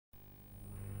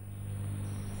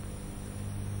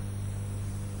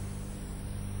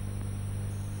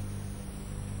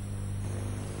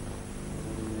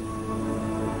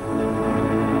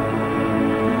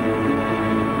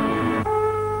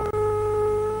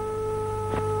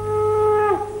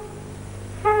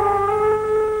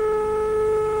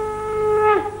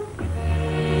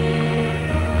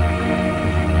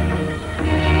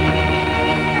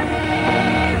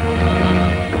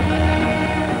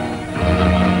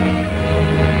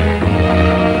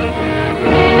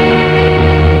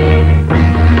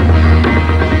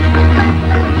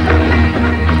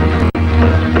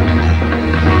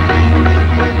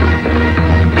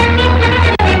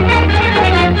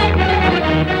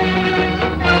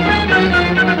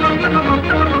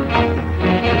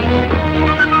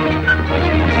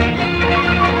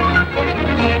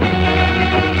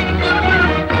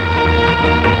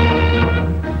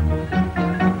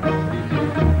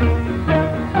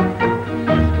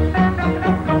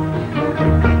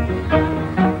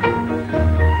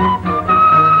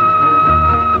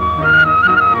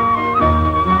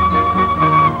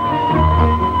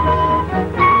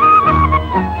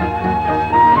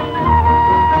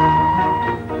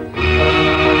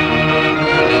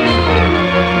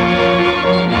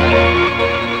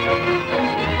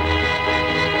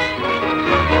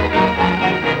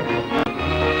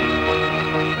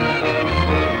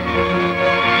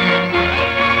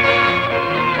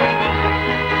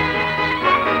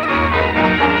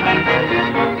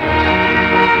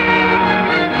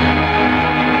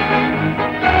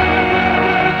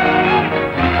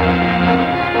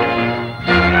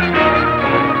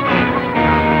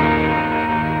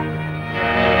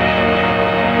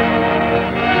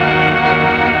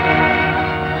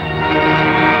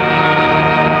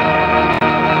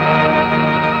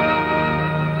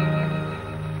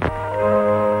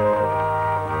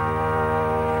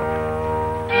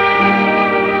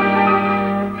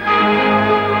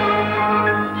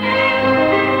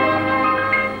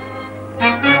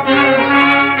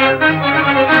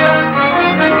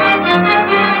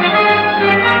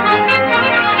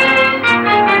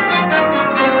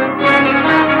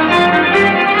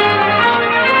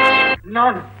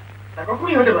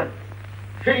হতে পারে?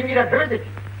 ফিরিঙ্গিরা ভেবে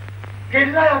দেখি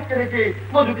কেল্লায় আটকে রেখে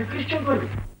মধুকে খ্রিস্টান করবে।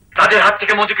 তাদের হাত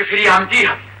থেকে মধুকে ফিরিয়ে আনতেই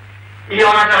হবে। এই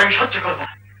অনাচার আমি সহ্য করবো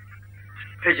না।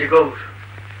 এই যে গৌর,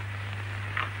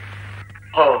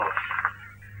 ও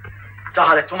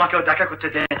তাহলে তোমাকেও দেখা করতে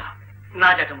দেয় না? না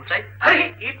জ্যাঠামশাই, আরে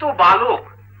এ তো বালক।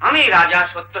 আমি রাজা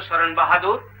সত্যশরণ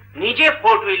বাহাদুর নিজে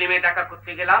ফোর্ট উইলিয়ামে দেখা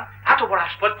করতে গেলাম। এত বড়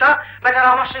হাসপাতালটা বেটারা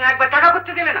আমার সঙ্গে একবার দেখা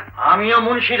করতে দেবে না? আমিও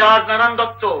মুন্সি রাজনারায়ণ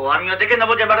দত্ত, আমিও দেখে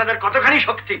নেবো যে বেটাদের কতখানি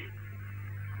শক্তি।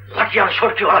 লাঠি আর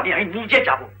সরকিওয়ালা নিয়ে আমি নিজে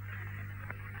যাবো।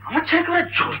 আমার ছেলে করে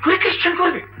জোর করে খ্রিস্টান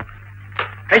করবে?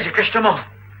 এই যে কৃষ্ণমোহন,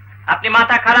 আপনি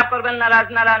মাথা খারাপ করবেন না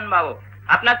রাজনারায়ণ বাবু।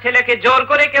 আপনার ছেলেকে জোর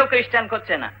করে কেউ খ্রিস্টান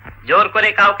করছে না। জোর করে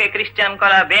কাউকে খ্রিস্টান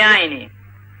করা বেআইনি।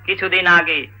 কিছুদিন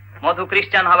আগে মধু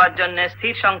খ্রিস্টান হবার জন্য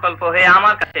স্থির সংকল্প হয়ে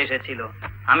আমার কাছে এসেছিল।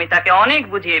 আমি তাকে অনেক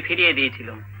বুঝিয়ে ফিরিয়ে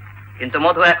দিয়েছিলাম, কিন্তু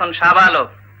মধু এখন সাবালক,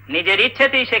 নিজের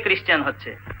ইচ্ছেতেই সে খ্রিস্টান হচ্ছে।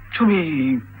 তুমি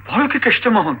বলো কি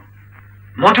কৃষ্ণমোহন,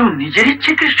 মধু নিজের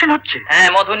ইচ্ছে খ্রিস্টান হচ্ছে? হ্যাঁ,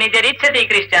 মধু নিজের ইচ্ছেতেই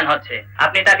খ্রিস্টান হচ্ছে।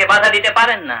 আপনি তাকে বাধা দিতে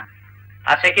পারেন না।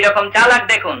 আর সে কিরকম চালাক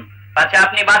দেখুন, পাছে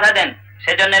আপনি বাধা দেন।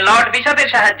 সেজন্য লর্ড বিশপের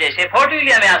সাহায্যে সে ফোর্ট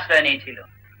উইলিয়ামে আশ্রয় নিয়েছিল।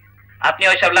 আপনি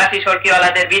ওইসব লাঠি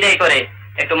সরকিওয়ালাদের বিদায় করে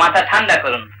একটু মাথা ঠান্ডা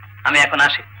করুন। আমি এখন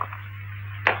আসি।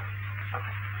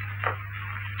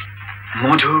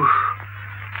 মধু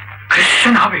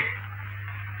খ্রিস্টান হবে?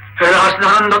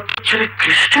 রাজনারায়ণ দত্ত ছেলে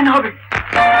খ্রিস্টান হবে?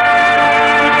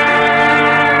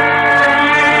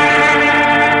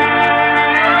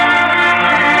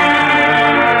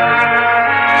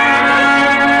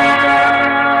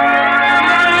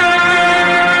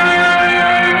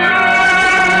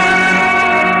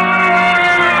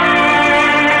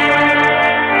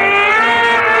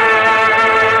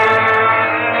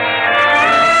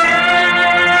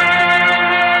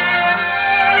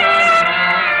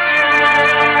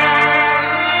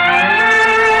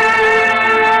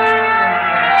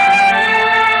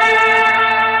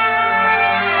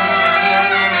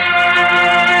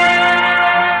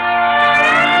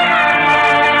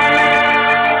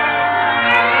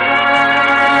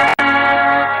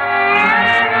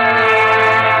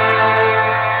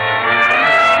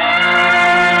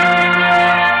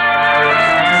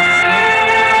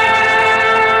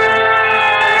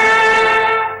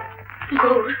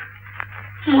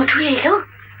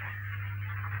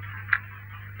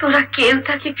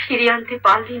 তাকে ফিরিয়ে আনতে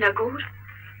পারলি না গৌর?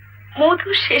 মধু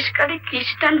শেষকালে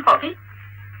খ্রিস্টান হবে?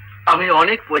 আমি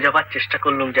অনেক বোঝাবার চেষ্টা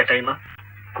করলাম জ্যাঠাইমা,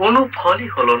 কোনো ফলই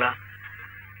হলো না।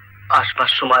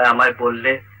 আসবার সময় আমায়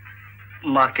বললে,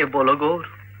 মাকে বলো গৌর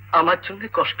আমার জন্য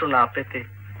কষ্ট না পেতে,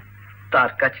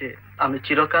 তার কাছে আমি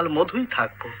চিরকাল মধুই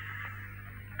থাকবো।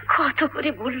 কত করে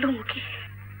বললো মুখে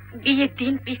বিয়ের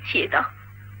দিন পিছিয়ে দাও,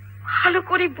 ভালো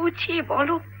করে বুঝিয়ে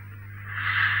বলো।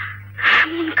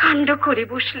 এমন কাণ্ড করে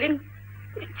বসলেন,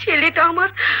 ছেলেটা আমার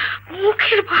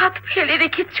মুখের ভাত ফেলে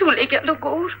রেখে চলে গেল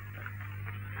গৌর।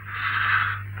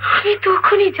 আমি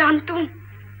তখনই জানতুম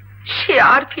সে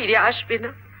আর ফিরে আসবে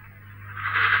না।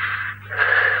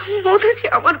 মধু যে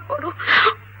আমার বড়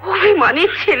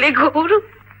অভিমানের ছেলে গৌর।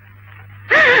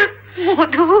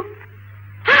 মধু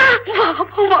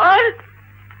বাবা,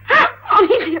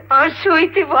 আমি আর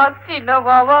সইতে পারছি না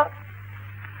বাবা।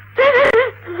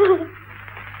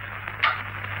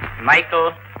 Michael,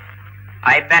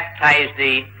 I baptize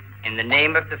thee in the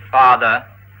name of the Father,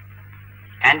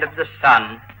 and of the Son,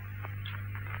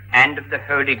 and of the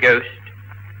Holy Ghost.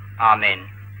 Amen.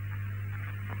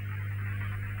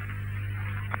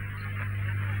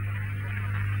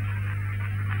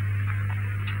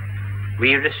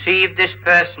 We receive this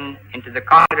person into the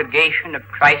congregation of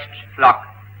Christ's flock,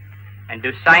 and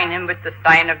do sign him with the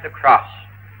sign of the cross,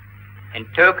 in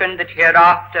token that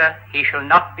hereafter he shall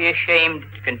not be ashamed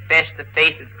to confess the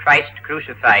faith of Christ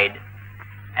crucified,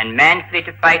 and manfully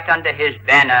to fight under his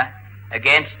banner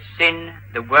against sin,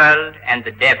 the world, and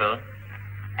the devil,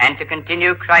 and to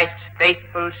continue Christ's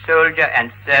faithful soldier and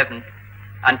servant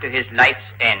unto his life's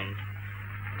end.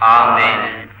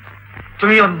 Amen.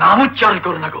 তুমি ওর নাম উচ্চারণ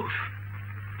করো না গৌর।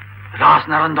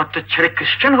 রাজনারায়ণ দত্তের ছেলে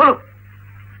খ্রিস্টান হলো,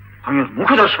 আমি ওর মুখ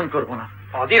দর্শন করবো না।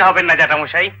 অধীর হবেন না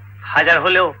জ্যাঠামশাই, হাজার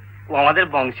হলেও ও আমাদের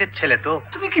বংশের ছেলে তো।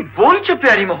 তুমি কি বলছো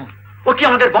প্যারি মোহন? ও কি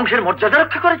আমাদের বংশের মর্যাদা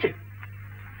রক্ষা করেছে?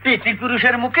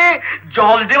 পিতৃপুরুষের মুখে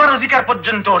জল দেওয়ার অধিকার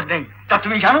পর্যন্ত ওর নেই, তা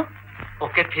তুমি জানো?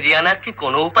 ওকে ফিরিয়ে আনার কি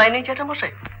কোনো উপায় নেই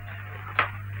জ্যাঠামশাই?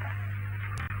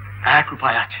 এক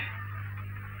উপায় আছে,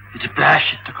 যে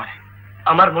প্রায়শ্চিত্ত করে।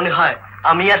 আমার মনে হয়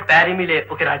আমি আর প্যারি মিলে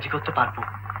ওকে রাজি করতে পারবো।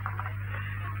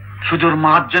 শুধুর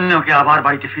মার জন্য ওকে আবার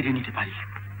বাড়িতে ফিরিয়ে নিতে পারি,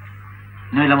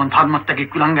 নইলে এমন ধর্মত্যাগী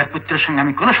কুলাঙ্গার পুত্রের সঙ্গে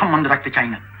আমি কোনো সম্বন্ধ রাখতে চাই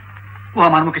না। ও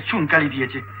আমার মুখে চুনকালি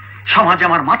দিয়েছে, সমাজে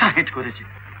আমার মাথা হেঁট করেছে।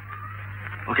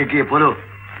 ওকে গিয়ে বলো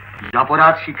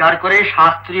অপরাধ স্বীকার করে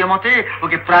শাস্ত্রীয় মতে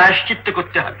ওকে প্রায়শ্চিত্ত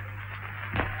করতে হবে।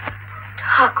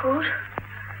 ঠাকুর,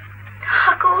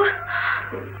 ঠাকুর,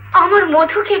 আমার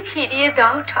মধুকে ফিরিয়ে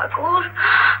দাও ঠাকুর,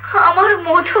 আমার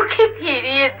মধুকে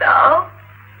ফিরিয়ে দাও,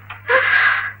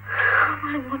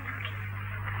 আমার মধুকে।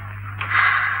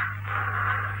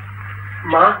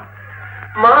 মা,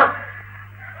 মা,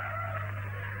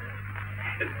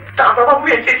 দাদা বাবু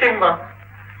এসেছেন মা।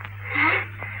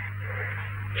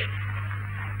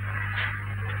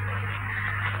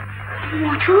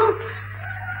 মধু,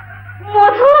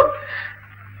 মধু,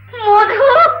 মধু,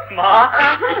 মা,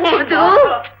 মধু,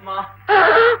 মা,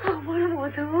 আমার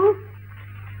মধু।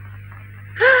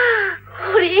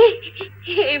 ওরে,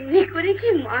 এমনি করে কি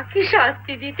মাকে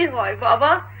শাস্তি দিতে হয়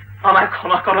বাবা? আমায়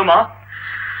ক্ষমা করো মা।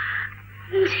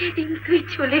 যেদিন তুই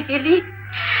চলে গেলি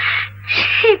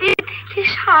সেদিন থেকে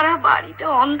সারা বাড়িটা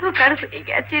অন্ধকার হয়ে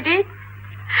গেছে রে।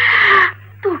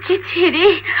 তোকে ছেড়ে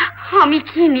আমি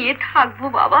কি নিয়ে থাকবো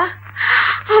বাবা?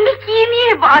 আমি কি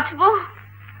নিয়ে বাঁচবো?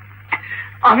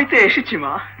 আমি তো এসেছি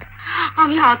মা।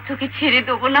 আমি আর তোকে ছেড়ে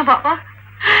দেবো না বাবা।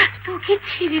 তোকে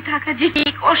ছেড়ে থাকা যে কি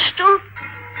কষ্ট।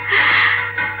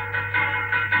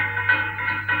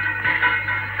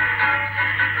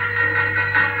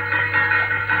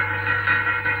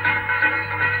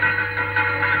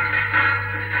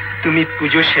 তুমি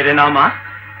পুজো সেরে নাও মা,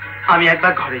 আমি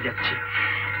একবার ঘরে যাচ্ছি।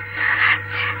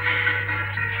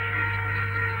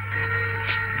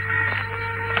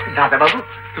 দাদা বাবু,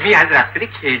 তুমি আজ রাত্রে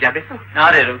খেয়ে যাবে তো? না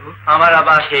রে রঘু, আমার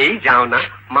আবার খেয়েই যাও না,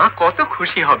 মা কত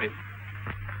খুশি হবে।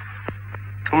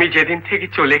 তুমি যেদিন থেকে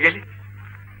চলে গেলে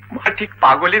মা ঠিক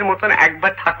পাগলের মতন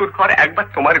একবার ঠাকুর ঘর একবার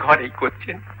তোমার ঘরেই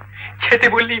করছেন। খেতে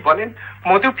বললেই বলেন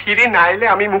মধু ফিরে না এলে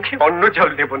আমি মুখে অন্ন জল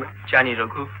দেব না। জানি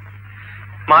রঘু,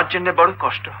 মার জন্য বড়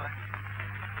কষ্ট হয়।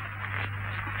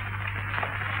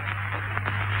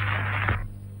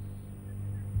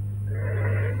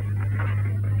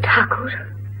 ঠাকুর,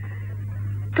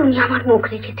 তুমি আমার মুখ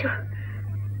রেখেছ,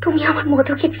 তুমি আমার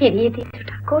মধুকে ফিরিয়ে দিচ্ছ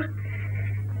ঠাকুর।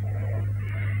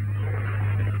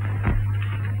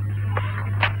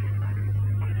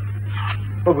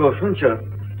 ওগো শুনছ,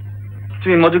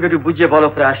 তুমি মধুকে একটু বুঝিয়ে বলো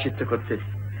প্রায়শ্চিত্ত করতে।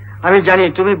 আমি জানি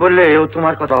তুমি বললে ও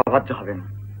তোমার কথা অবাধ্য হবে না।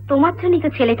 তোমার জন্যই তো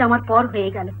ছেলেটা আমার পর হয়ে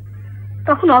গেল।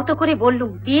 তখন অত করে বললুম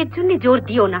বিয়ের জন্য জোর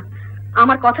দিও না,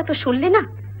 আমার কথা তো শুনলে না।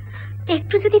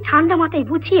 একটু যদি ঠান্ডা মাথায়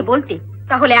বুঝিয়ে বলতে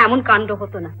তাহলে এমন কাণ্ড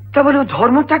হতো না। তা বলে ও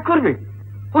ধর্ম ত্যাগ করবে?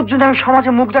 ওর জন্য আমি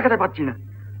সমাজে মুখ দেখাতে পারছি না।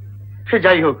 সে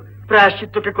যাই হোক,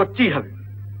 প্রায়শ্চিত্তটা করতেই হবে।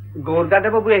 গৌরদাদা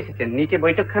বাবু এসেছেন, নিচে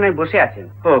বৈঠকখানায় বসে আছেন।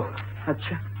 ও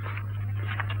আচ্ছা।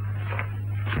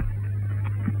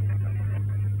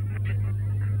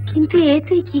 কিন্তু এ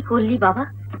তুই কি করলি বাবা?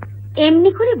 এমনি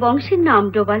করে বংশের নাম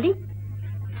ডোবালি?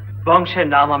 বংশের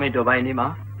নাম আমি ডোবাইনি মা,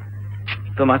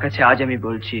 তোমার কাছে আজ আমি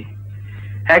বলছি,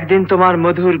 একদিন তোমার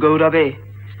মধুর গৌরবে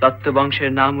দত্ত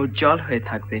বংশের নাম উজ্জ্বল হয়ে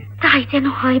থাকবে। তাই যেন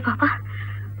হয় বাবা,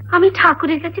 আমি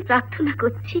ঠাকুরের কাছে প্রার্থনা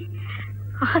করছি,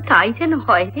 তাই যেন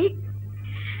হয় রে।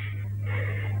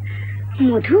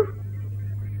 মধু,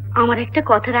 আমার একটা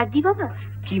কথা রাখবি বাবা?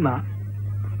 কি মা?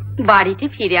 বাড়িতে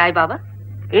ফিরে আয় বাবা।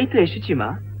 এই তো এসেছি মা।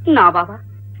 না বাবা,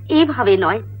 এভাবে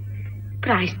নয়,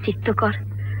 প্রায়শ্চিত্ত কর।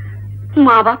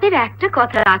 মা বাপের একটা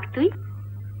কথা রাখ তুই।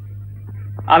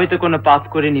 আমি তো কোনো পাপ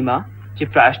করিনি মা যে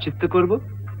প্রায়শ্চিত্ত করব।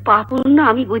 পাপূর্ণ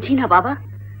আমি বুঝি না বাবা,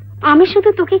 আমি শুধু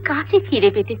তোকে কাছে ফিরে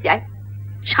পেতে চাই।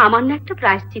 সামান্য একটা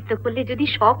প্রায়শ্চিত্ত করলে যদি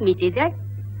সব মিটে যায়,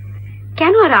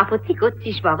 কেন আর আপত্তি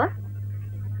করছিস বাবা?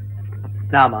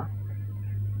 না মা,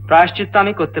 প্রায়শ্চিত্ত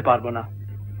আমি করতে পারবো না।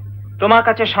 তোমার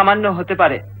কাছে সামান্য হতে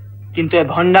পারে, কিন্তু এ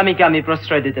ভণ্ডামিকে আমি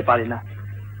প্রশ্রয় দিতে পারি না।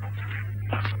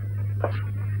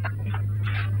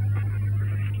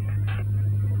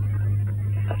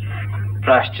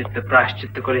 প্রায়শ্চিত্ত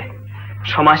প্রায়শ্চিত্ত করে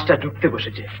সমাজটা ডুবতে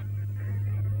বসেছে।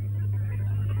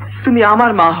 তুমি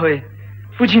আমার মা হয়ে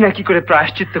বুঝি না কি করে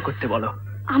প্রায়শ্চিত্ত করতে বলো।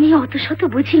 আমি অত শত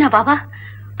বুঝি না বাবা,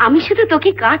 আমি শুধু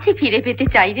তোকে কাছে ফিরে পেতে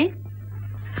চাই রে।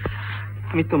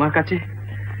 আমি তোমার কাছে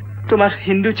তোমার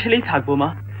হিন্দু ছেলেই থাকবো মা,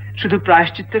 শুধু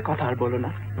প্রায়শ্চিত্তের কথা আর বলো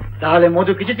না। তাহলে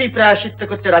মধু কিছুতেই প্রায়শ্চিত্ত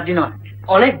করতে রাজি নয়?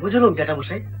 অনেক বুঝলুম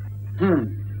জ্যাঠামশাই।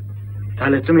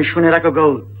 তাহলে তুমি শুনে রাখো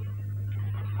গৌর,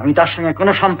 আমি তার সঙ্গে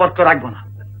কোনো সম্পর্ক রাখবো না।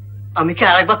 আমি কি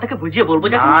আরেকবার তাকে বুঝিয়ে বলবো?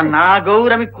 না না গৌর,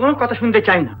 আমি কোনো কথা শুনতে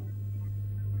চাই না।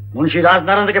 মুন্সি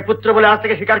রাজনারায়ণ থেকে পুত্র বলে আজ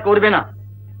থেকে স্বীকার করবে না।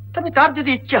 তবে তার যদি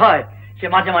ইচ্ছে হয় সে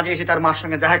মাঝে মাঝে এসে তার মার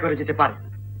সঙ্গে দেখা করে যেতে পারে।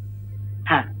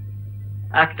 হ্যাঁ,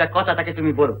 একটা কথা তাকে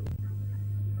তুমি বলো,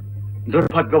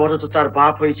 দুর্ভাগ্যবশত তার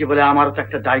বাপ হয়েছে বলে আমারও তো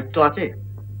একটা দায়িত্ব আছে।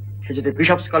 সে যদি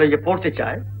বিশপস কলেজে পড়তে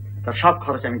চায় তার সব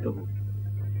খরচ আমি দেবো,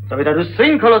 তবে তার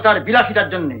উচ্ছৃঙ্খলতার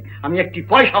বিলাসিতার জন্য আমি একটি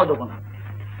পয়সাও দেবো না।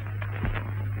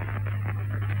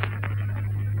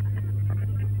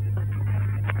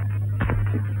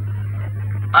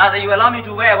 Either you allow me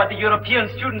to wear what the European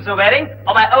students are wearing,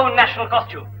 or my own national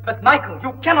costume. But Michael,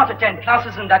 you cannot attend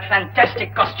classes in that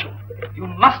fantastic costume. You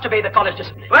must obey the college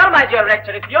discipline. Well, my dear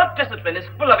rector, if your discipline is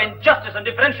full of injustice and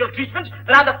differential treatment,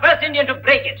 then I'm the first Indian to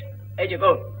break it. Hey, you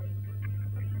go.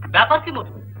 ব্যাপার কি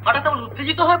মধু? হঠাৎ এমন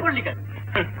উত্তেজিত হয়ে পড়লি কেন?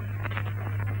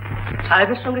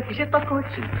 সাহেবের সঙ্গে কিসের তর্ক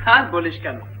হচ্ছে? হ্যাঁ, বলিস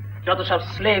কেন? যত সব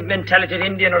স্লেভ মেন্টালিটির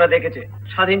ইন্ডিয়ান ওরা দেখেছে।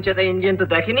 স্বাধীন চেতা ইন্ডিয়ান তো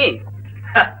দেখেনি।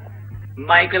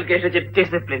 মাইকেলকে এসেছে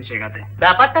ডিসিপ্লিন শেখাতে।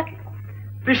 ব্যাপারটা কি?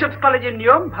 বিশপস কলেজের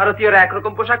নিয়ম, ভারতীয়রা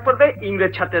একরকম পোশাক পরবে,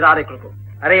 ইংরেজ ছাত্রেরা আরেক রকম।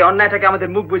 আর এই অন্যায়টাকে আমাদের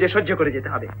মুখ বুঝে সহ্য করে যেতে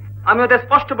হবে। আমি ওদের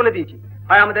স্পষ্ট বলে দিয়েছি,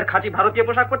 হয় আমাদের খাঁটি ভারতীয়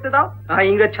পোশাক পরতে দাও, হয়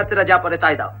ইংরেজ ছাত্রীরা যা পরে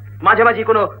তাই দাও। মাঝামাঝি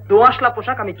কোনো দোআঁশলা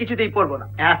পোশাক আমি কিছুতেই পরবো না।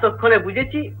 এতক্ষণে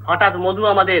বুঝেছি হঠাৎ মধু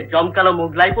আমাদের জমকালো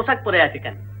মোগলাই পোশাক পরে আছে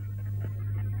কেন।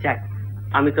 যাক,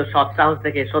 আমি তো সৎ সাহস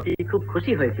দেখে সত্যি খুব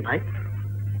খুশি হয়েছি ভাই।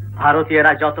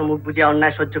 ভারতীয়রা যত মুখ বুঝে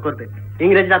অন্যায় সহ্য করবে,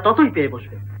 ইংরেজরা ততই পেয়ে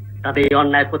বসবে। তবে এই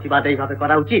অন্যায় প্রতিবাদ এইভাবে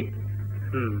করা উচিত।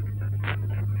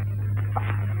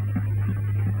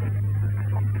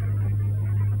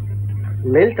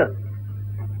 Milton,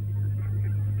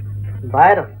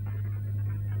 Byron,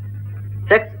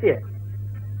 Shakespeare,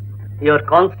 your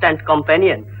constant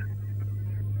companions.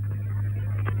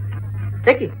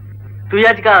 দেখি তুই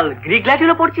আজকাল গ্রিক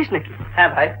ল্যাটিনও পড়ছিস নাকি? হ্যাঁ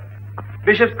ভাই,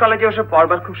 বিশপস কলেজে ওসব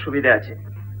পড়বার খুব সুবিধা আছে।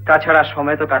 তাছাড়া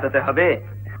সময় তো কাটাতে হবে,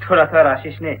 তোরা তো আর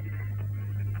আসিস নে।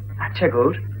 আচ্ছা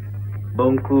গৌর,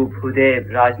 বঙ্কু, ভূদেব,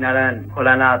 রাজনারায়ণ,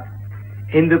 ভোলানাথ,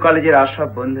 হিন্দু কলেজের আর সব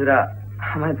বন্ধুরা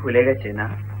আমায় ভুলে গেছে না?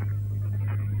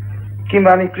 কিংবা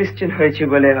আমি খ্রিস্টান হয়েছি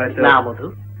বলে হয়তো? না মধু,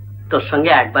 তোর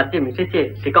সঙ্গে একবার যে মিশেছে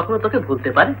সে কখনো তোকে ভুলতে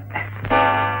পারে?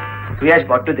 তুই আজ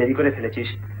বড্ড দেরি করে ফেলেছিস,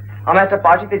 আমার একটা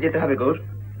পার্টিতে যেতে হবে গৌর।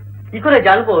 কি করে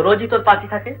জানবো রোজই তোর পার্টি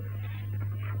থাকে?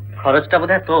 খরচটা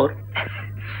বোধহয় তোর।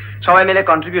 সবাই মিলে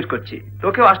কন্ট্রিবিউট করছি,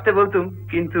 তোকেও আসতে বলতুম,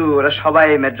 কিন্তু ওরা সবাই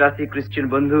মাদ্রাসি খ্রিস্টান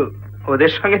বন্ধু,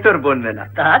 ওদের সঙ্গে তোর বনবে না।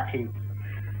 তা ঠিক,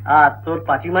 আর তোর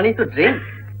পার্টি মানেই তো ড্রিঙ্ক।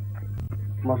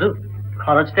 মধু,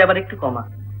 খরচটা এবার একটু কমা।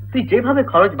 তুই যেভাবে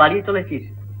খরচ বাড়িয়ে চলেছিস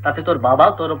তাতে তোর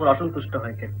বাবাও তোর উপর অসন্তুষ্ট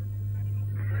হয়েছে।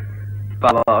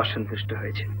 বাবা অসন্তুষ্ট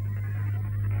হয়েছে,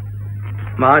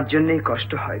 মার জন্যই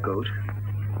কষ্ট হয় গৌর,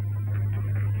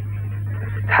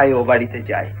 তাই ও বাড়িতে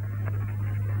যাই।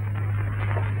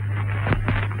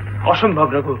 অসম্ভব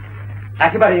রঘু,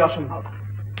 একেবারেই অসম্ভব।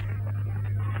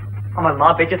 আমার মা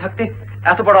বেঁচে থাকতে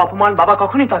এত বড় অপমান বাবা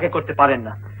কখনই তাকে করতে পারেন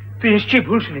না। তুই নিশ্চয়ই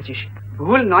ভুল শুনেছিস।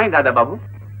 ভুল নয় দাদা বাবু,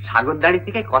 সাগরদাড়ি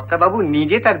থেকে কর্তাবাবু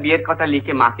নিজে তার বিয়ের কথা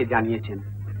লিখে মাকে জানিয়েছেন।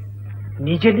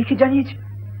 নিজে লিখে জানিয়েছে?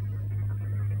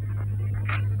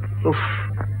 উফ,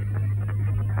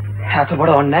 এত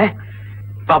বড় অন্যায়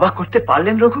বাবা করতে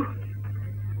পারলেন রঘু?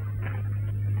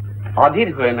 অধীর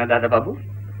হয়ে না দাদা বাবু,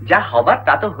 যা হবার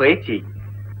তা তো হয়েছেই।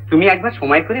 তুমি একবার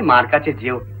সময় করে মার কাছে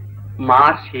যেও,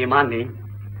 মার সে মা নেই।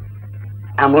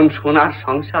 এমন সোনার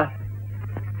সংসার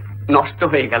নষ্ট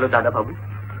হয়ে গেল দাদা বাবু।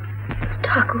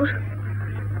 ঠাকুর,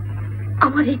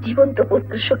 আমার এই জীবন্ত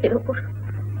পুত্র শোকের ওপর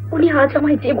উনি আজ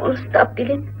আমায় যে মনস্তাপ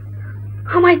দিলেন,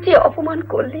 আমায় যে অপমান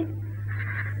করলেন,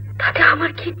 তাতে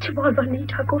আমার কিচ্ছু বলবার নেই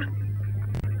ঠাকুর।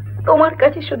 তোমার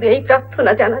কাছে শুধু এই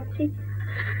প্রার্থনা জানাচ্ছি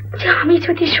যে আমি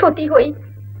যদি সতী হই,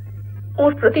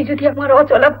 ওর প্রতি যদি আমার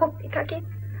অচলা ভক্তি থাকে,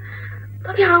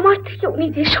 তবে আমার থেকে উনি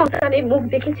যে সন্তানের মুখ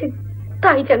দেখেছেন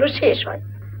তাই যেন শেষ হয়,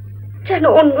 যেন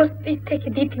অন্য স্ত্রীর থেকে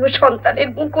দ্বিতীয় সন্তানের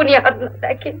মুখ উনি আর না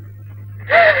দেখেন।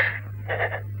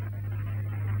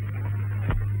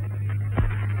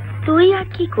 তুই আর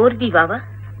কি করবি বাবা,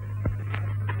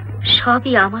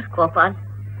 সবই আমার কপাল।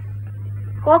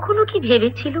 কখনো কি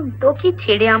ভেবেছিলুম তোকে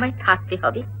ছেড়ে আমায় থাকতে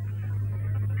হবে?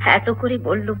 এত করে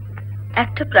বললুম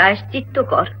একটা প্রায়শ্চিত্ত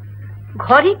কর,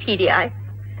 ঘরে ফিরে আয়।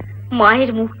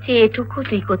 মায়ের মুখ চেয়ে এটুকু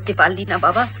তুই করতে পারলি না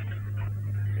বাবা।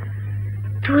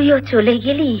 তুইও চলে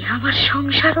গেলি, আমার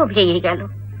সংসারও ভেঙে গেল।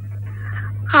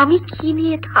 আমি কি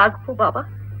নিয়ে থাকবো বাবা?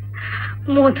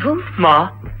 মধু, মা,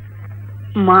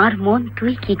 মার মন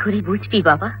তুই কি করে বুঝবি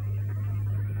বাবা?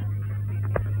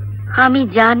 আমি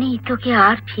জানি তোকে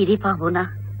আর ফিরে পাবো না।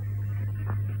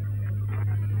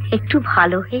 একটু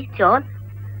ভালো হয়ে চল,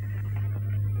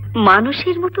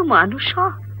 মানুষের মতো মানুষ হ,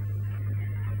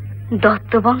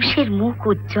 দত্ত বংশের মুখ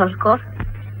উজ্জ্বল কর।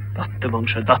 দত্ত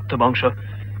বংশ, দত্ত বংশ,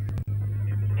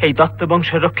 এই দত্ত বংশ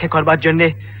রক্ষা করবার জন্য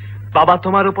বাবা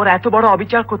তোমার উপর এত বড়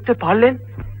অবিচার করতে পারলেন?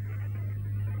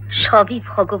 সবই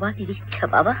ভগবানের ইচ্ছা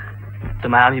বাবা।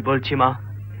 তোমায় আমি বলছি মা,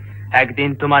 একদিন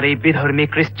তোমার এই বিধর্মী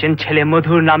খ্রিস্টান ছেলে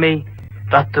মধুর নামেই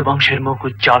দত্ত বংশের মুখ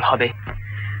উজ্জ্বল হবে।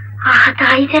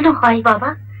 তাই যেন হয় বাবা।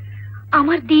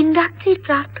 আমার দিন রাত্রির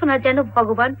প্রার্থনা যেন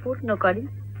ভগবান পূর্ণ করেন।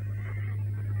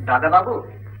 দাদা বাবু,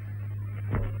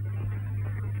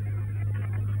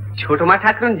 ছোট মা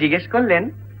ঠাকুরন জিজ্ঞেস করলেন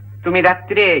তুমি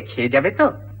রাত্রে খেয়ে যাবে তো?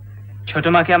 ছোট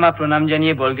মাকে আমার প্রণাম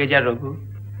জানিয়ে বলগে যা রঘু,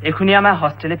 এখনই আমার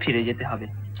হস্টেলে ফিরে যেতে হবে।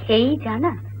 এই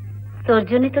জানা, তোর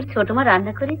জন্য তোর ছোট মা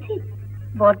রান্না করেছি,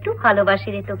 বড্ড ভালোবাসি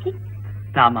রে তোকে।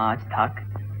 না মা, আজ থাক,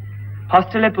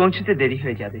 হস্টেলে পৌঁছতে দেরি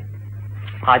হয়ে যাবে।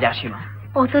 আজ আসি মা।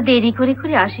 অত দেরি করে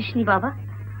করে আসিসনি বাবা,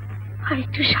 আর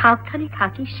একটু সাবধানে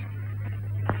থাকিস।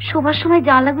 শোবার সময়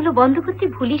জানলাগুলো বন্ধ করতে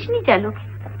ভুলিসনি যেন।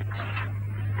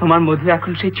 তোমার মধ্যে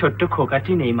এখন সেই ছোট্ট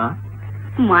খোকাটি নেই মা।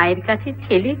 মায়ের কাছে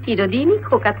ছেলে চিরদিনই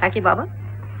খোকা থাকে বাবা।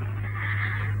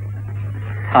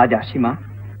 আজ আসি মা।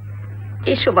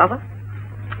 এসো বাবা।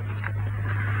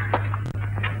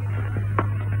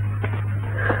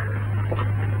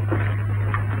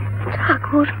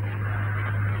 ঠাকুর,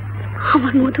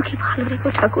 আমার মধুকে ভালো রেখো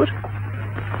ঠাকুর,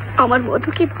 আমার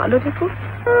মধুকে ভালো রেখো।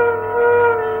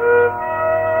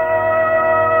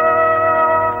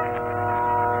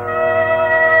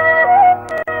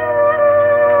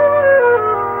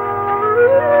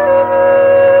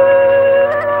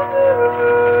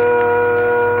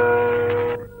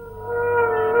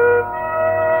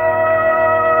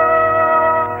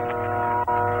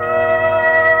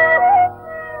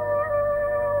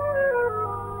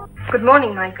 Good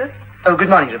morning, Michael. Oh,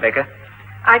 good morning, Rebecca.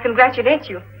 I congratulate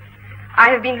you. I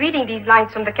have been reading these lines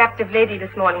from The Captive Lady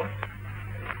this morning.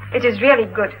 It is really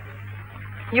good.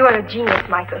 You are a genius,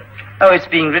 Michael. Oh, it's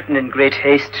being written in great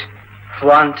haste.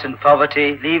 Want and poverty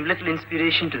leave little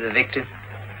inspiration to the victim.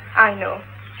 I know.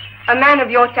 A man of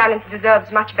your talent deserves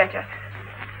much better.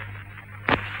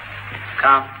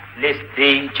 Come, list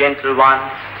thee, gentle one,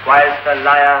 whilst the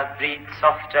lyre breathes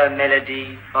softer melody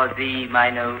for thee, my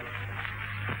note.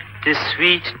 'Tis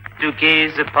sweet to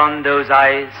gaze upon those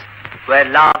eyes where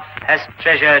love has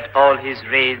treasured all his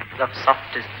rays of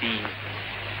softest beam.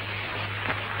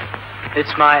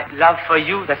 It's my love for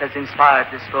you that has inspired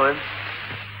this poem.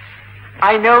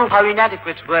 I know how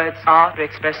inadequate words are to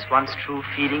express one's true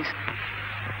feelings,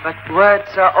 but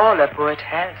words are all a poet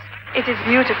has. It is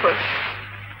beautiful.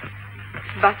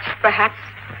 But perhaps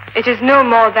it is no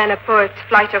more than a poet's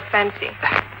flight of fancy.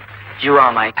 You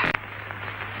are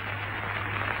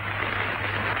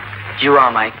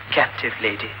my captive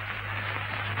lady.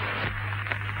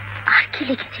 আর কি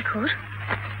লিখেছি ঘোর,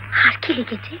 আর কি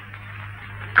লিখেছি?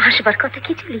 আসবার কথা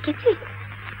কিছু লিখেছি?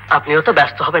 আপনিও তো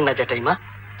ব্যস্ত হবেন না জেঠাইমা,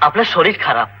 আপনার শরীর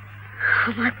খারাপ।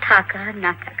 আমার থাকা আর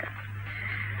না থাকা,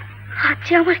 আজ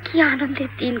যে আমার কি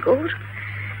আনন্দের দিন গৌর।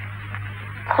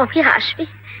 কবে আসবে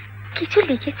কিছু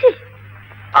লিখেছি?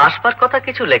 আসবার কথা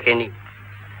কিছু লেখেনি,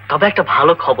 তবে একটা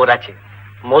ভালো খবর আছে।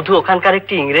 মধু ওখানকার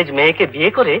একটি ইংরেজ মেয়েকে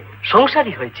বিয়ে করে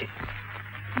সংসারী হয়েছে।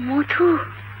 মধু?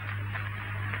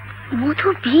 মধু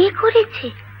বিয়ে করেছে?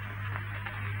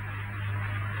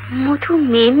 মধু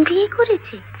মেম বিয়ে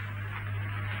করেছে?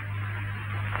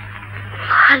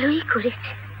 ভালোই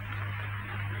করেছে,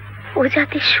 ও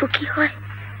যাতে সুখী হয়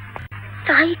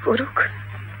তাই করুক।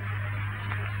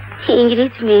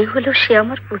 ইংরেজ মেয়ে হলো সে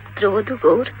আমার পুত্রবধূ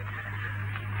গৌর।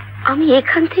 আমি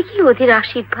এখান থেকেই ওদের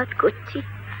আশীর্বাদ করছি,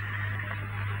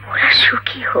 ওরা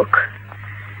সুখী হোক।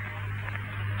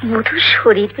 মধুর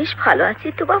শরীর বেশ ভালো আছে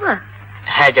তো বাবা?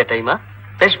 হ্যাঁ জেঠাইমা,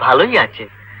 বেশ ভালোই আছে।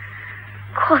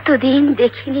 কতদিন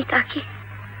দেখিনি তাকে,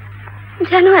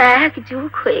 যেন এক যুগ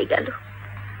হয়ে গেল।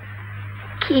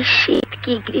 কি শীত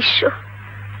কি গ্রীষ্ম,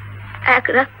 এক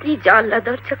রাত্রি জানলা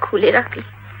দরজা খুলে রাখলে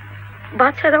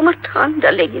বাচ্চার আমার ঠান্ডা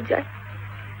লেগে যায়।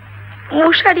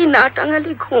 মশারি না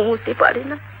টাঙালে ঘুমোতে পারে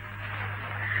না।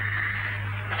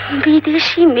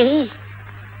 বিদেশি মেয়ে,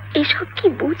 এসব কি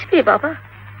বুঝবে বাবা?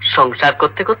 সংসার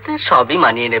করতে করতে সবই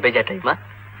মানিয়ে নেবে জেঠাইমা।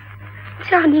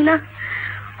 জানি না,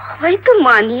 হয়তো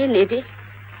মানিয়ে নেবে,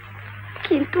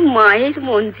 কিন্তু মায়ের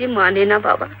মন যে মানে না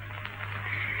বাবা।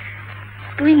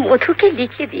 তুই মধুকে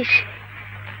লিখে দিস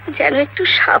যেন একটু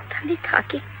সাবধানে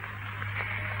থাকে,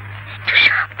 একটু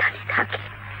সাবধানে থাকে।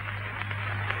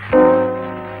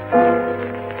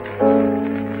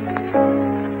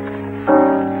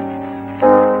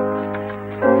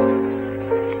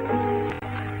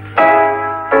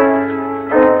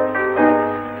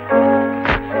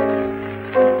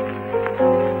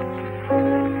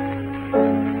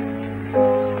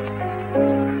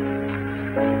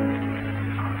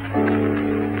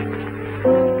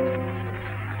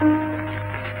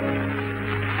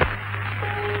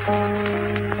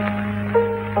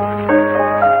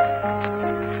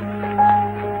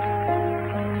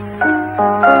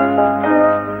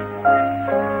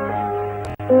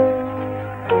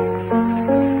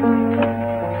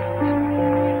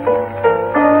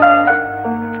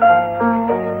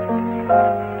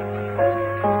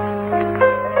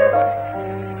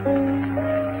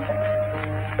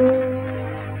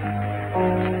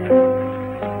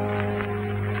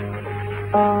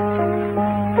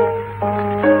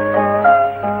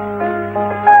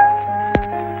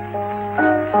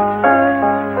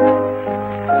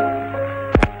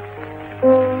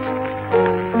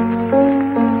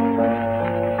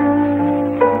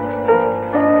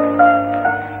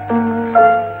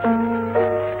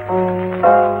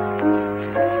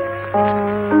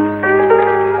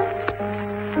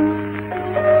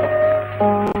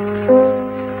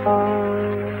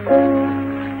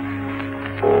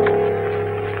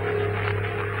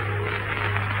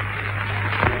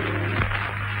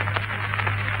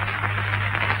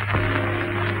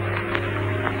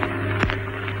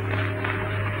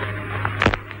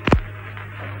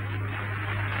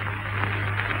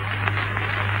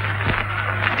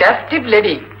 ক্যাপটিভ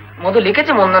লেডি মধু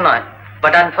লিখেছে মন্দ নয়,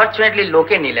 বাট আনফর্চুনেটলি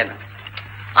লোকে নিলে না।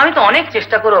 আমি তো অনেক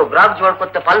চেষ্টা করেও গ্রাহক জোগাড়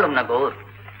করতে পারলাম না গৌর।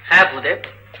 হ্যাঁ ভূদেব,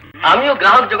 আমিও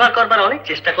গ্রাহক জোগাড় করবার অনেক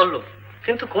চেষ্টা করলাম,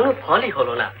 কিন্তু কোনো ফলই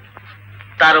হলো না।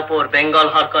 তার উপর বেঙ্গল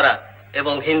হরকরা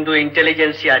এবং হিন্দু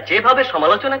ইন্টেলিজেন্সিয়া যেভাবে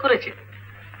সমালোচনা করেছে,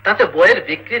 তাতে বইয়ের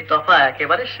বিক্রির দফা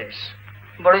একেবারে শেষ।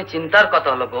 বড়ই চিন্তার কথা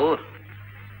হলো গৌর।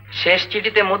 শেষ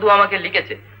চিঠিতে মধু আমাকে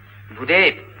লিখেছে,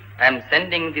 Bhudev, I am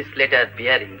sending this letter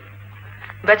bearing.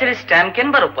 বেচারি স্ট্যাম্প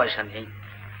কেনবারও পয়সা নেই।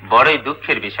 বড়ই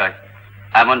দুঃখের বিষয়,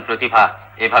 এমন প্রতিভা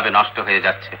এভাবে নষ্ট হয়ে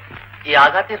যাচ্ছে। এই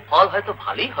আঘাতের ফল হয়তো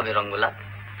ভালোই হবে রঙ্গলা,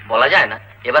 বলা যায় না।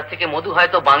 এবার থেকে মধু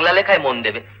হয়তো বাংলা লেখায় মন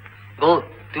দেবে। গৌর,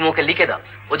 তুমি ওকে লিখে দাও,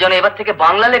 ও যেন এবার থেকে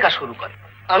বাংলা লেখা শুরু করে।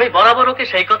 আমি বরাবর ওকে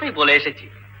সেই কথাই বলে এসেছি।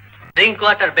 ড্রিঙ্ক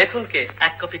ওয়াটার বেথুনকে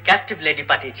এক কপি ক্যাপটিভ লেডি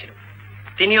পাঠিয়েছিল।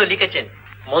 তিনিও লিখেছেন,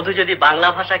 মধু যদি বাংলা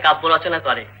ভাষায় কাব্য রচনা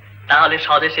করে তাহলে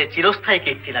স্বদেশে চিরস্থায়ী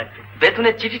কীর্তি লাগবে।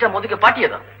 বেথুনের চিঠিটা মধুকে পাঠিয়ে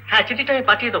দাও। হ্যাঁ, চিঠিটা আমি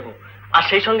পাঠিয়ে দেবো, আর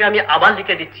সেই সঙ্গে আমি আবার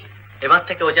লিখে দিচ্ছি, এবার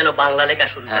থেকে ও যেন বাংলা লেখা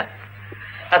শুরু করে।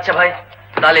 আচ্ছা ভাই,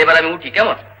 তাহলে এবার আমি উঠি,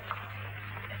 কেমন?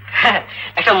 হ্যাঁ,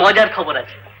 একটা মজার খবর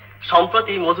আছে।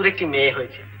 সম্প্রতি মধুর একটি মেয়ে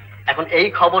হয়েছে। এখন এই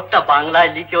খবরটা বাংলায়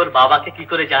লিখে ওর বাবাকে কি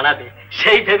করে জানাবে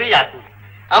সেই ভেবেই আকুল।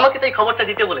 আমাকে তো এই খবরটা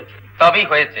দিতে বলেছে। তবেই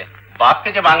হয়েছে, বাপকে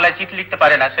যে বাংলায় চিঠি লিখতে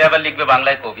পারে না, সে আবার লিখবে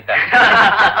বাংলায় কবিতা।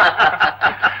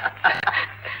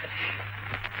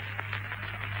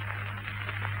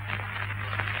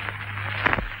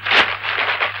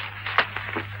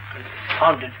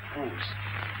 Confounded fools.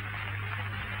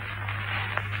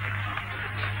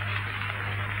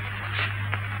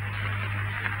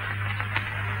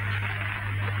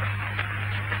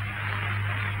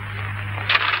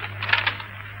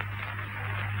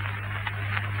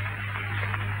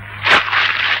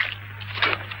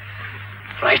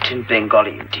 Right in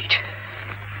Bengali indeed.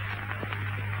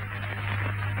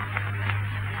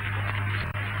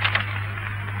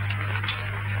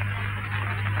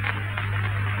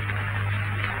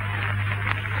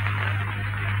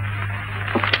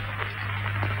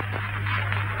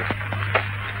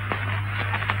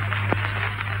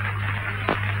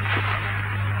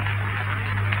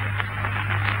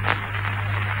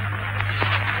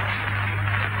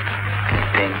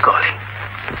 Bengali.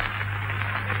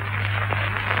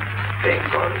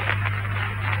 Bengali.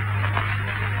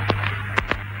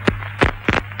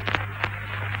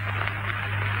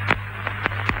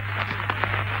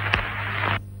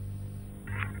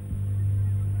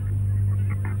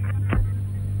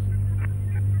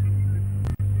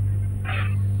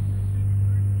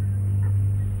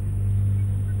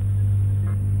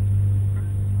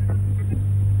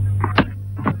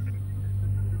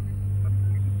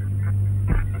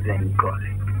 Bengali.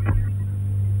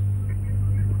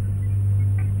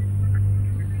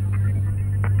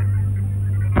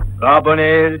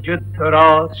 রাবণের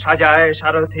যুদ্ধরথ সাজায়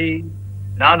সারথি,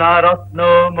 নানা রত্ন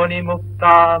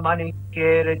মণিমুক্তা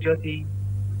মাণিক্যের জ্যোতি,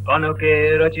 কনকে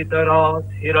রচিত রথ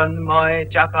হিরণ্ময়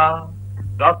চাকা,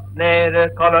 রত্নের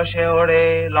কলসে ওড়ে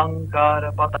লঙ্কার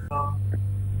পতাকা।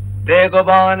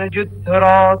 বেগবান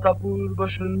যুদ্ধরথ অপূর্ব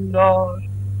সুন্দর,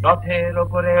 रथेर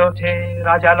ओपरे ओठे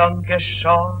राजा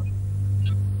लंकेश्वर।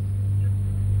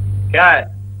 क्या है?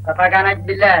 पता गाना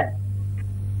बिल्ला है।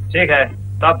 ठीक है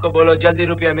तो आपको बोलो जल्दी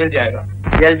रुपया मिल जाएगा।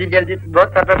 जल्दी जल्दी बहुत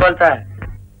सर पे बोलता है।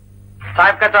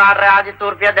 साहब का तो ऑर्डर है, आज 100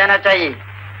 रुपया देना चाहिए।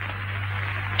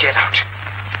 Get out!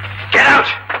 Get out!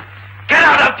 Get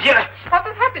out of here! What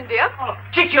has happened, dear? I'll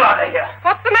kick you out of here.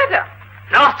 What's the matter?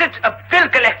 Lost it! A bill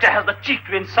collector has the cheek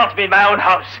to insult me in my own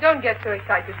house. Don't get so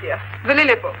excited, dear.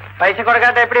 Velilipo. पैसे कोड़ का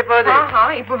टेपड़ी पोदे। हाँ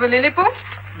हाँ, Ipoh Velilipo.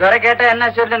 दोरे केटे अन्ना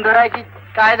चोरलें दोरा की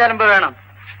कायदान बोलना।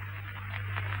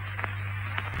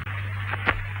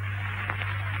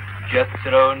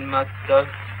 यत्रोन्मत्त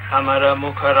अमर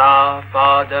मुखरा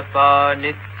पादपा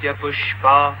नित्य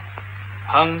पुष्पा,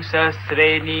 हंस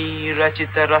श्रेणी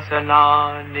रचित रसना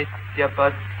नित्य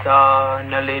पद्मा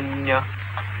नलिन्य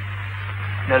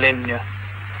नलिन्य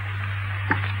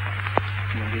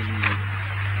नलिन्य।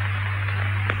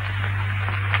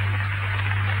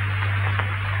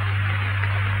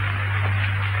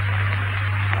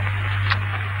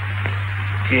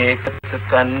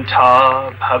 कंठा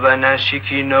भवन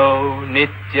शिखिनो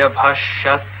नित्य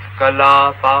भाष्यत्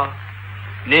कलापा,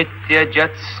 नित्य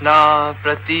जत्स्ना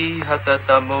प्रतिहत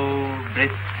तमो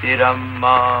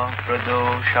वृत्तिरम्मा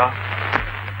प्रदोषा।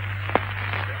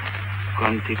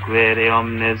 Quantiquere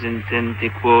omnes intenti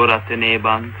quora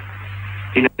tenebant,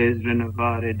 illes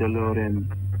renovare dolorem,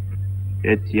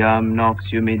 et iam nox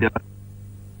humida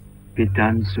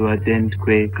pitan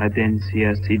suadentque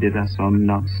cadentia sidera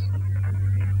somnos.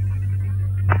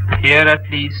 Here at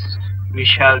least we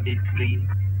shall be free.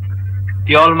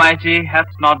 The Almighty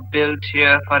hath not built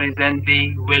here for his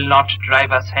envy, will not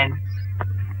drive us hence.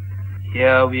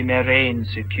 Here we may reign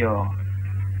secure,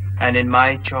 and in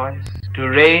my choice, to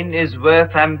reign is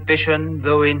worth ambition,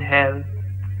 though in hell.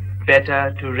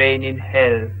 Better to reign in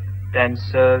hell than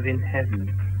serve in heaven.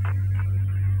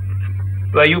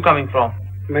 Where are you coming from?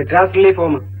 Madras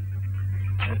Reformer.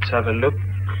 Let's have a look.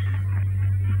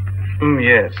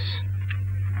 Yes.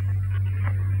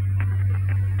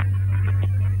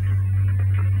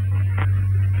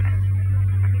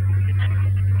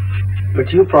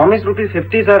 But you promised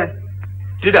 ₹50, sir.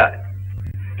 Did I?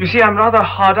 You see, I'm rather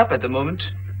hard up at the moment.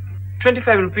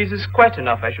 25 rupees is quite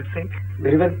enough, I should think.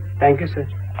 Very well. Thank you, sir.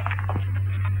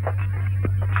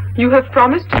 You have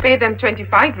promised to pay them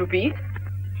 25 rupees.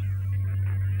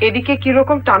 এদিকে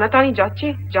কিরকম টানাটানি যাচ্ছে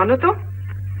জানো তো?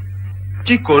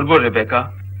 কি করব Rebecca?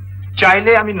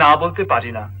 চাইলে আমি না বলতে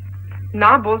পারি না।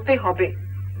 না বলতে হবে।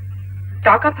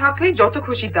 টাকা থাকলে যত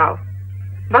খুশি দাও।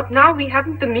 But now we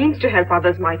haven't the means to help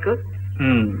others, Michael.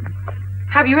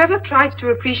 Have you ever tried to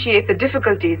appreciate the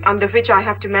difficulties under which I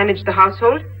have to manage the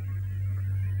household?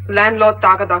 Landlord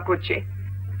তাগাদা করছে।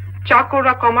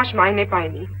 চাকররা কমাস মাইনে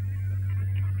পায়নি।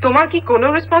 তোমার কি কোনো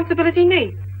রেসপন্সিবিলিটি নেই?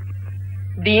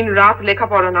 দিন রাত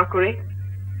লেখাপড়া না করে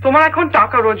তোমার এখন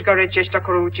টাকা রোজগারের চেষ্টা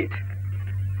করা উচিত।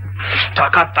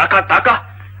 টাকা টাকা টাকা,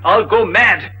 I'll go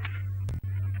mad.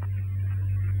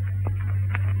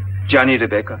 জানি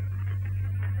রেবেকা,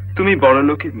 তুমি বড়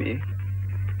লোকের মেয়ে।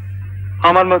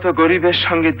 আমার মতো গরিবের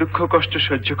সঙ্গে দুঃখ কষ্ট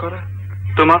সহ্য করা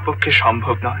তোমার পক্ষে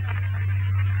সম্ভব নয়।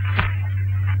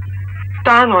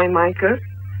 তা নয় মাইকেল,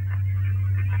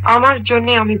 আমার জন্য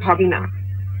আমি ভাবি না।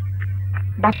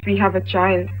 But we have a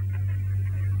child.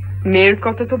 মেয়ের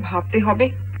কথা তো ভাবতে হবে।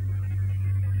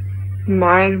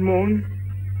 মায়ের মন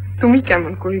তুমি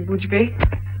কেমন করে বুঝবে?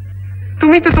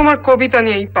 তুমি তো তোমার কবিতা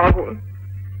নিয়েই পাগল।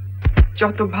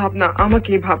 যত ভাবনা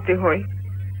আমাকে ভাবতে হয়।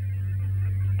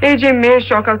 এই যে মেয়ের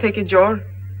সকাল থেকে জ্বর,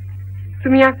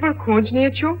 তুমি একবার খোঁজ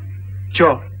নিয়েছো?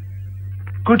 জ্বর?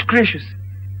 গুড গ্রেসিয়াস,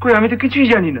 কই আমি তো কিছুই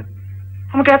জানি না।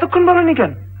 আমাকে এতক্ষণ বলনি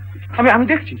কেন? আমি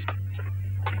দেখছি।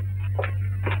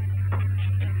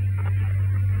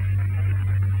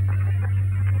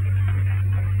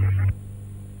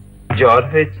 জ্বর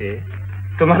হয়েছে,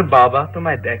 তোমার বাবা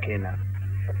তোমায় দেখে না।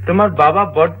 তোমার বাবা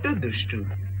বড্ড দুষ্টু।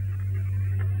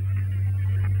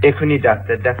 এখনই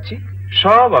ডাক্তার ডাকছি,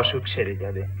 সব অসুখ সেরে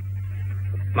যাবে।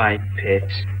 মাই পেট,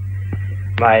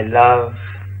 মাই লাভ,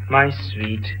 মাই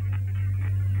সুইট,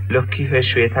 লক্ষ্মী হয়ে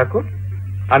শুয়ে থাকো,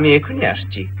 আমি এখনই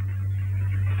আসছি।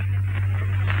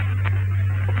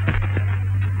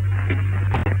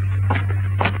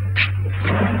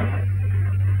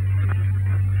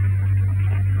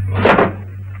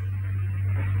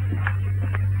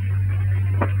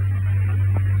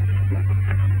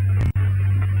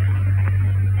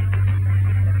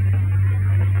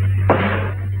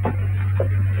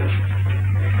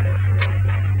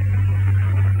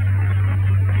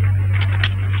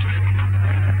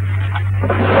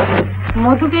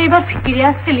 মধুকে এবার ফিরে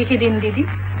আসতে লিখে দিন দিদি।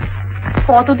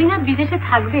 কতদিন আর বিদেশে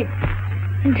থাকবে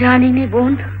জানি নে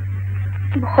বোন।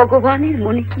 ভগবানের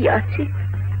মনে কি আছে।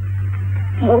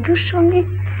 মধুর সঙ্গে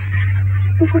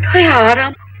বোধহয়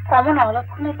আরাম। কমন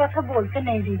অলক্ষণের কথা বলতে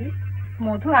নেই দিদি।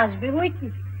 মধু আসবে বই কি,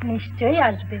 নিশ্চয়ই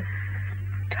আসবে।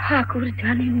 ঠাকুর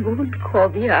জানেন বোন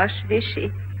কবে আসবে সে।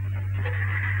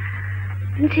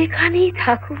 যেখানেই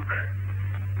থাকুক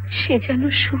সে যেন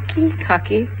সুখী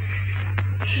থাকে,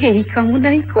 এই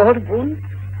কামনাই কর বোন।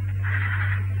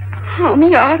 আমি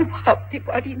আর ভাবতে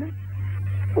পারি না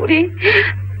ওরে,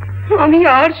 আমি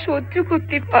আর সহ্য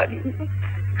করতে পারি না।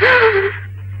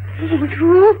 মধু,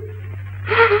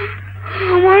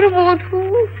 আমার মধু।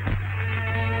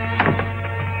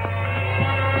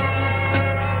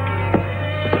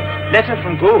 Letter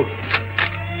from Guha.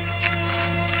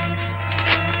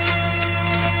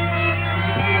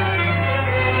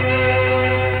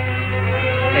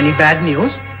 Any bad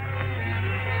news?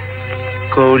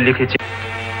 Guha লিখেছে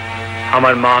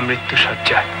আমার মা মৃত্যু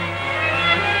শয্যায়।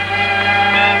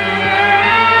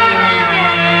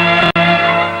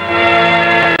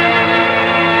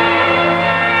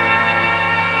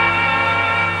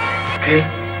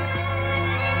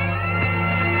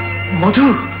 মধু,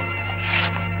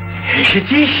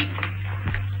 এসেছিস?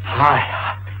 হায়,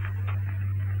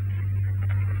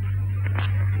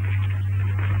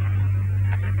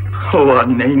 ও আর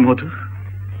নেই মধু,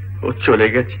 ও চলে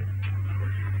গেছে।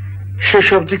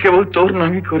 সেসব যে কেবল তোর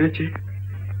নামই করেছে।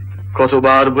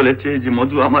 কতবার বলেছে যে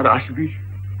মধু আমার আসবি,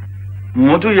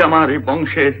 মধুই আমার এই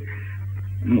বংশের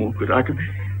মুখ রাখবে।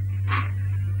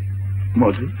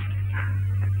 মধু,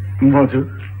 মধু,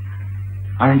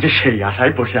 আমি যে সেই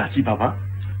আশায় বসে আছি বাবা।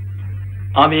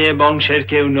 আমি এ বংশের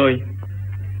কেউ নই।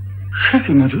 সে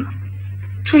কি মধু,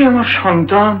 তুই আমার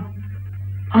সন্তান,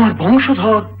 আমার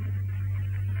বংশধর,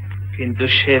 কিন্তু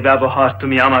সে ব্যবহার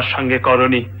তুমি আমার সঙ্গে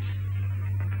করনি।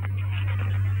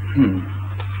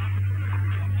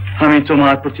 আমি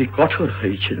তোমার প্রতি কঠোর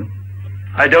হয়েছিলাম,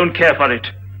 I don't care for it,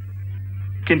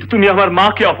 কিন্তু তুমি আমার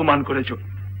মাকে অপমান করেছো।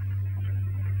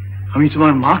 আমি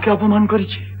তোমার মাকে অপমান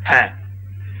করেছি? হ্যাঁ,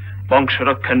 বংশ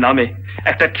রক্ষার নামে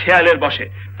একটা খেয়ালের বসে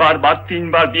বারবার 3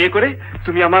 বার বিয়ে করে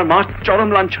তুমি আমার মার চরম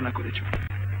লাঞ্ছনা করেছো।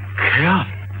 খেয়াল?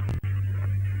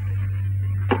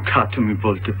 তা তুমি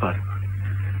বলতে পারো,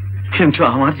 কিন্তু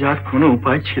আমার যার কোনো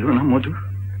উপায় ছিল না মধু।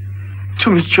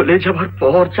 তুমি চলে যাবার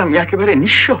পর যে আমি একেবারে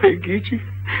নিঃস্ব হয়ে গিয়েছি,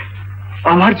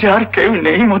 আমার যে আর কেউ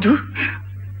নেই মধু।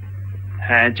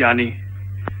 হ্যাঁ জানি,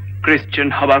 খ্রিস্টান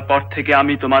হবার পর থেকে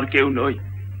আমি তোমার কেউ নই,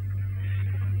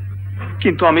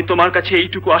 কিন্তু আমি তোমার কাছে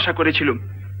এইটুকু আশা করেছিলাম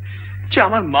যে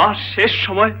আমার মার শেষ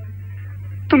সময়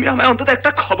তুমি আমায় অন্তত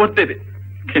একটা খবর দেবে।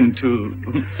 কিন্তু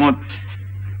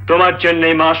তোমার জন্য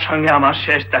মার সঙ্গে আমার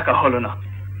শেষ দেখা হলো না।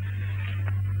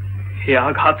 এ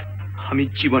আঘাত আমি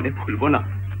জীবনে ভুলব না।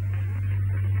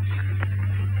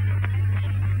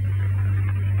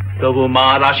 তবু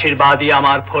মার আশীর্বাদই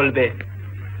আমার ফলবে।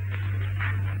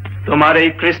 তোমার এই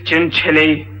খ্রিস্টান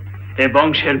ছেলেই এ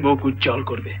বংশের মুখ উজ্জ্বল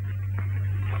করবে।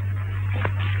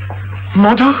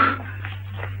 মধু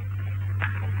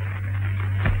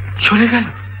চলে গেল,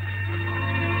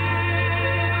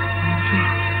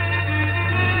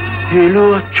 এলো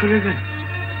আর চলে গেল।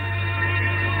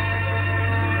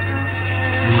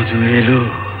 মধু এলো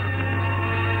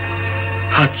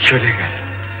আর চলে গেল।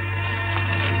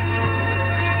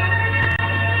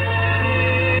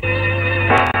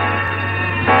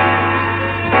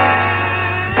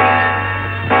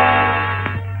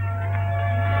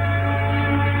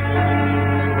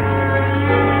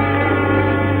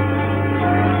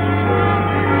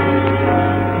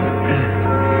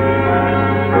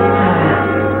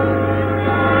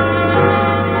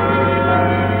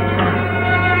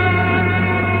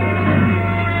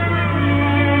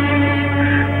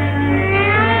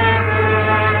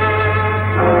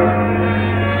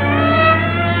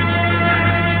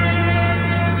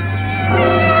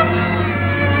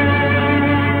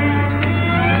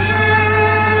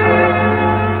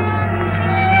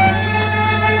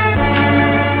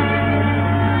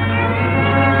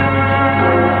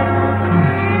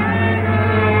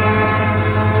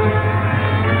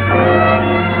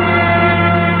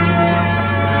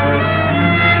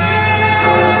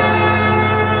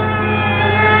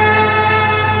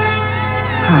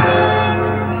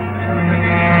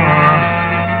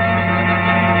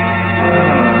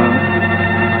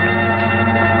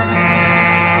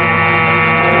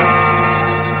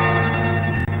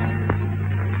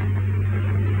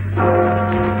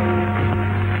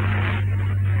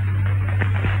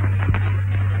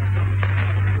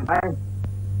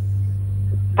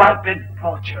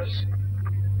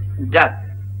 যাক,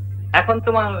 এখন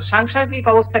তোমার সাংসারিক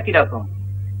অবস্থা কিরকম?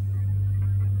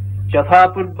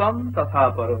 যথাপূর্বম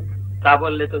তথাপরম। তা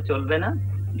বললে তো চলবে না।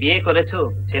 বিয়ে করেছো,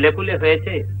 ছেলেপুলে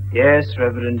হয়েছে? Yes,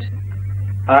 Reverend.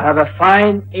 I have a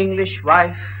fine English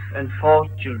wife and 4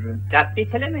 children. 4টি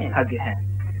ছেলে মেয়ে? আগে হ্যাঁ।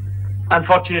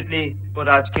 Unfortunately,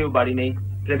 ওরা আজ কেউ বাড়ি নেই।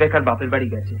 রেবেকার বাপের বাড়ি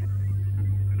গেছে।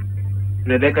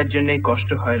 রেবেকার জন্যই কষ্ট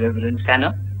হয় রেভারেন্ড। কেন?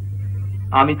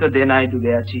 আমি তো দেনায়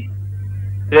ডুবে আছি,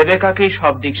 রেবেকাকেই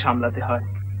সব দিক সামলাতে হয়।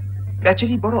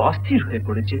 বেচারি বড় অস্থির হয়ে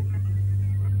পড়েছে।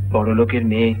 বড় লোকের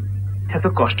মেয়ে, এত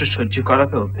কষ্ট সহ্য করা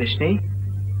তো অভ্যেস নেই।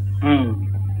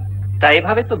 তাই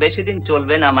এভাবে তো বেশি দিন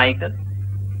চলবে না মাইকেল।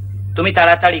 তুমি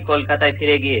তাড়াতাড়ি কলকাতায়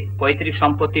ফিরে গিয়ে পৈতৃক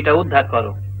সম্পত্তিটা উদ্ধার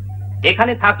করো।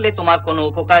 এখানে থাকলে তোমার কোনো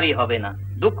উপকারই হবে না,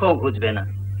 দুঃখও ঘুচবে না।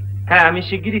 হ্যাঁ, আমি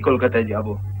শিগগিরই কলকাতায় যাব।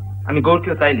 আমি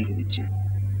গৌরকেও তাই লিখে দিচ্ছি।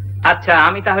 আচ্ছা,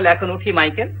 আমি তাহলে এখন উঠি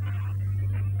মাইকেল।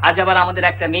 আজ আবার আমাদের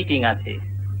একটা মিটিং আছে।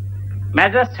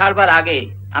 ম্যাড্রাস ছাড়বার আগে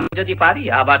আমি যদি পারি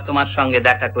আবার তোমার সঙ্গে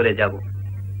দেখা করে যাব।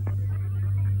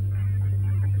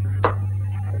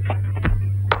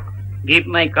 Give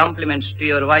my compliments to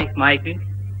your wife, Michael.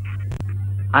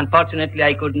 Unfortunately,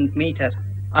 I couldn't meet her.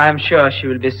 I am sure she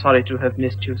will be sorry to have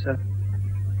missed you, sir.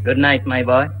 Good night, my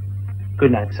boy.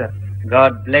 Good night, sir.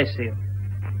 God bless you.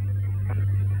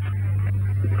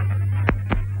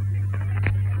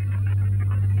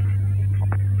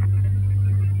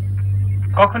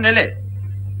 কখন এলে?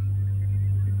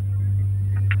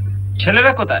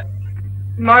 ছেলেরা কোথায়?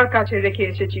 মার কাছে রেখে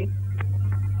এসেছি।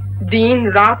 দিন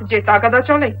রাত যে তাগাদা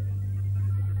চলে,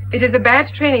 it is a bad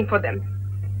training for them.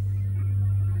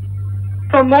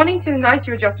 From morning till night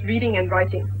you're just reading and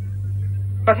writing.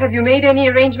 But have you made any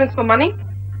arrangements for money?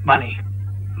 Money.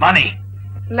 Money.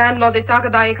 Landlord এর টাকা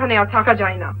দায় এখানে আর থাকা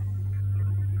যায় না।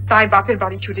 তাই বাপের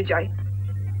বাড়ি ছুটে যায়,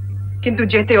 কিন্তু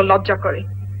যেতেও লজ্জা করে।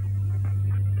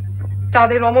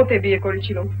 তাদের অমতে বিয়ে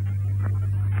করেছিল।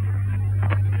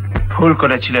 ভুল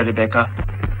করেছিল রেবেকা,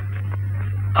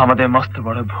 আমাদের মস্ত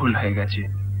বড় ভুল হয়ে গেছে,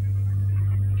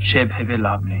 সে ভেবে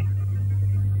লাভ নেই।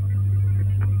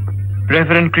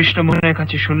 রেভারেন্ড কৃষ্ণমোহনের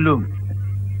কাছে শুনলুম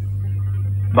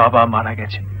বাবা মারা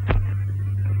গেছেন।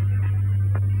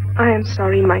 I am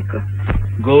sorry, Michael.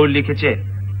 Gour লিখেছে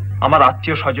আমার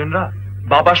আত্মীয় স্বজনরা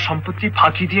বাবার সম্পত্তি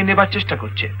ফাঁকি দিয়ে নেবার চেষ্টা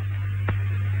করছে।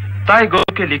 তাই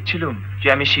গৌরকে লিখছিলাম যে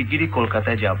আমি শিগগিরই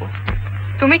কলকাতায় যাব।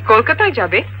 তুমি কলকাতায়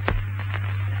যাবে?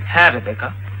 হ্যাঁ রেবেকা,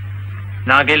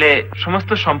 না গেলে সমস্ত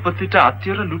সম্পত্তিটা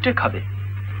আত্মীয়রা লুটে খাবে।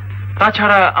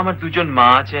 তাছাড়া আমার দুজন মা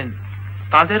আছেন,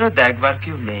 তাদেরও দেখবার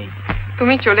কেউ নেই।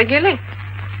 তুমি চলে গেলে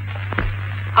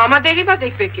আমাদেরই বা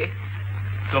দেখবে কে?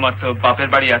 তোমার তো বাপের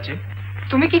বাড়ি আছে।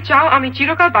 তুমি কি চাও আমি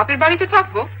চিরকাল বাপের বাড়িতে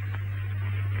থাকবো?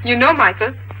 You know,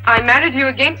 Michael, I married you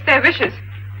against their wishes.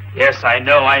 Yes, I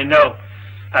know.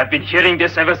 I've been hearing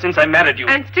this ever since I married you.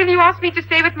 And still you ask me to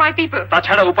stay with my people.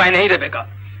 তাছাড়া উপায় নেই Rebecca,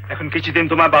 এখন কিছুদিন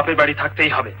তোমার বাপের বাড়ি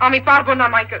থাকতেই হবে। আমি পারবো না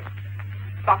মাইকেল।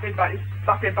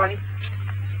 বাপের বাড়ি,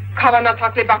 খাওয়া না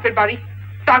থাকলে বাপের বাড়ি,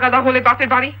 তাগাদা হলে বাপের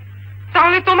বাড়ি।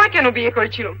 তাহলে তোমায় কেন বিয়ে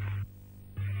করেছিল?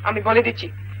 আমি বলে দিচ্ছি,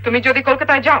 তুমি যদি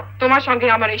কলকাতায় যাও তোমার সঙ্গে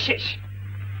আমার এই শেষ।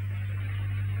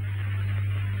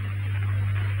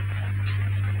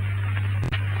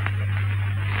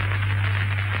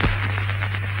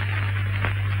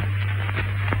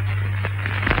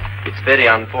 It's very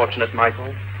unfortunate,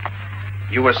 Michael.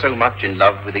 You were so much in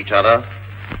love with each other.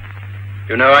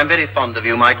 You know, I'm very fond of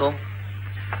you, Michael.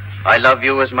 I love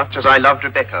you as much as I loved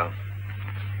Rebecca.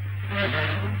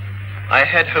 I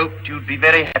had hoped you'd be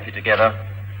very happy together.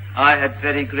 I had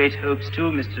very great hopes too,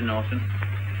 Mr. Norton.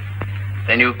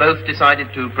 Then you both decided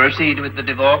to proceed with the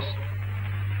divorce?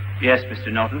 Yes, Mr.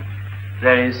 Norton.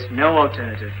 There is no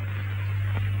alternative.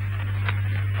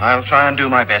 I'll try and do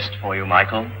my best for you,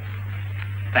 Michael.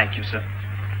 Thank you, sir.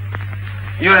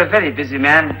 You're a very busy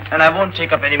man, and I won't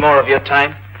take up any more of your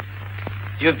time.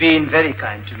 You've been very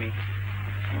kind to me.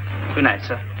 Good night,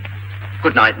 sir.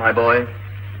 Good night, my boy.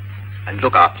 And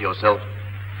look after yourself.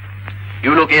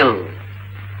 You look ill.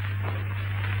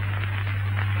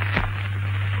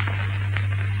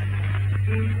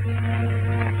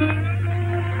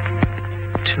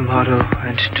 Tomorrow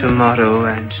and tomorrow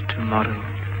and tomorrow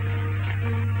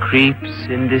creeps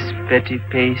in this petty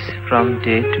pace from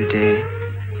day to day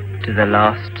to the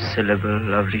last syllable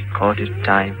of recorded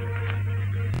time.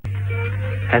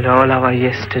 And all our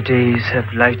yesterdays have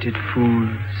lighted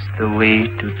fools the way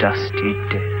to dusty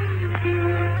death.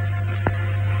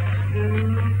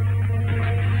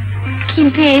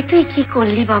 কিন্তু এ তুই কি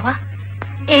করলি বাবা?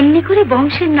 এমনি করে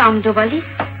বংশের নাম ডোবালি?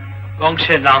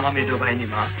 বংশের নাম আমি ডোবাইনি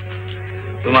মা,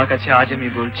 তোমার কাছে আজ আমি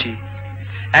বলছি,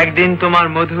 একদিন তোমার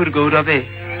মধুর গৌরবে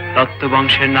দত্ত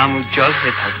বংশের নাম উজ্জ্বল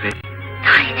হয়ে থাকবে।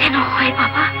 তাই যেন হয়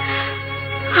বাবা,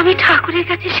 আমি ঠাকুরের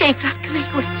কাছে সেই প্রার্থনাই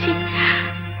করছি।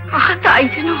 তাই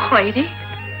যেন হয় রে।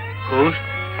 গৌর,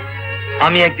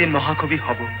 আমি একদিন মহাকবি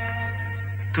হব,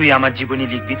 তুই আমার জীবনী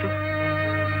লিখবি তো?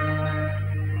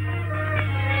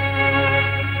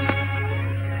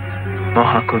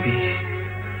 মহাকবি।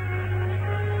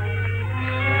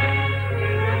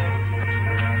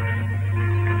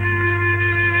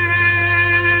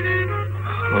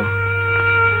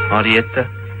 Henrietta,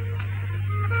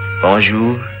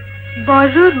 bonjour.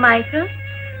 Bonjour, Michael.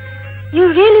 You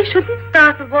really shouldn't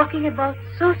start walking about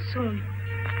so soon.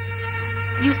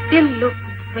 You still look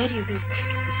very weak.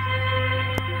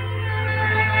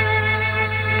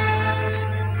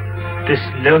 This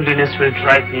loneliness will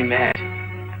drive me mad.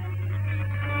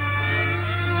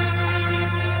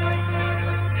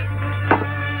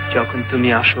 যখন তুমি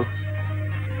আসো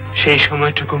সেই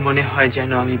সময়টুকু মনে হয়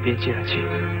যেন আমি বেঁচে আছি।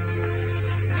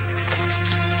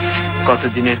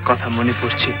 কতদিনের কথা মনে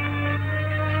পড়ছে,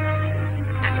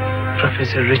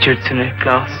 প্রফেসর রিচার্ডসনের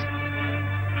ক্লাস,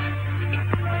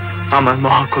 আমার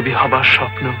মহাকবি হবার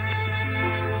স্বপ্ন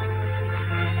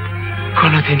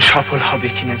কোনদিন সফল হবে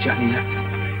কিনা জানি না।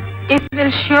 It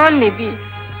will surely be.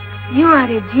 You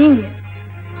are a genius.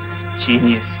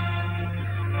 Genius.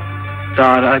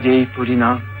 তার আজ এই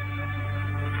পরিণাম।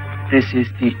 This is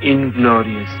the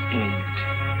inglorious end.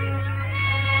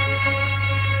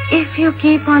 If you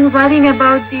keep on worrying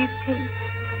about these things,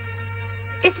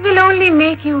 it will only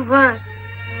make you worse.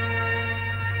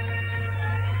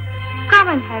 Come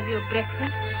and have your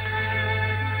breakfast.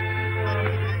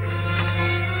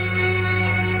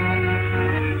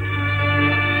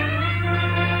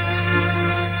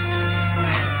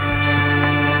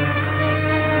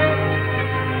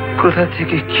 কোথা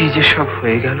থেকে কি যে সব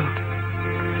হয়ে গেল,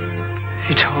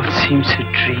 It all seems a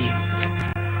dream.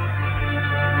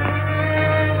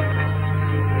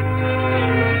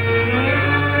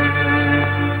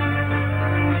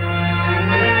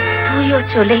 তুইও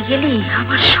চলে গেলি,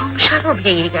 আমার সংসারও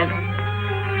ভেঙে গেল।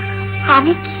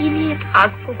 আমি কি নিয়ে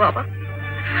থাকবো বাবা?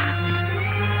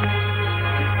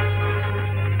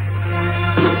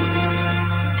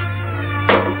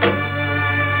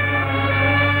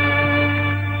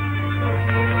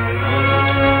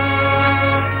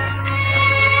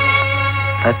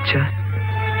 আচ্ছা,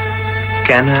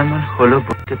 কেন এমন হলো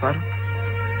বলতে পারো?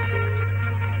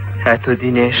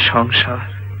 এতদিনের সংসার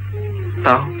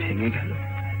তাও ভেঙে গেল।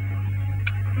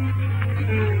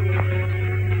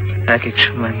 এক এক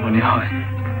সময় মনে হয়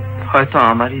হয়তো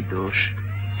আমারই দোষ,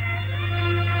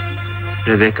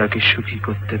 রেবেকাকে সুখী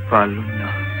করতে পারলাম না।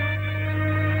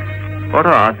 বড়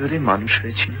আদরে মানুষ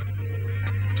হয়েছিল,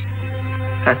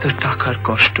 এত টাকার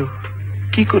কষ্ট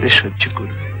কি করে সহ্য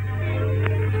করবে?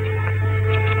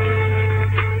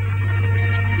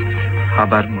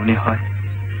 আবার মনে হয়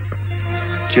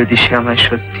যদি সে আমায়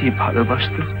সত্যি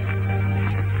ভালোবাসত,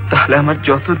 তাহলে আমার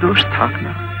যত দোষ থাক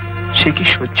না সে কি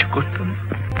সহ্য করত না?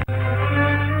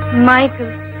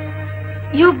 Michael,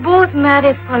 you both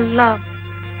married for love.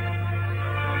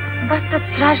 But the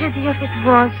tragedy of it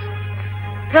was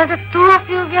that the two of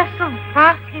you were so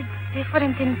vastly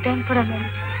different in temperament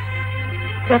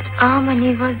that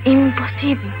harmony was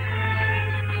impossible.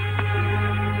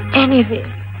 Anyway,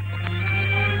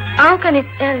 how can it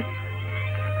help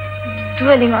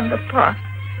dwelling on the past?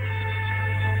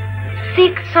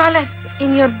 Seek solace in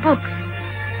your books.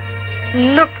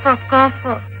 Look for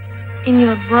comfort in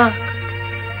your work.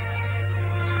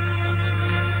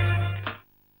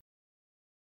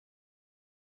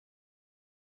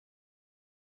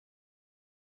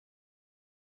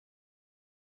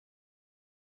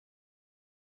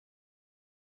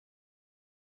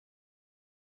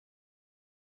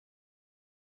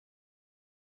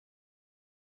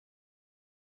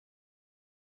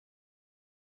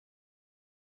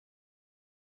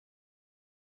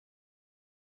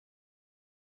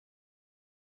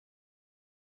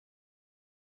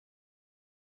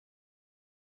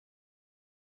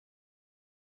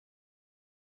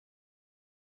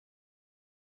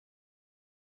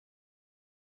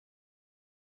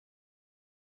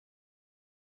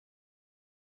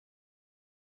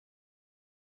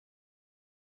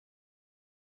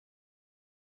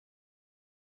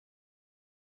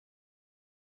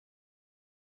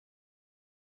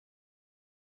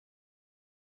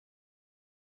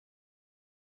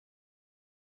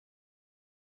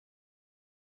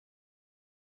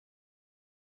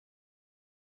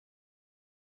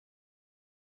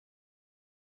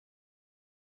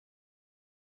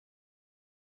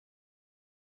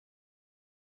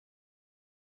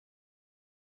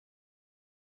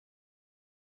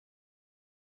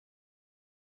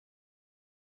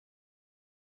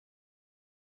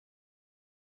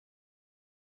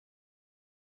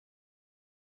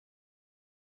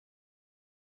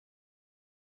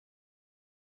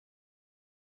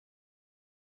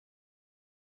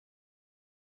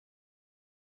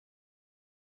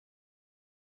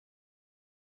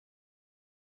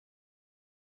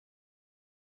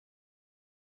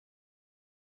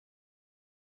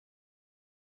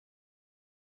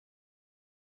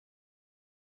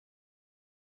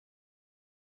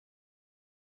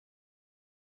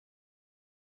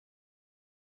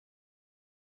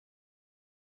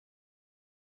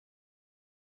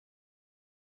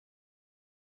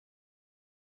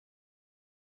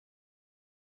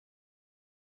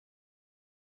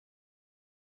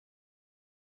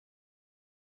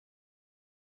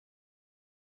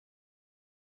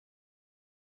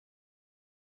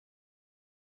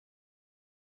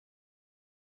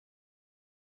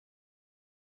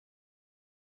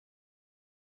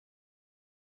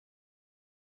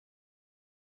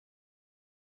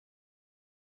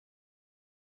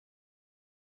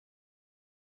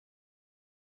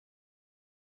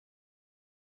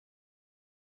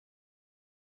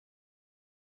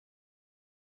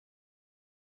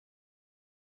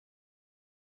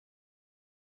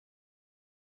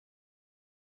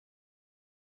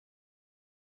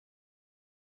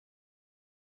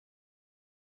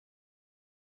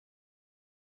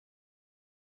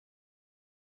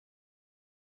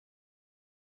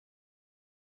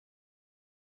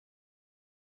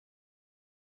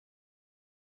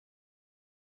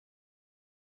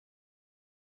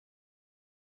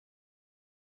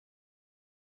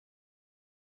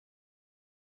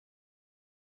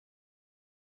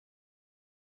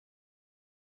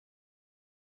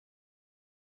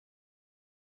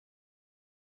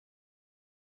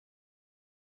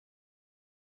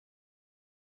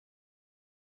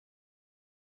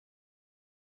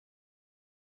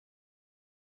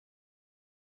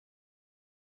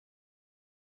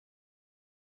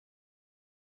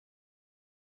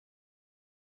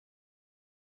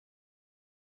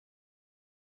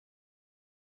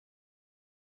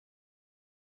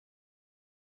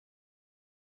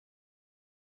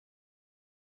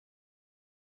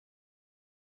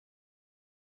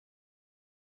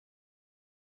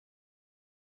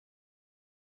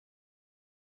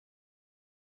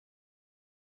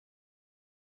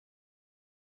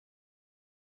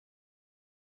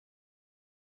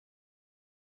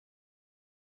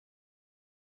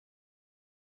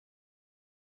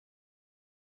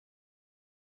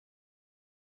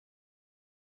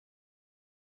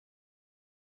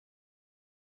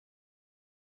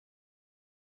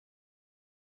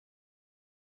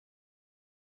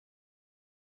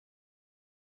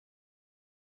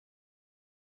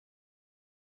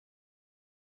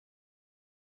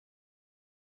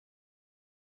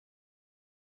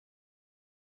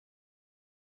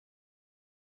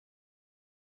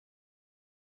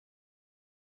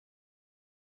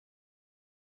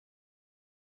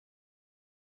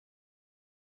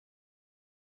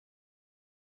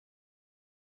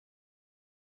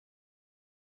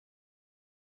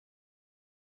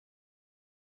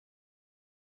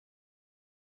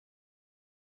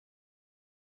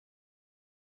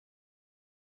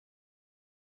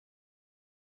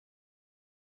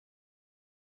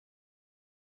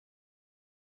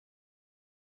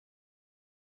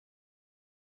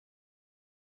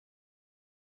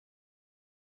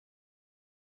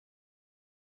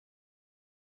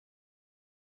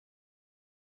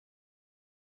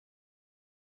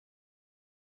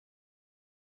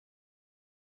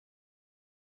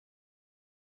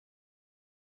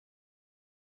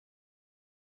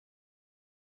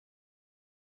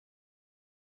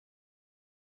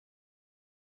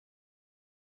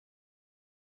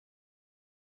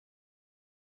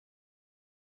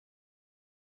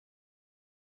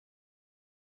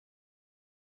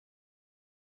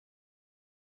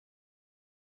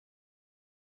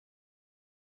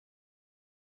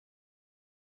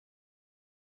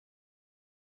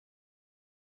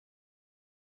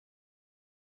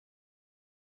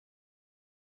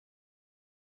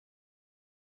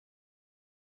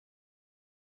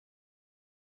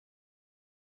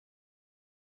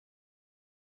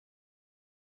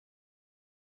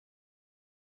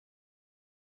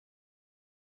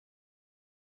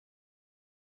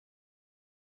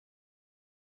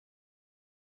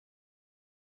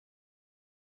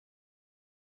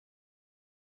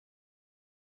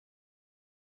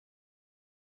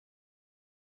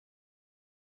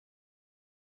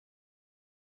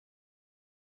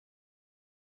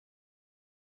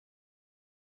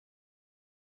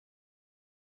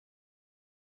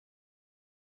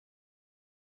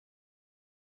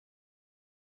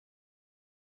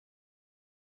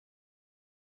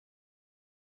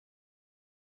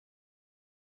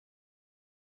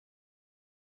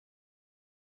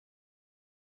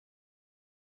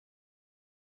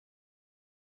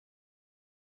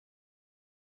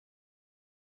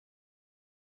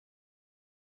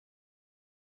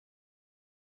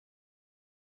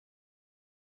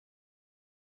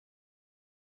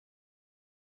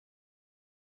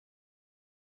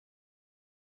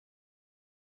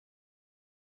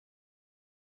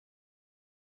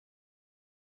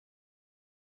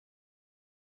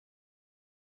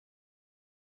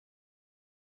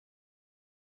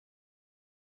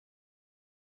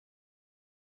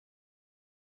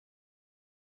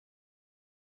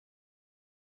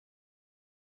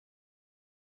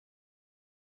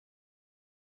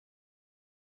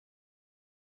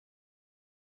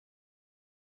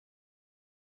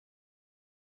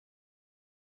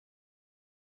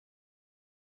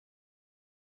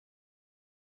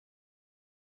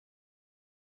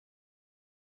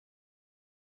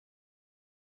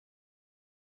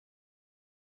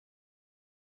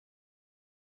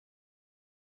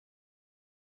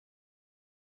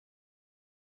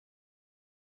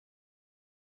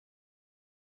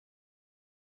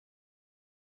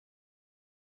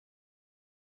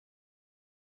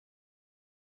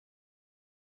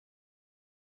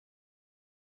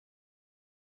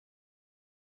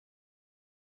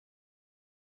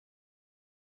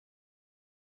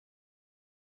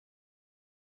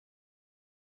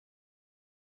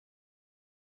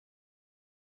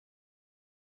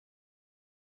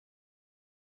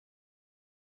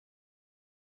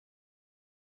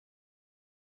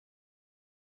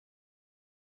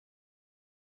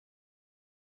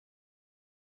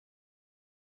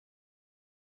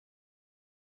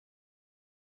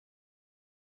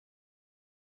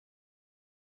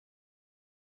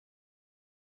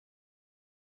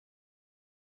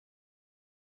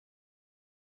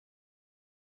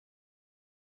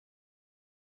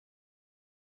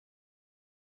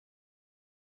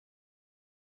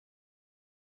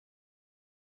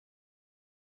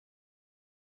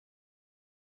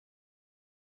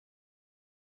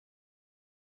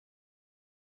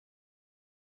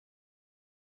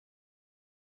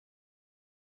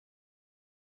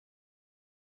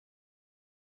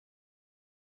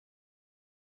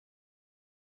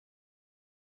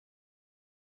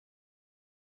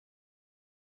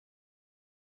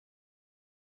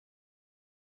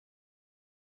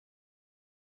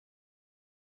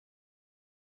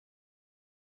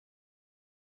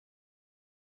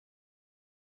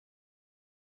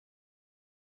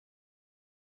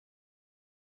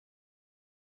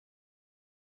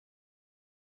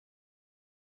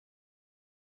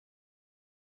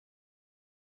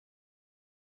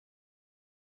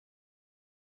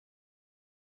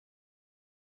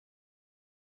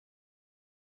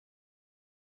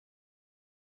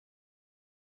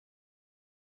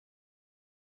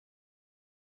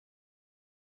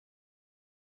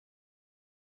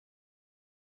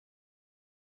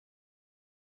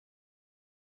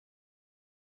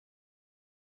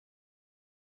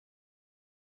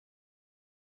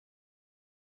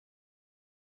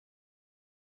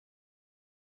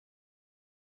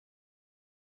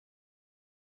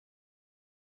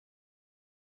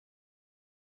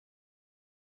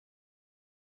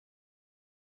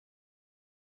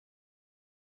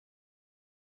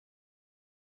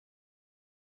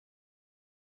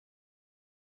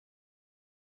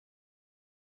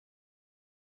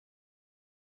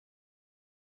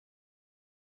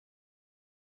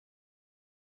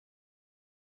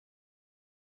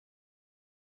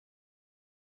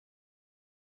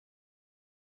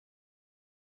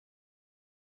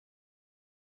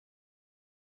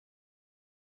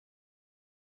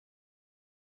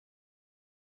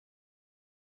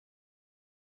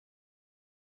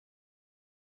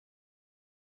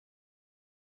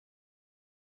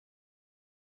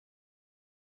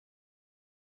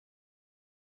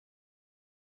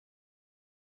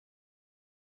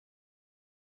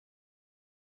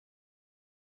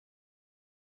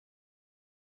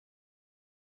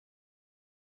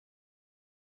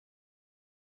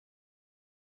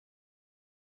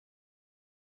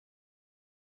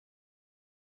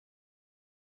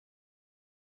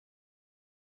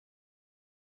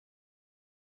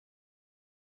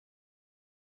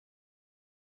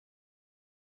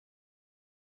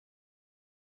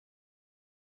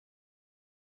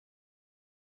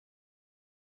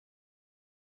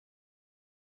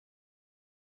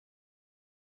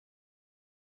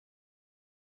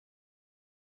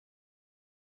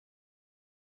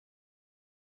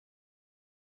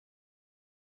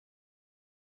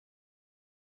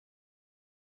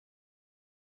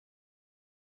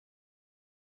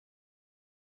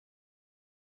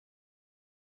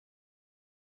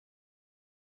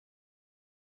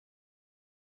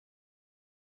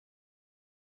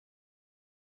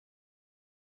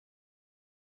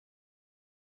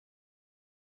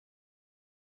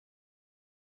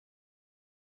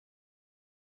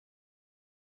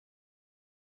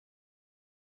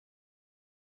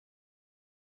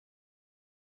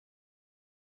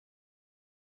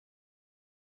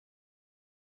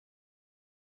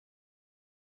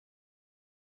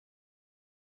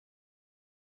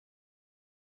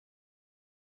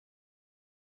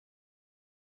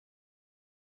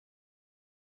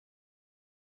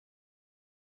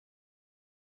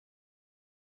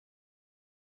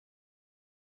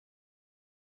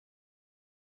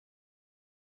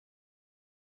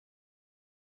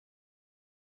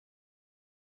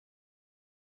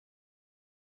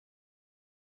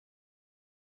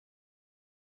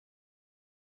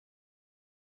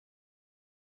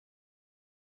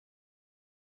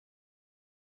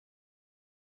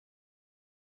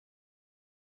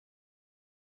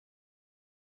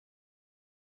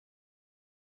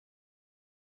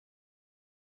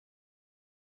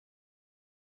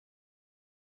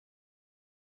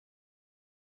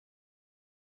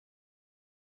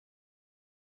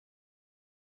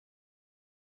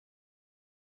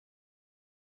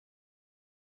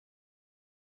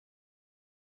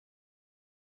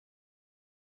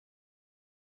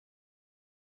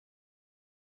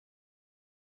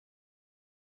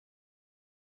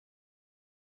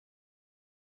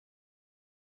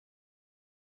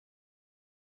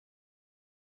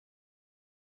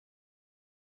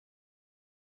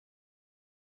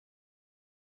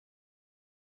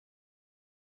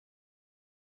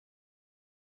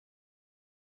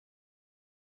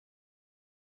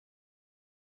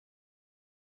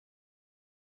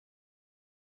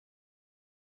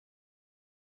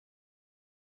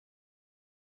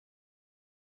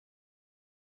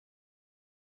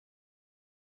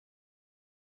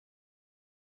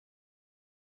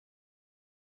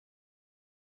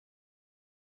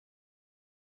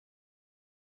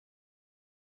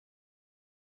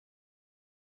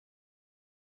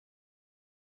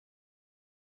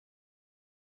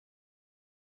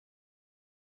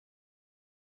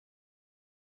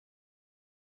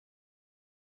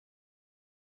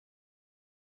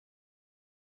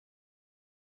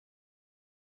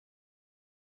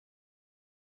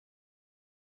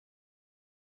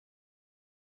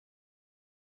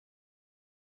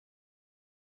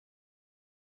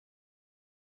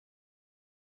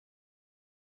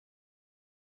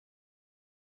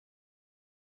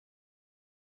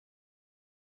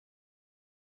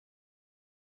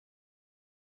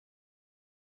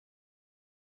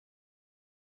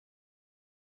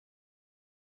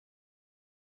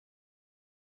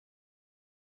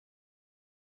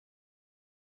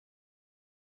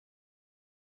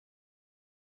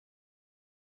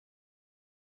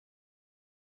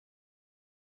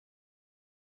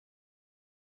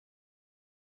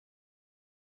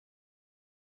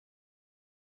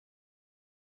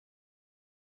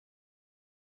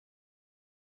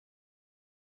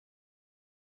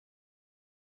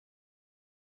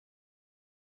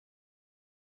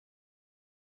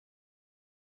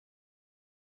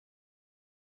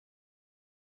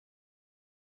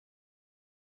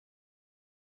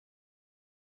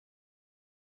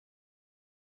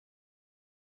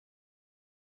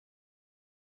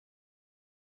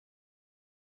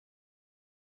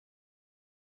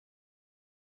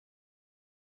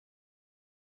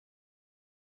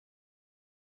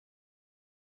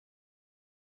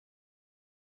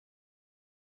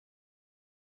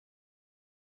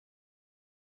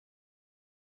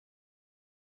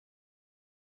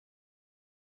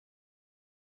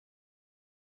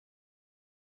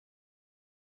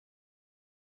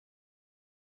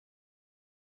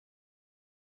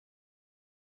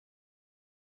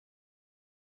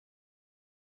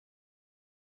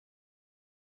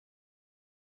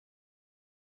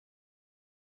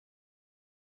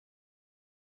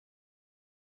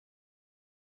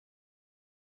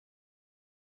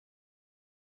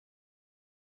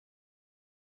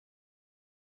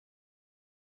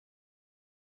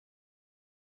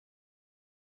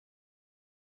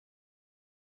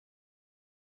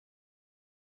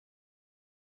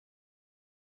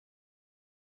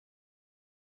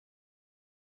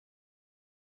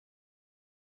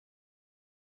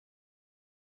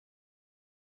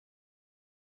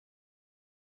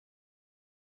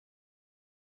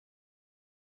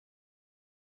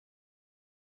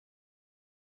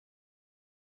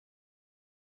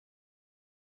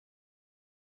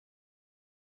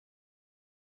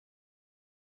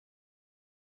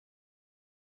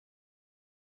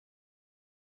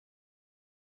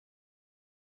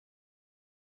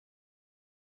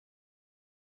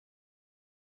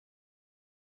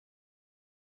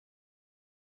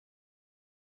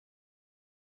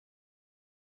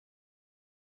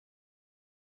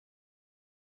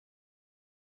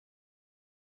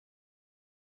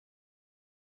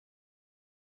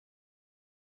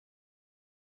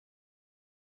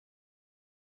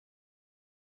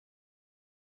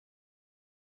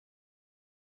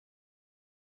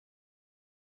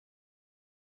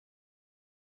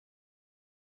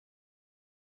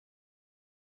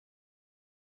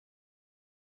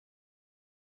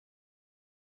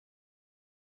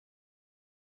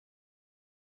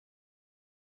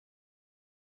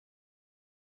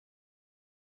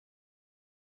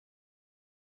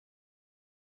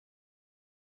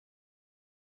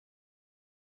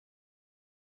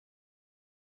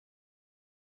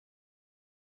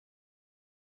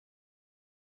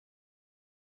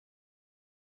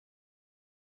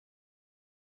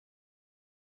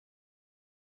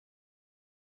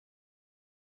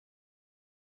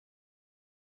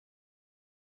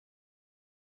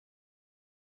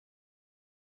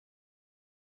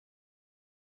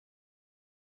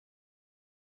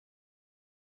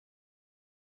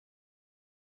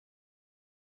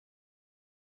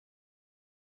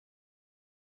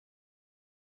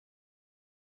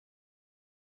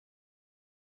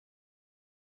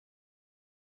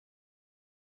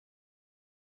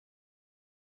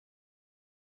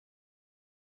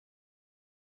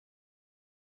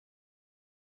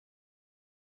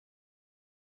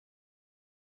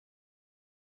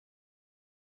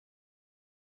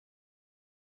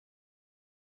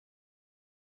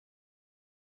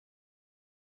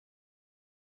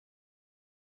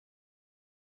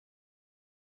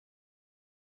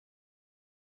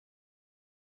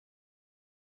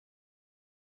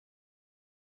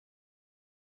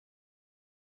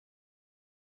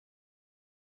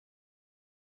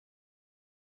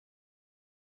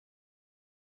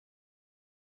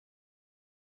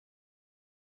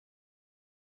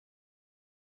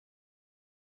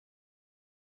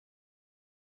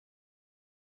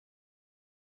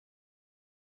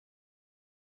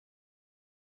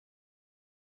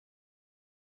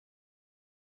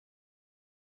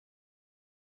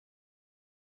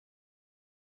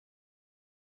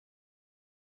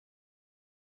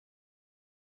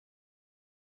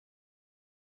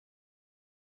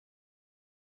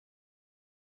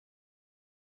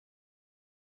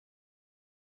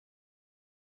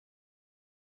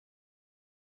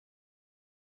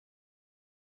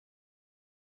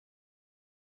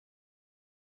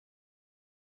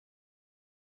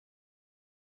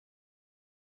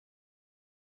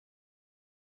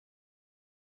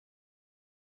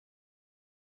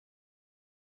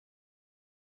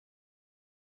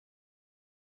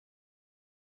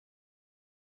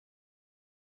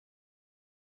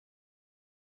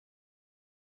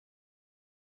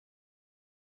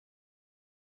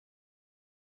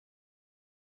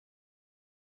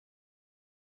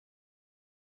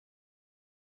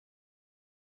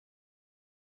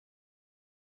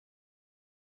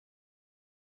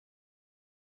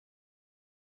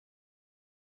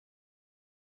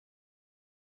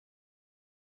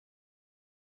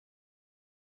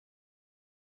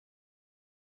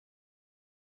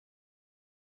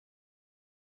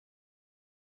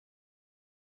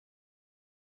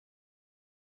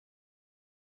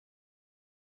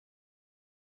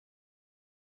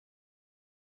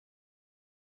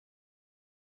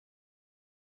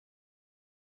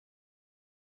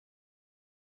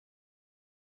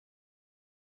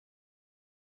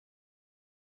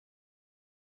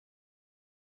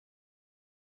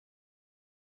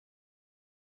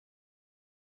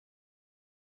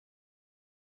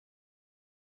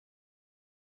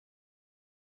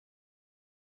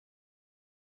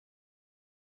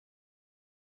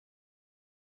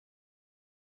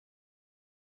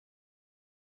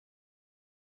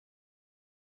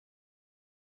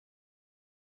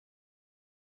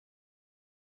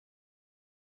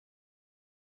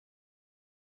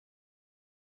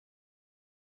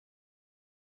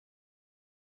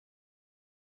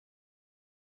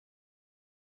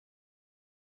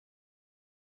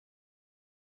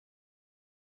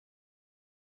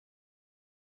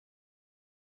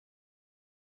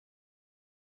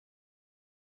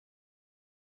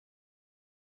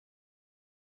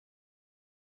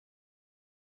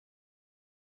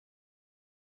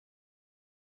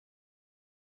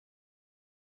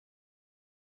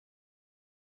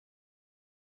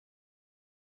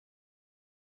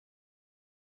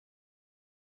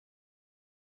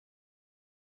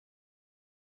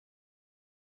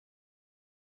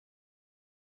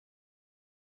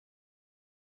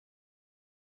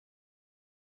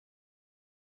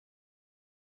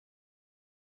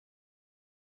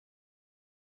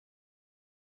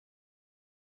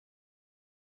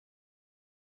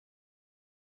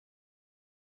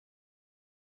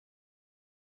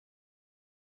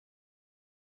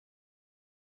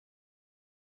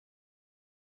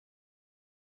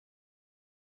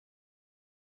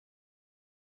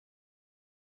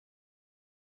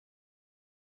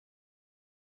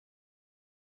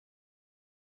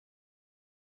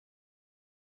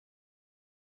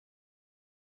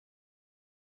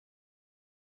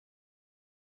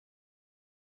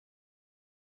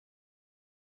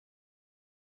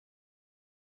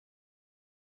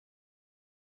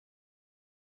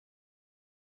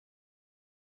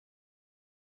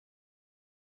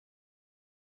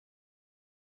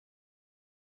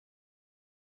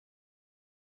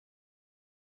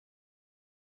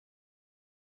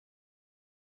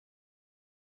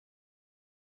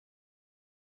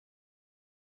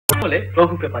 বলে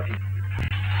প্রভুকে পাঠিয়ে।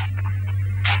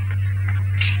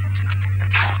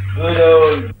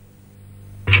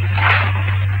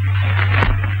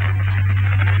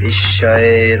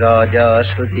 বিস্ময়ে রাজা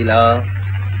সুধিলা,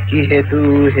 কি হেতু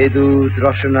হেদূত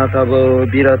রসনা তব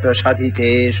বিরত সাধিতে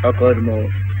সকর্ম।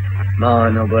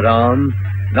 মানব রাম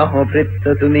নহ বৃত্ত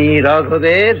তুমি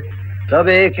রাঘবের,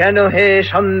 তবে কেন হে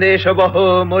সন্দেশ বহ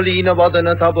মলিন বদন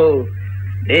তব।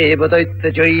 দেবদৈত্য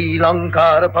জয়ী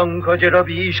লঙ্কার পঙ্কজ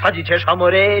রবি সাজিছে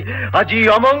সমরে, আজি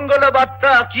অমঙ্গল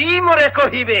বার্তা কি মোরে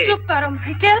কহিবে। চুপ করো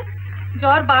মাইকেল,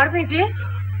 জ্বর বাড়বে যে।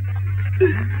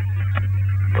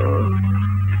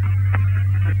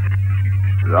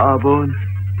 রাবণ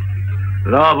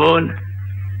রাবণ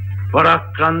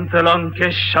পরাক্রান্ত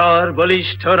লঙ্কেশ্বর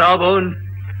বলিষ্ঠ রাবণ।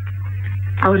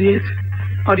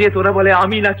 আরে তোরা বলে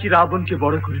আমি নাকি রাবণকে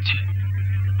বড় করেছি।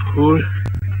 ভুল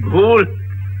ভুল,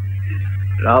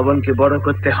 রাবণকে বড়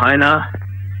করতে হয় না,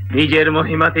 নিজের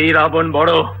মহিমাতেই রাবণ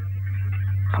বড়।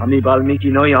 আমি বাল্মীকি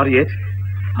নই আরিয়েত,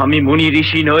 আমি মুনি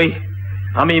ঋষি নই,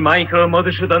 আমি মাইকেল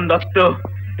মধুসূদন দত্ত,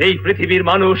 এই পৃথিবীর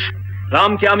মানুষ।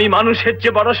 রামকে আমি মানুষের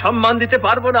চেয়ে বড় সম্মান দিতে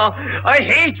পারবো না। I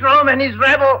hate Ram and his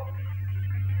rebel.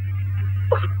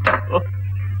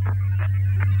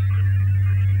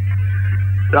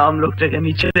 Ram লোকটাকে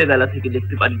আমি ছেলেবেলা থেকে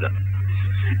দেখতে পারি না,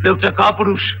 লোকটা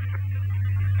কাপুরুষ।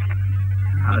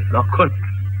 আর লক্ষণ,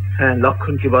 হ্যাঁ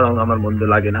লক্ষণকে বরং আমার মন্দ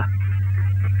লাগে না,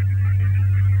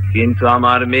 কিন্তু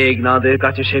আমার মেঘনাদের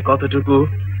কাছে সে কতটুকু।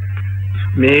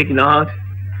 মেঘনাদ,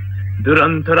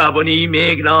 দুরন্ত রাবণী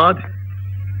মেঘনাদ,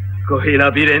 কহিলা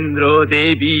বীরেন্দ্র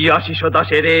দেবী আশিস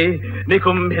দাসেরে,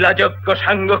 নিকুম্ভিলা যজ্ঞ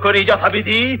সাঙ্গ করি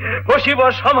যথাবিধি, বসিব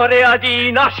সমরে আজি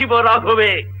নাসিব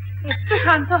রাঘবে। একটু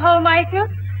শান্ত হও মাইকেল,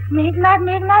 মেঘনাদ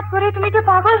মেঘনাদ করে তুমি তো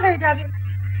পাগল হয়ে যাবে।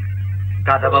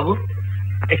 দাদা বাবু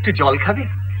একটু জল খাবে?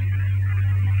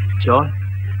 জল?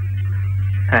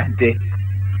 হ্যাঁ দে।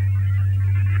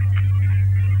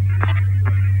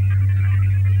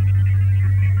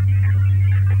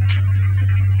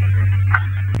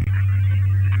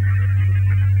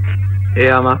 এ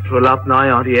আমার প্রলাপ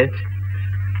নয় আরিয়েত,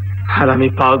 আর আমি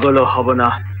পাগলও হব না।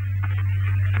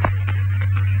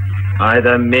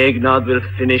 Either Meghnad will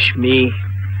finish me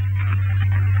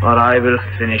or I will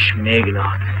finish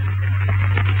Meghnad.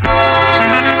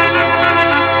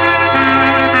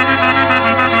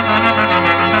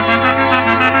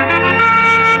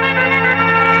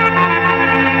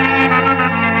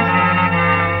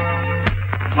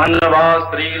 মান্যবর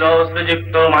স্ত্রীল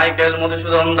শ্রীযুক্ত মাইকেল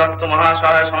মধুসূদন দত্ত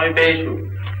মহাশয় সমীপেষু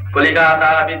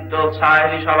কলিকাতা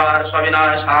বিদ্যোৎসাহিনী সভার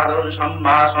সবিনয় সাদর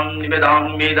সম্ভাষণ নিবেদন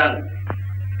বেদন।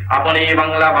 আপনি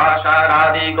বাংলা ভাষার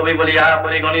আদি কবি বলিয়া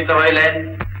পরিগণিত হইলেন,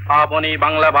 আপনি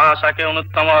বাংলা ভাষাকে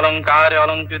অনুত্তম অলঙ্কারে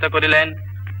অলঙ্কৃত করিলেন।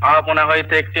 আপনা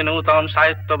হইতে একটি নূতন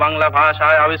সাহিত্য বাংলা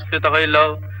ভাষায় আবিষ্কৃত হইল,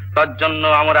 তজ্জন্য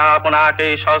আমরা আপনাকে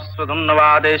সহস্র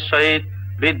ধন্যবাদের সহিত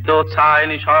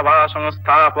বিদ্যোৎসাহিনী সভা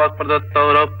সংস্থাপক প্রদত্ত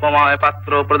রৌপ্যময়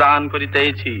পাত্র প্রদান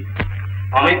করিতেছি।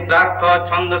 অমিত্রাক্ষর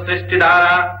ছন্দ সৃষ্টি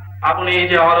দ্বারা আপনি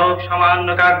যে অলোক সামান্য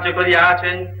কার্য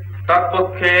করিয়াছেন,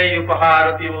 তৎপক্ষে এই উপহার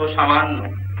অতীব সামান্য।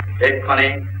 এক্ষণে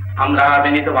আমরা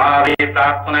বিনীতভাবে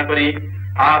প্রার্থনা করি,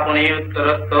 আপনি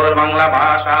উত্তরোত্তর বাংলা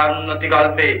ভাষার উন্নতি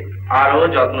কল্পে আরো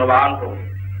যত্নবান হোক।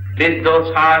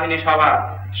 বিদ্যোৎসাহিনী সভা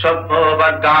সভ্য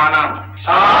বজ্ঞানাম।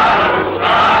 সাধু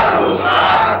সাধু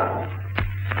সাধু।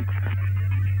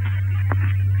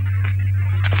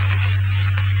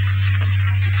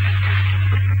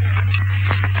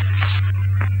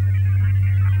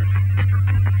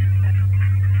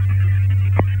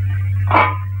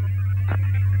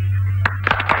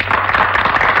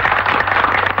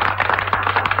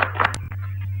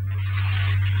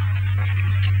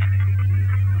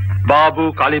 বাবু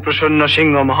কালীপ্রসন্ন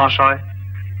সিংহ মহাশয়,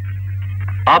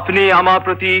 আপনি আমার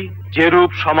প্রতি যেরূপ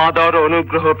সমাদর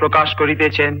অনুগ্রহ প্রকাশ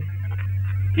করিতেছেন,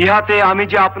 ইহাতে আমি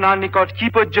যে আপনার নিকট কি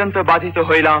পর্যন্ত বাধিত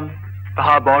হইলাম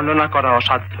তাহা বর্ণনা করা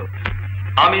অসাধ্য।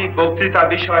 আমি বক্তৃতা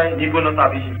বিষয়ে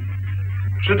নিপুণতাবিহীন,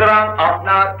 সুতরাং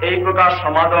আপনার এই প্রকার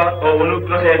সমাদর ও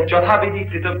অনুগ্রহের যথাবিধি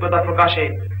কৃতজ্ঞতা প্রকাশে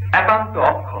একান্ত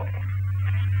অক্ষম।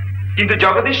 কিন্তু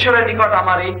জগদীশ্বরের নিকট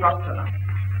আমার এই প্রার্থনা,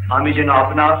 আমি যেন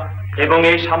আপনার এবং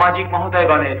এই সামাজিক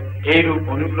মহোদয়গণের এইরূপ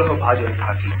অনুগ্রহ ভাজন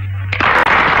থাকি।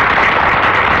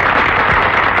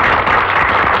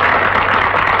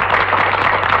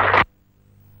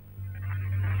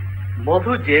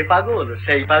 মধু যে পাগল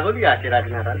সেই পাগলই আছে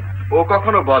রাজনারায়ণ। ও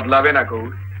কখনো বদলাবে না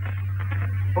গৌর,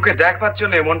 ওকে দেখবার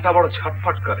জন্য মনটা বড়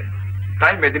ছটফট করে,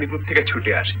 তাই মেদিনীপুর থেকে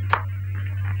ছুটে আসে।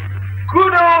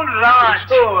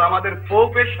 আমাদের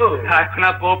পোপ এসো। এখন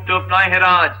পোপ টোপ নয় হে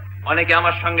রাজ, অনেকে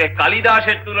আমার সঙ্গে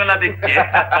কালিদাসের তুলনা দিচ্ছে।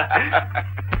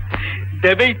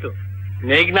 দেবেই তো,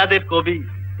 মেঘনাদের কবি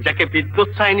যাকে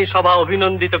বিদ্যুৎসাহিনী সভা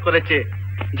অভিনন্দিত করেছে,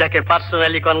 যাকে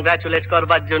পার্সোনালি কনগ্রাচুলেট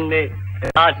করবার জন্য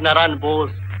রাজনারায়ণ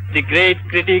বোস, দি great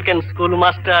critic and school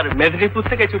master, Medinipur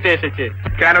থেকে ছুটে এসেছে।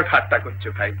 কেন ঠাট্টা করছো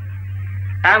ভাই?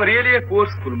 I am really A poor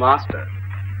school master.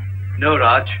 No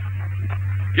Raj,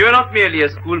 you are not merely A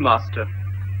school master.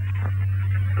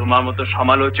 তোমার মতো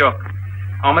সমালোচক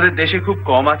আমাদের দেশে খুব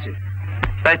কম আছে,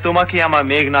 তাই তোমাকে আমার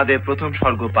মেঘনাদের প্রথম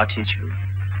স্বর্গ পাঠিয়েছিল।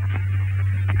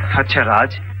 আচ্ছা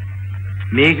রাজ,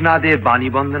 মেঘনাদের বাণী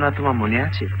বন্দনা তোমার মনে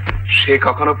আছে? সে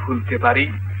কখনো ভুলতে পারি?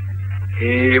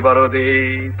 হে বরদে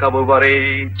তবরে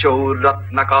চৌর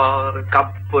রত্নাকার,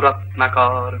 কাব্য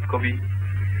রত্নাকার কবি,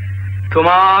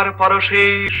 তোমার পরশে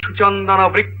সুচন্দন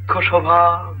বৃক্ষ শোভা,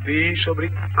 বিষ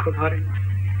বৃক্ষ ধরে।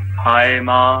 হায়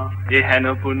মা, এ হেন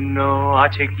পুণ্য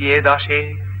আছে কি এ দাসে,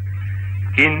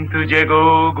 কিন্তু যে গো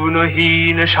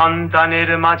গুণহীন সন্তানের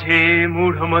মাঝে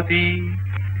মূঢ়মতি,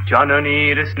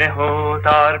 জননীর স্নেহ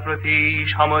তার প্রতি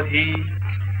সমধি।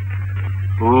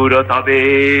 উর তবে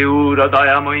উর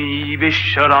দয়াময়ী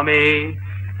বিশ্বরমে,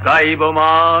 গাইব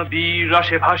মা বীর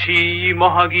রসে ভাসি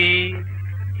মহাগী,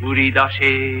 উরি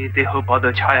দাসে দেহ পদ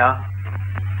ছায়া।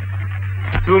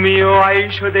 তুমিও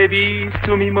আইস দেবী,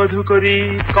 তুমি মধুকরী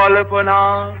কল্পনা,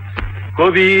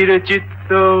 কবির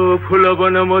চিত্ত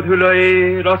ফুলবন মধুলয়ে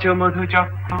রচ মধু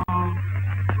চক্র।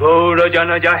 গৌর জন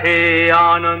যাহে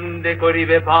আনন্দে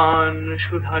করিবে পান,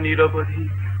 সুধা নিরবধি।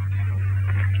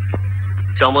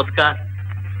 চমৎকার।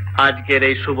 আজকের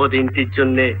এই শুভ দিনটির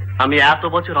জন্য আমি এত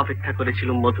বছর অপেক্ষা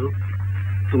করেছিলাম মধু।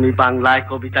 তুমি বাংলায়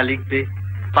কবিতা লিখবে,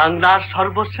 বাংলার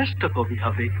সর্বশ্রেষ্ঠ কবি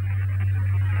হবে।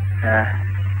 হ্যাঁ,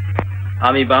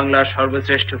 আমি বাংলার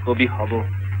সর্বশ্রেষ্ঠ কবি হব,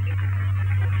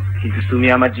 কিন্তু তুমি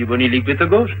আমার জীবনী লিখবে তো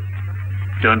Gour?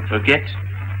 Don't forget,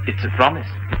 it's a promise.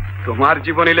 তোমার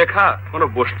জীবনী লেখা কোনো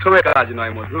বৈষ্ণবের কাজ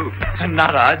নয় মধু। না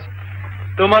রাজ,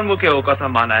 তোমার মুখে ও কথা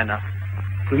মানায় না।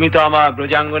 তুমি তো আমার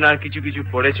ব্রজাঙ্গনার কিছু কিছু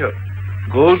পড়েছ।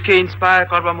 গৌরকে ইন্সপায়ার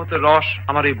করবার মতো রস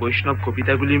আমার এই বৈষ্ণব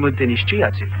কবিতাগুলির মধ্যে নিশ্চয়ই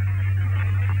আছে।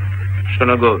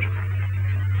 শোনো গৌর,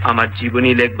 আমার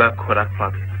জীবনী লেখবা খোরাক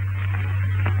পাবে।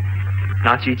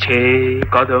 নাচিছে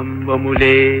কদম্ব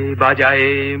মূলে,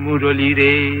 বাজায়ে মুরলী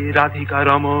রে রাধিকা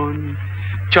রমন,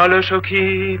 চলো সখী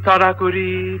তরা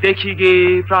করি, দেখি গে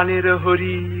প্রাণের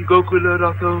হরি গোকুল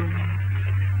রতন।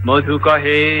 মধু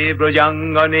কহে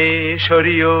ব্রজাঙ্গনে,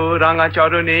 সরিও রাঙা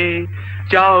চরণে,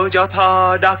 যাও যথা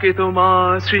ডাকে তোমা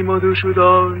শ্রী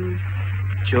মধুসূদন।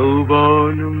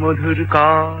 যৌবন মধুর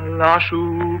কাল, আশু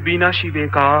বিনাশিবে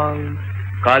কাল,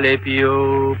 কালে প্রিয়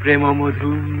প্রেম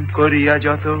মধু করিয়া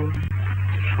যত।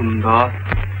 সুন্দর,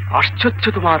 আশ্চর্য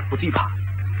তোমার প্রতিভা।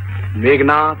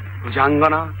 মেঘনাদ,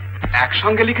 ব্রজাঙ্গনা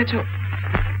একসঙ্গে লিখেছ।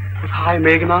 কোথায়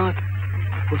মেঘনাদ,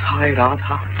 কোথায়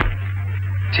রাধা?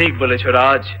 ঠিক বলেছ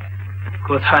রাজ,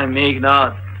 কোথায়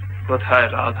মেঘনাদ, কোথায়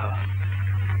রাধা?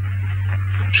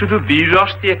 শুধু বীর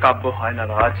রস দিয়ে কাব্য হয় না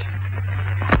রাজ,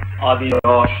 আদি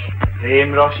রস, প্রেম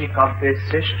রসই কাব্যের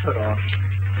শ্রেষ্ঠ রস।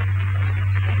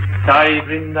 তাই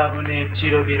বৃন্দাবনের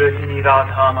চিরবিরোহিনী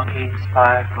রাধা আমাকে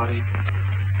ইন্সপায়ার করে।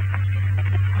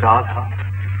 রাধা,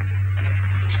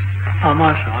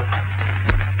 আমার রাধা,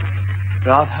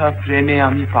 রাধা প্রেমে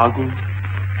আমি পাগল।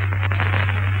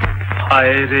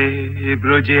 হায় রে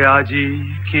ব্রজে আজি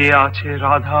কে আছে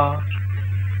রাধা,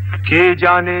 কে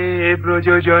জানে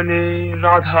ব্রজজনে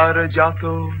রাধার জাত।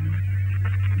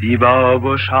 দিবা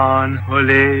অবসান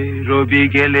হলে, রবি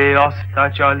গেলে অস্তা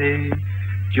চলে,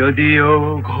 যদিও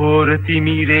ঘোর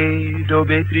তিমিরে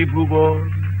ডোবে ত্রিভুবন।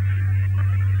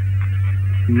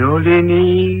 নলিনী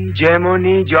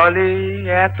যেমনি জলে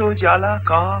এত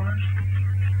জ্বালাকার,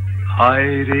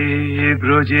 হায় রে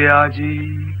ব্রজে আজি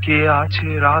কে আছে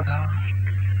রাধা।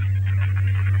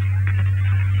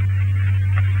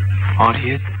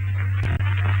 অরিয়ত,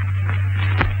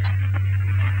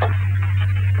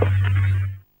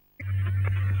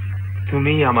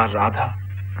 তুমি আমার রাধা,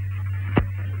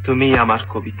 তুমি আমার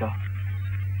কবিতা।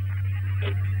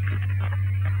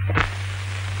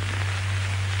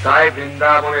 তাই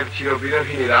বৃন্দাবনের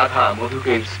চিরবিরোহিনী রাধা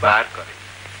মধুকে ইন্সপায়ার করে।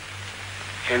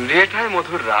 হেনরিয়েটাই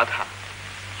মধুর রাধা।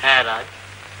 হ্যাঁ রাজ,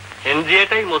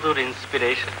 হেনরিয়েটাই মধুর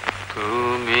ইন্সপিরেশন।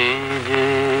 তুমি যে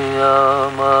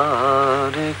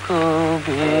আমার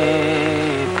কবিতা,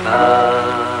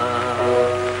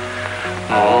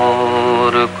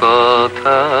 মোর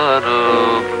কথার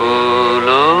ফুল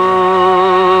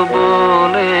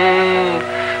বলে,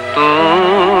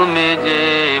 তুমি যে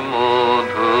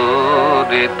মধুর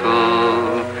ঋতু,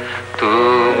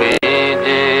 তুমি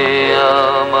যে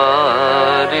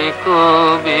আমার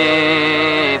কবিতা।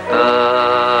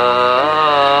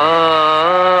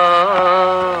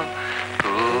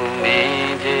 তুমি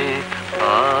যে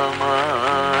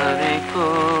আমার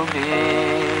কবিতা।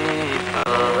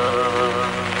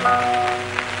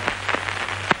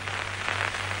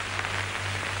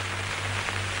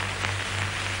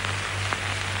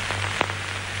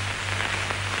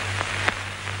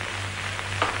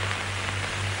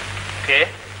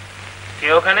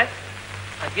 ওখানে?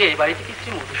 আগে এই বাড়িতে কি শ্রী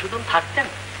মধুসূদন থাকতেন?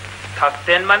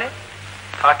 থাকতেন মানে?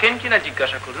 থাকেন কিনা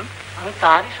জিজ্ঞাসা করুন। আমি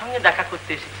তারই সঙ্গে দেখা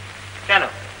করতে এসেছি। কেন?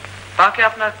 তাকে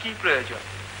আপনার কি প্রয়োজন?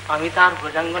 আমি তার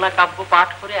ব্রজাঙ্গনা কাব্য পাঠ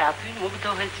করে এতই মুগ্ধ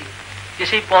হয়েছি যে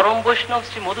সেই পরম বৈষ্ণব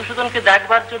শ্রী মধুসূদনকে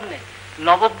দেখবার জন্য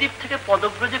নবদ্বীপ থেকে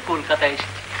পদব্রজে কলকাতায়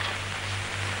এসেছি।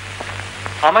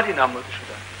 আমারই নাম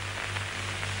মধুসূদন।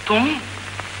 তুমি?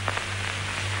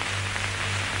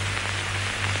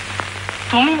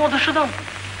 তুমি মধুসূদন?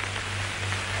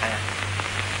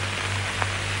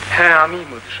 হ্যাঁ, আমি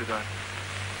মধুসূদন।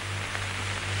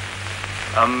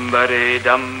 অম্বরে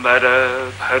ডম্বর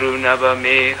ভরুণব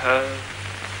মেঘ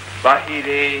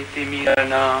বাহিরে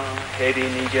তিমিরনা হেরি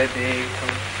নিজ দেহ।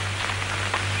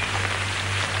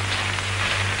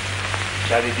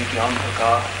 চারিদিকে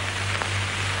অন্ধকার,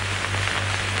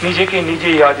 নিজেকে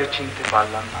নিজেই আজও চিনতে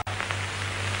পারলাম না।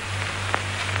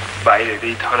 বাইরের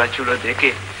এই ধরা চুলো দেখে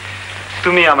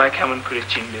তুমি আমায় কেমন করে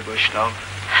চিনবে বৈষ্ণব?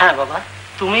 হ্যাঁ বাবা,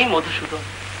 তুমিই মধুসূদন।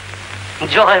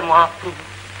 জয় মহাপ্রভু,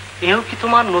 এও কি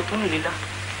তোমার নতুন লীলা?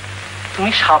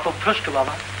 তুমি শাপভ্রষ্ট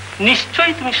বাবা,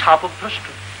 নিশ্চয়ই তুমি শাপভ্রষ্ট।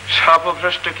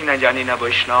 শাপভ্রষ্ট কিনা জানি না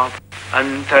বৈষ্ণব।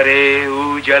 অন্তরে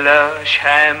উজল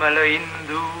শ্যামল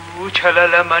ইন্দু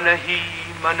উছলল মনহি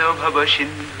মনোভব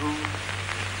সিন্ধু।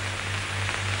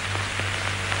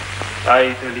 তাই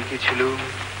তো লিখেছিল,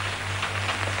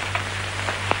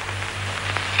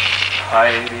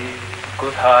 হায় রে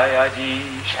কোথায় আজি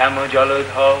শ্যাম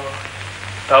জলধর,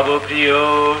 তব প্রিয়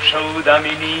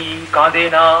সৌদামিনী কাঁদে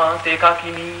না তে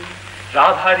কাকিনী,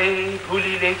 রাধারে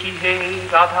ভুলিলে কি হে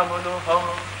রাধা মনোহর।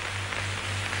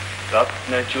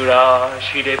 রত্নচূড়া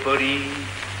শিরে পরি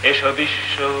এসো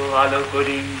বিশ্ব আলো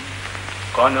করি,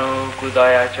 কনক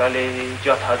উদয়া চলে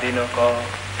যথাদিন কর।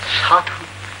 সাধু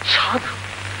সাধু,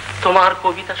 তোমার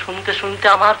কবিতা শুনতে শুনতে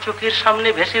আমার চোখের সামনে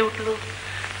ভেসে উঠল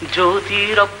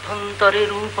জ্যোতির অভ্যন্তরে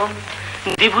রূপম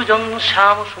দ্বিভুজং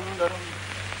শ্যাম সুন্দরম।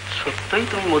 সত্যই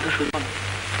তুমি মধুসূদন।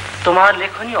 তোমার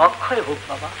লেখনী অক্ষয় হোক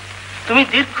বাবা, তুমি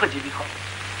দীর্ঘজীবী হও।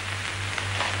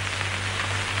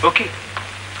 ওকে,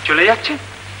 চলে যাচ্ছে?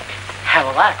 হ্যাঁ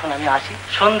বাবা, এখন আমি আসি।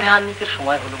 সন্ধে আহ্নিকের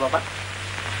সময় হলো বাবা।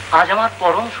 আজ আমার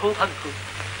পরম সৌভাগ্য,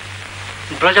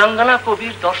 ব্রজাঙ্গনা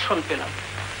কবির দর্শন পেলাম।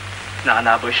 না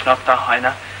না বৈষ্ণব, তা হয়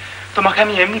না। তোমাকে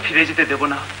আমি এমনি ফিরে যেতে দেব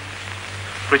না।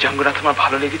 ব্রজাঙ্গনা তোমার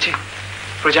ভালো লেগেছে?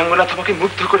 ব্রজাঙ্গনা তোমাকে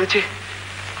মুগ্ধ করেছে?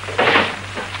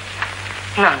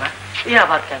 না না, এ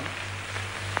আবার কেন?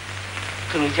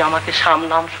 তুমি যে আমাকে সাম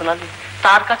নাম শোনালে,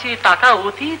 তার কাছে এ টাকা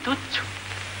অতি তুচ্ছ।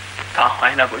 তা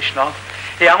হয় না বৈষ্ণব,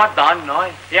 এ আমার দান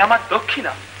নয়, এ আমার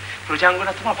দক্ষিণা।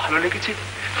 ব্রজাঙ্গনা তোমার ভালো লেগেছে,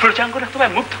 ব্রজাঙ্গনা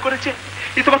তোমায় মুগ্ধ করেছে,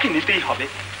 এ তোমাকে নিতেই হবে।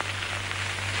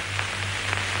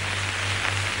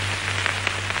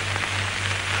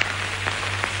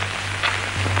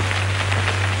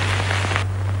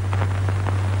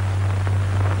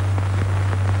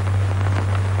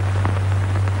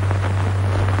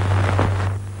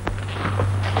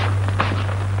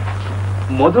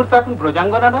 মধুর তো এখন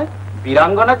ব্রজাঙ্গনা নয়,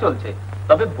 বীরাঙ্গনা চলছে।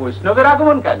 তবে বৈষ্ণবের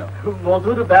আগমন কেন?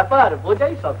 মধুর ব্যাপার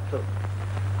বোঝাই শক্ত।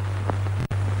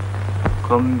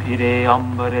 গম্ভীরে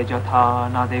অম্বরে যথা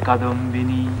নাদে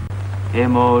কাদম্বিনী, এ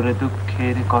মোর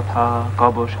দুঃখের কথা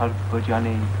কব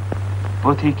সর্বজনে।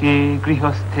 পথিকে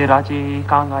গৃহস্থে রাজে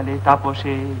কাঙালে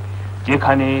তাপসে,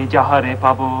 যেখানে যাহারে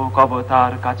পাবো কব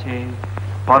তার কাছে।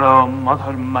 পরম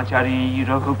অধর্মাচারী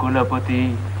রঘুকুলপতি।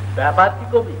 ব্যাপার কি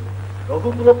কবি?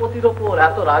 রঘুকুলপতির ওপর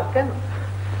এত রাগ কেন?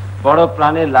 বড়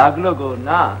প্রাণে লাগলো গো।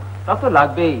 না, তা তো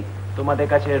লাগবেই। তোমাদের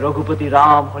কাছে রঘুপতি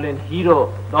রাম হলেন হিরো,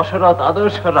 দশরথ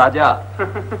আদর্শ রাজা।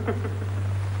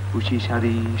 উচি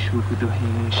সারি সুখ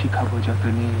দোহে শিখাবো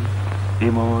যতনে, এ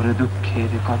মোর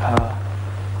দুঃখের কথা,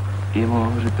 এ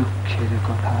মোর দুঃখের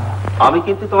কথা। আমি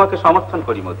কিন্তু তোমাকে সমর্থন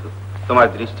করি মধু। তোমার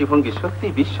দৃষ্টিভঙ্গি সত্যি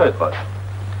বিস্ময়কর।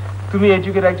 তুমি এ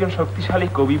যুগের একজন শক্তিশালী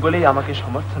কবি বলেই আমাকে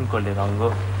সমর্থন করলে রঙ্গ।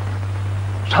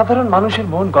 সাধারণ মানুষের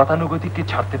মন গতানুগতিককে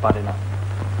ছাড়তে পারে না।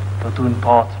 নতুন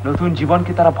পথ, নতুন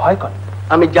জীবনকে তারা ভয় করে।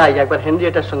 আমি যাই, একবার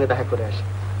হেনরিয়েটার সঙ্গে দেখা করে আসি।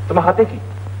 তোমার হাতে কি?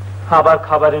 আবার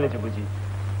খাবার এনেছে বুঝি?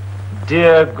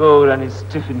 Deer Gour and his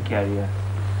tiffin carrier.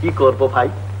 কি করবো ভাই,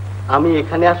 আমি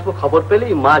এখানে আসবো খবর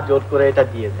পেলেই মা জোর করে এটা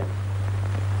দিয়ে দেন।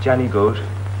 জানি গৌর,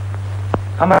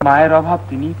 আমার মায়ের অভাব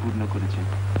তিনিই পূর্ণ করেছেন।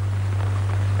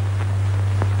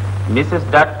 মিসেস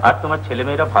ডাট আর তোমার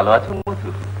ছেলেমেয়েরা ভালো আছে মধু?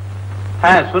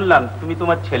 হ্যাঁ, শুনলাম তুমি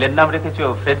তোমার ছেলের নাম রেখেছো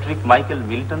ফ্রেডরিক মাইকেল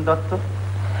মিল্টন দত্ত।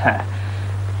 হ্যাঁ,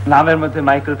 নামের মধ্যে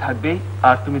মাইকেল থাকবেই।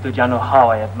 আর তুমি তো জানো হাউ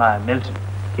আই অ্যাডমায়ার মিল্টন।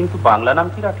 কিন্তু বাংলা নাম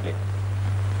কি রাখলে?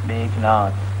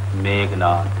 মেঘনাদ।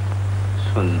 মেঘনাদ,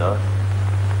 সুন্দর।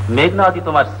 মেঘনাদই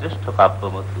তোমার শ্রেষ্ঠ কাব্য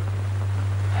মধু।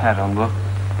 হ্যাঁ রঙ্গ,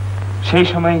 সেই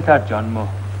সময়ই তার জন্ম।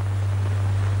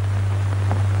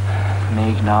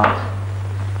 Meghnad,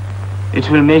 It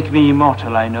will make me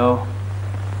immortal, I know.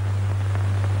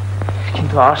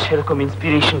 কিন্তু আর সেরকম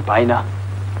ইন্সপিরেশন পাই না,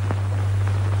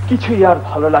 কিছুই আর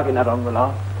ভালো লাগে না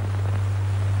রঙ্গলাল।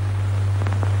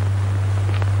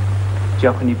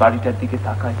 যখনই বাড়িটার দিকে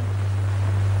তাকাই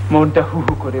মনটা হু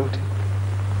হু করে ওঠে।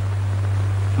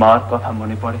 মার কথা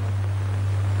মনে পড়ে,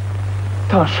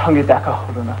 তার সঙ্গে দেখা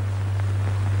হলো না।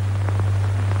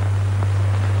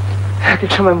 এক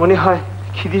এক সময় মনে হয়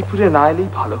খিদিরপুরে না এলেই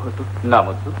ভালো হতো। না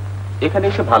মধু, এখানে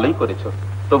এসে ভালোই করেছো,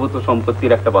 তবু তো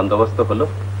সম্পত্তির একটা বন্দোবস্ত হলো।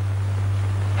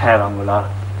 হ্যাঁ রঙ্গলাল,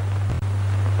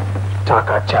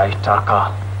 টাকা চাই, টাকা।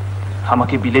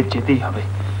 আমাকে বিলেত যেতেই হবে।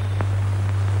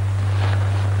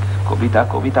 কবিতা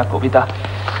কবিতা কবিতা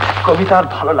কবিতা আর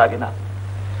ভালো লাগে না।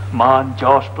 মান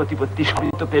যশ প্রতিপত্তি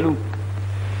সবই তো পেলুম,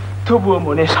 তবুও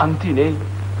মনে শান্তি নেই।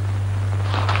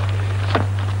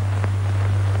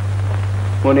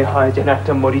 মনে হয় যেন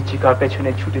একটা মরীচিকার পেছনে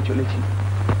ছুটে চলেছি।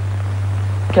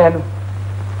 কেন?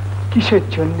 কিসের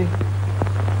জন্যে?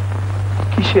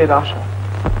 কিসের আশা?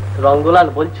 রঙ্গলাল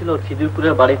বলছিল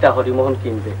খিদিরপুরের বাড়িটা হরিমোহন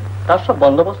কিনবে, তার সব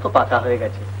বন্দোবস্ত পাকা হয়ে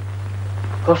গেছে।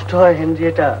 কষ্ট হয়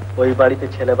হেনরিয়েটা, ওই বাড়িতে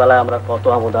ছেলেবেলায় আমরা কত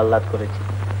আমোদ আহ্লাদ করেছি।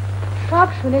 সব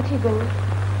শুনেছি গো।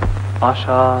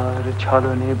 আশার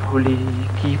ছলনে ভুলি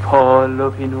কি ফল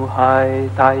অভিনু হায়,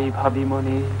 তাই ভাবি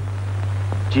মনে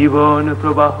জীবন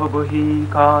প্রবাহ বহি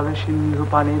কাল সিন্ধু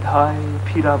পানে ধায়,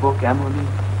 ফিরাবো কেমনে?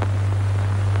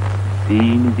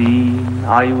 দিন দিন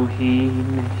আয়ুহীন,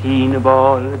 হীন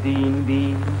বল দিন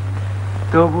দিন,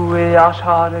 তবু এ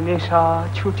আশার নেশা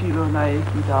ছুটিল না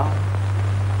একই দায়।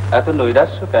 এত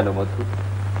নৈরাশ্য কেন মধু?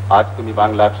 আজ তুমি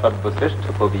বাংলার সর্বশ্রেষ্ঠ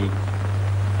কবি।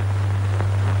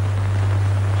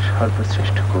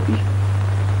 সর্বশ্রেষ্ঠ কবি,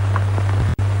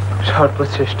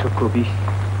 সর্বশ্রেষ্ঠ কবি,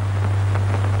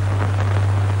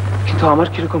 কিন্তু আমার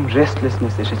কিরকম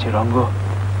রেস্টলেসনেস এসেছে রঙ্গ।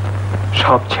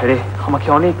 সব ছেড়ে আমাকে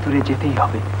অনেক দূরে যেতেই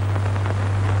হবে।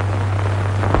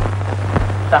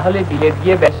 তাহলে বিলেত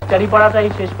গিয়ে ব্যাচেলারি পড়াটাই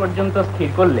শেষ পর্যন্ত স্থির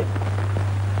করলে?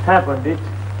 হ্যাঁ পণ্ডিত,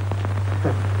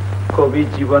 কবির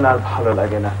জীবন আর ভালো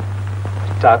লাগে না।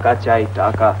 টাকা চাই,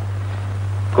 টাকা।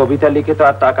 কবিতা লিখে তো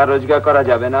আর টাকা রোজগার করা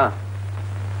যাবে না।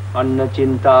 অন্য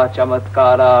চিন্তা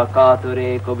চমৎকারা কাতরে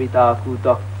কবিতা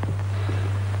কুতক।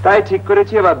 তাই ঠিক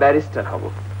করেছি এবার ব্যারিস্টার হব।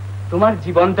 তোমার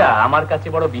জীবনটা আমার কাছে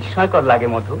বড় বিস্ময়কর লাগে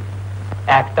মধু।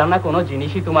 একটানা কোনো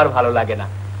জিনিসই তোমার ভালো লাগে না।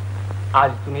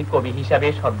 আজ তুমি কবি হিসাবে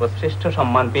সর্বশ্রেষ্ঠ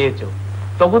সম্মান পেয়েছো,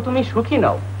 তবু তুমি সুখী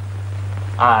নও।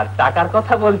 আর টাকার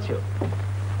কথা বলছো,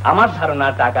 আমার ধারণা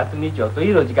টাকা তুমি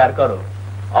যতই রোজগার করো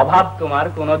অভাব তোমার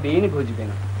কোনো দিন ঘুচবে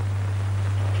না।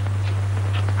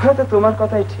 হয়তো তোমার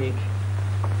কথাই ঠিক,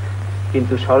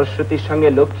 কিন্তু সরস্বতীর সঙ্গে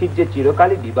লক্ষ্মীর যে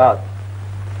চিরকালই বিবাদ,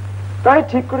 তাই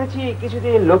ঠিক করেছি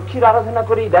কিছুদিন লক্ষ্মীর আরাধনা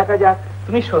করেই দেখা যাক।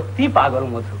 তুমি সত্যি পাগল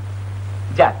মধু।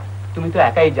 যাক, তুমি তো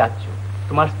একাই যাচ্ছ,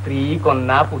 তোমার স্ত্রী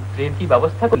কন্যা পুত্রের কি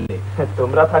ব্যবস্থা করলে?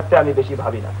 তোমরা থাকতে আমি বেশি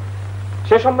ভাবি না,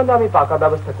 সে সম্বন্ধে আমি পাকা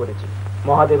ব্যবস্থা করেছি।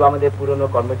 মহাদেব আমাদের পুরনো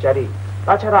কর্মচারী,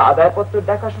 তাছাড়া আদায়পত্র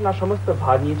দেখাশোনা সমস্ত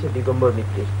ভার নিয়েছে দিগম্বর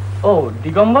মিত্রের। ও,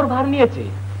 দিগম্বর ভার নিয়েছে?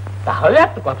 তাহলে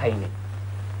আর তো কথাই নেই।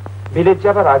 বিলেত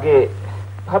যাবার আগে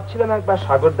ভাবছিলাম একবার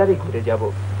সাগরদারি ঘুরে যাব,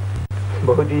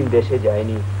 বহুদিন দেশে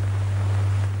যায়নি।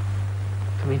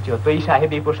 তুমি যতই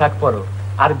সাহেবী পোশাক পরো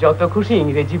আর যত খুশি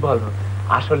ইংরেজি বলো,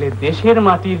 আসলে দেশের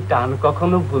মাটির টান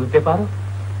কখনো ভুলতে পারো?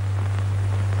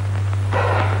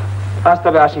 আজ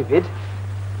তবে আসি ভেদ।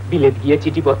 বিলেত গিয়ে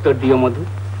চিঠিপত্র দিও মধু।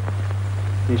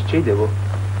 নিশ্চয়ই দেব,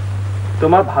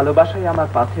 তোমার ভালোবাসাই আমার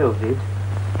পাথেও ভেদ।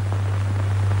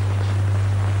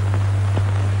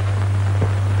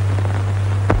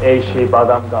 এই সেই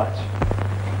বাদাম গাছ,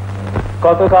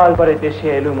 কতকাল পরে দেশে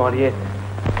এলু মরিয়ে,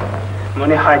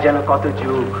 মনে হয় যেন কত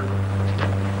যুগ।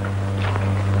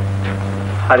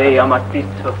 আরে আমার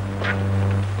তীর্থ,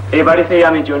 এই বাড়িতেই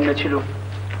আমি জন্মেছিলাম।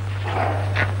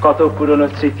 কত পুরনো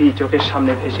স্মৃতি চোখের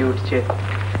সামনে ভেসে উঠছে,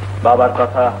 বাবার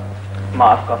কথা,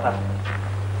 মার কথা।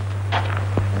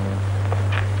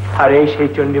 আর এই সেই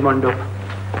চণ্ডী মণ্ডপ,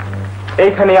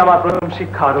 এইখানে আমার প্রথম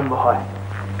শিক্ষা আরম্ভ হয়।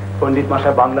 পণ্ডিত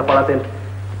মশাই বাংলা পড়াতেন,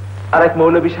 আর এক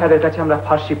মৌলবী সাহেবের কাছে আমরা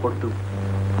ফার্সি পড়তুম।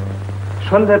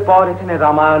 সন্ধ্যের পর এখানে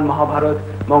রামায়ণ, মহাভারত,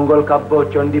 মঙ্গল কাব্য,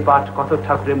 চণ্ডী পাঠ কত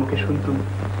ঠাকুরের মুখে শুনতুম।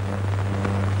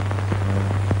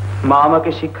 মা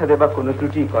আমাকে শিক্ষা দেবার কোনো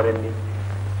ত্রুটি করেননি।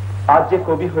 আজ যে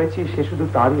কবি হয়েছি সে শুধু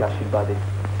তাঁরই আশীর্বাদে।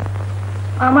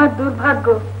 আমার দুর্ভাগ্য,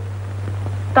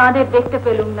 তাদের দেখতে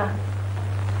পেলুম না।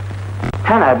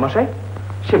 হ্যাঁ নায়ব মশাই,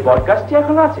 সে বট গাছটি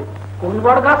এখনো আছে। কোন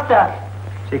বট গাছটা?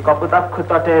 সেই কপোতাক্ষ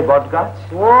তটে বট গাছ।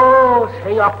 ও,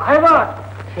 সেই অক্ষয় বট,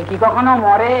 সে কি কখনো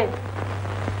মরে?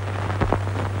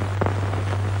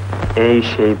 এই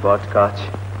সেই বট গাছ,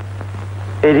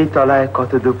 এরই তলায়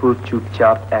কত দুপুর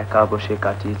চুপচাপ একা বসে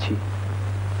কাটিয়েছি।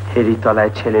 এরই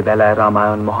তলায় ছেলেবেলায়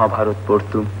রামায়ণ মহাভারত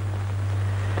পড়তুম।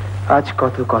 আজ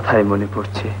কত কথাই মনে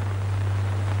পড়ছে।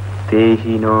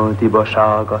 দেহীন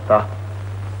দিবসাগতা,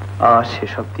 আর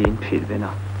সেসব দিন ফিরবে না।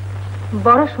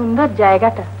 বড় সুন্দর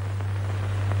জায়গাটা।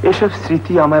 এসব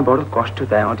স্মৃতি আমায় বড় কষ্ট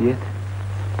দেয় অরিয়েত।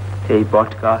 এই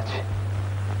বট গাছ,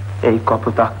 এই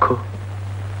কপোতাক্ষ,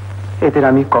 এদের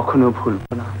আমি কখনো ভুলব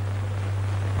না।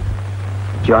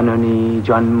 জননী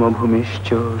জন্মভূমিশ্চ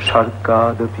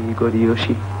স্বর্গাদপি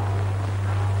গরীয়সী,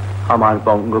 আমার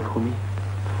বঙ্গভূমি।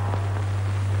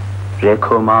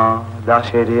 রেখো মা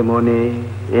দাসের মনে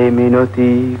এ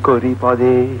মিনতি করি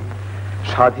পদে,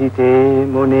 সাধিতে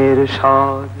মনের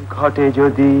স্বাদ ঘটে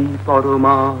যদি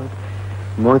পরমাদ,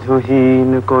 মধুহীন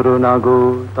করোনা গো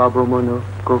তব মন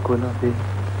কোকোনাদে।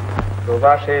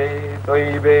 প্রবাসে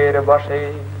দৈবের বসে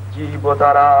জীব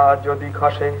তারা যদি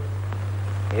খসে,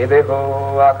 এ দেহ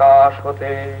আকাশ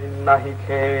হতে নাহি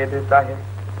খেদ তাহে।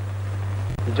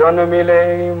 জন্মিলে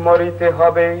মরিতে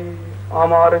হবে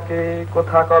আমার কে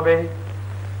কোথা কবে,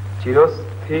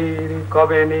 চিরস্থির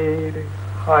কবে নীর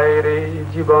হায় রে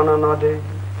জীবন নদে।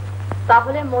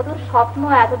 তাহলে মধুর স্বপ্ন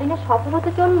এতদিনে সফল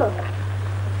হতে চলল,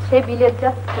 সে বিলেত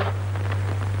যাচ্ছে।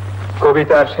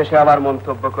 কবিতার শেষে আমার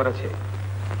মন্তব্য করেছে,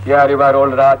 here your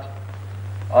old Raj,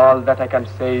 all that I can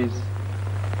say is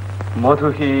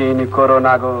মধুহীন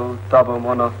corona গো তব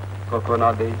মন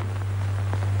কোকোনাদে।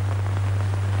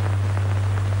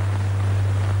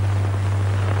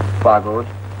 পাগল,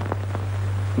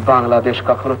 বাংলাদেশ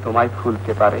কখনো তোমায়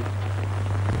ভুলতে পারে?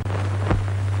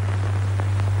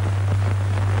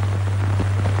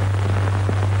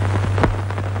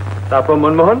 তারপর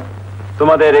মনমোহন,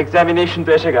 তোমাদের এক্সামিনেশন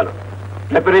তো এসে গেল,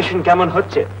 প্রিপারেশন কেমন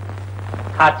হচ্ছে?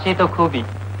 খাচ্ছি তো খুবই,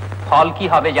 ফল কি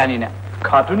হবে জানি না।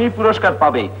 খাটুনি পুরস্কার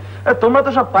পাবে। তোমরা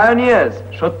তো সব পায়োনিয়ার্স,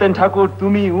 সত্যেন ঠাকুর,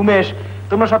 তুমি, উমেশ,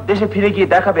 তোমরা সব দেশে ফিরে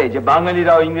গিয়ে দেখাবে যে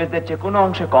বাঙালিরাও ইংরেজদের চেয়ে কোনো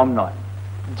অংশে কম নয়।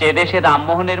 যে দেশে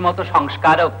রামমোহনের মতো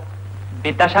সংস্কারক,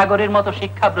 বিদ্যাসাগরের মতো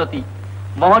শিক্ষাব্রতী,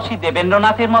 মহর্ষি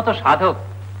দেবেন্দ্রনাথের মতো সাধক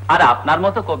আর আপনার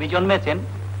মতো কবি জন্মেছেন,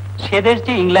 সে দেশ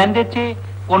যে ইংল্যান্ডের চেয়ে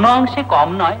কোনো অংশে কম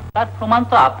নয় তার প্রমাণ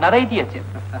তো আপনারাই দিয়েছেন।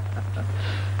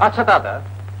 আচ্ছা দাদা,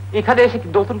 এখানে এসে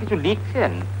নতুন কিছু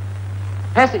লিখছেন?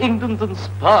 Has England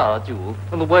inspired you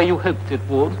in the way you hoped it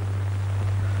would?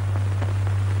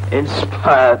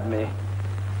 Inspired me?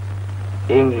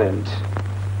 England.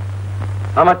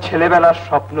 আমার ছেলেবেলার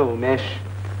স্বপ্ন Umesh.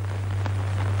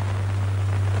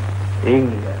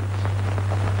 England.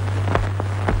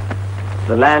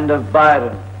 The land of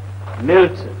Byron,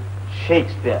 Milton,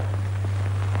 Shakespeare.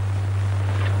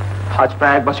 আজ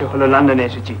প্রায় 1 বছর হলো লন্ডনে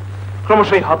এসেছি,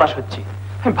 ক্রমশই হতাশ হচ্ছি।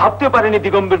 আমি ভাবতেও পারিনি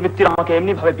দিগম্বর মিত্র আমাকে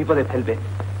এমনি ভাবে বিপদে ফেলবে।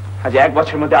 আজ 1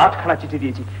 বছরের মধ্যে 8খানা চিঠি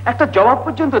দিয়েছি, একটা জবাব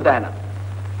পর্যন্ত দেয় না।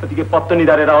 ওদিকে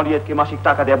পত্তনিদারেরা অরিয়েতকে মাসিক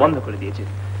টাকা দেওয়া বন্ধ করে দিয়েছে।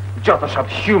 যত সব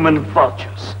হিউম্যান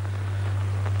ভালচার্স।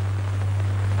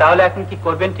 তাহলে এখন কি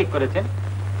করবেন ঠিক করেছেন?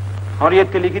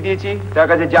 অরিয়েতকে লিখে দিয়েছি তার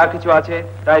কাছে যা কিছু আছে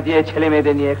তাই দিয়ে ছেলে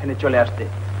মেয়েদের নিয়ে এখানে চলে আসতে।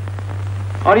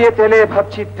 অরিয়েত এলে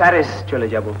ভাবছি প্যারিস চলে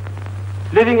যাব।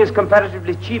 Living is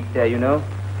comparatively cheap there, you know.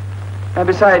 And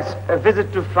besides, a visit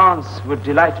to France would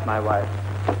delight my wife.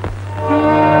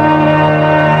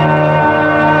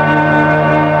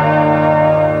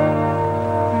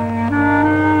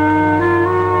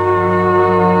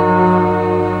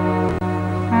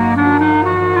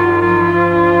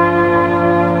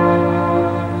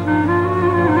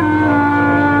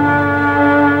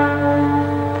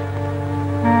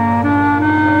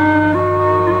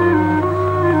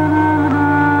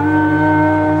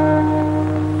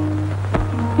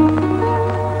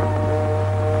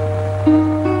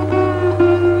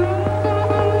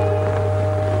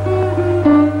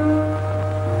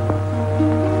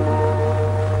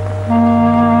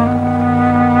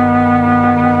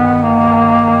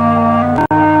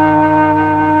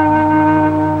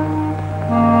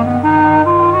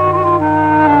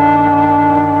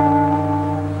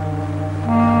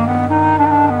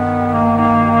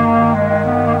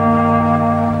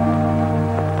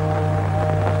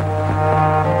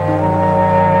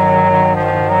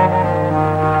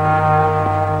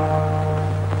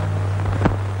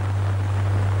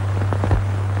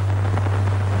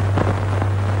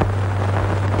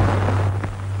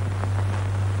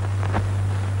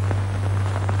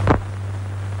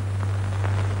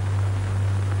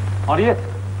 অরিয়েত,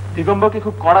 দিগম্বরকে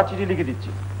খুব কড়া চিঠি লিখে দিচ্ছি।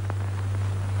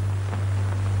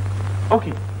 ও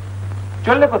কি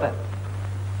চললে কোথায়?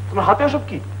 তোমার হাতে ওসব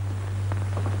কি?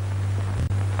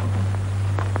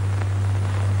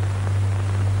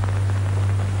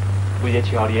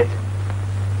 বুঝেছি অরিয়েত,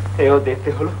 এও দেখতে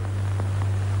হলো।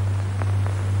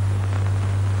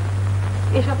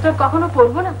 এসব তো কখনো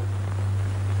পড়বো না।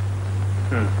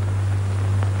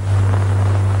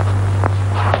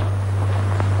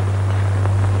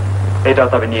 এটাও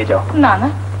তবে নিয়ে যাও। না না,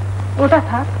 ওটা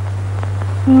থাক।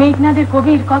 মেঘনাদের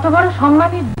কবির কত বড়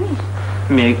সম্মানের জিনিস।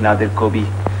 মেঘনাদের কবি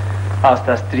আজ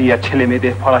তার স্ত্রী আর ছেলে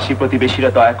মেয়েদের ফরাসি প্রতিবেশীরা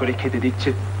দয়া করে খেতে দিচ্ছে।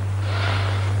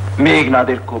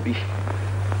 মেঘনাদের কবি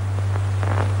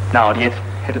না অরিয়েত,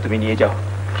 এটা তুমি নিয়ে যাও,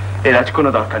 এর আজ কোনো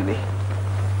দরকার নেই।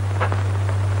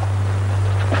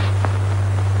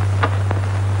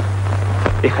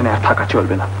 এখানে আর থাকা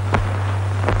চলবে না,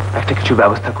 একটা কিছু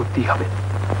ব্যবস্থা করতেই হবে।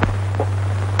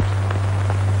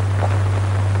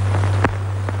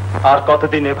 আর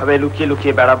কতদিন এভাবে লুকিয়ে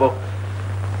লুকিয়ে বেড়াবো?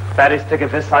 প্যারিস থেকে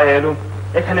ভেসায় এলুম,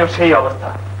 এখানেও সেই অবস্থা।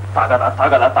 তাগাদা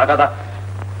তাগাদা তাগাদা,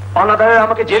 অনাদারে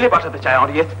আমাকে জেলে পাঠাতে চায়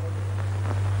অরিয়েত।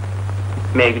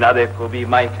 মেঘনাদের কবি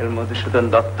Michael Madhusudan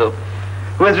Dutta,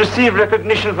 who has received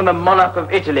recognition from the monarch of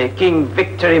Italy, King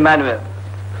Victor Emmanuel,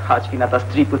 আজ কিনা তার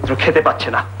স্ত্রী পুত্র খেতে পাচ্ছে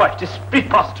না। It is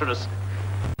preposterous.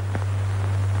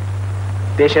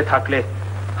 দেশে থাকলে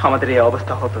আমাদের এই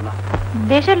অবস্থা হতো না।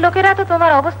 দেশের লোকেরা তো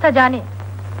তোমার অবস্থা জানে,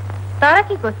 তারা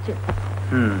কি করছে?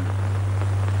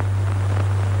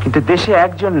 কিন্তু দেশে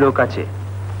একজন লোক আছে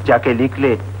যাকে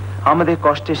লিখলে আমাদের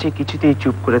কষ্টে সে কিছুতেই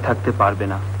চুপ করে থাকতে পারবে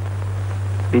না।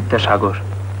 বিদ্যাসাগর,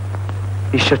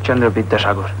 ঈশ্বরচন্দ্র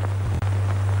বিদ্যাসাগর।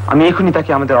 আমি এখনই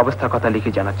তাকে আমাদের অবস্থার কথা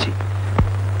লিখে জানাচ্ছি।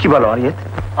 কি বলো অরিয়েত?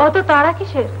 অত তারা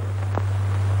কিসের?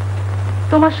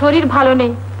 তোমার শরীর ভালো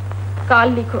নেই, কাল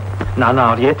লিখো। না না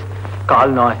অরিয়েত, কাল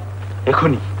নয়,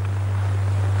 এখনই।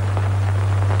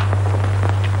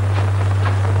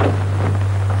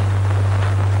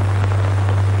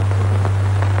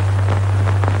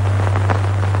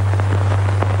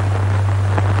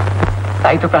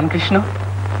 তাই তো প্রাণকৃষ্ণ,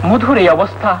 মধুর এই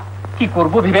অবস্থা, কি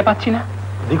করব ভেবে পাচ্ছি না।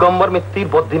 দিগম্বর মিত্তির,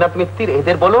 বদ্রীনাথ মিত্তির,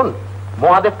 এদের বলুন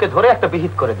মহাদেবকে ধরে একটা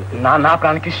বিহিত করে দিতে। না না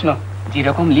প্রাণকৃষ্ণ,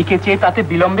 যেরকম লিখেছে তাতে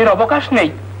বিলম্বের অবকাশ নেই।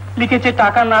 লিখেছে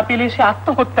টাকা না পেলে সে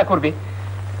আত্মহত্যা করবে।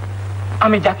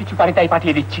 আমি যা কিছু পারি তাই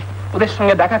পাঠিয়ে দিচ্ছি। ওদের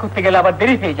সঙ্গে দেখা করতে গেলে আবার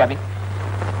দেরি হয়ে যাবে।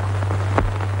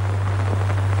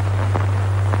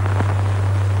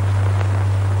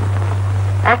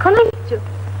 এখনো লিখছো?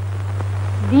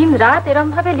 দিন রাত এরম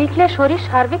ভাবে লিখলে শরীর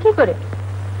সারবে কি করে?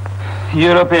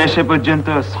 ইউরোপে এসে পর্যন্ত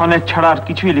সনেট ছাড়া আর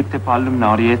কিছুই লিখতে পারলাম না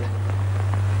অরিয়েত।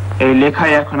 এই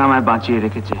লেখাই এখন আমায় বাঁচিয়ে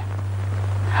রেখেছে,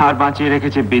 আর বাঁচিয়ে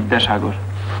রেখেছে বিদ্যাসাগর।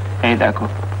 এই দেখো,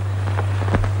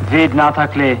 ভিড না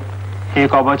থাকলে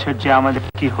এক বছর যে আমাদের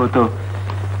কি হতো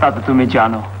তা তো তুমি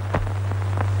জানো।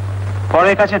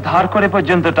 পরের কাছে ধার করে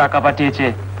পর্যন্ত টাকা পাঠিয়েছে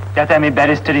যাতে আমি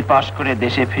ব্যারিস্টারি পাশ করে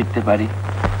দেশে ফিরতে পারি।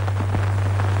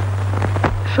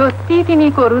 সত্যি তিনি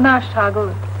করুণার সাগর।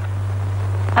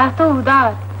 এত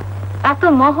উদার, এত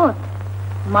মহৎ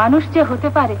মানুষ যে হতে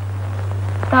পারে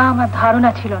তা আমার ধারণা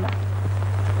ছিল না।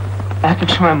 এক এক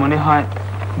সময় মনে হয়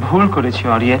ভুল করেছি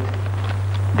অরিয়েত,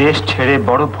 দেশ ছেড়ে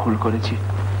বড় ভুল করেছি।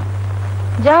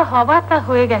 যা হবার তা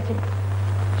হয়ে গেছে,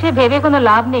 সে ভেবে কোনো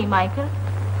লাভ নেই মাইকেল।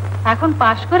 এখন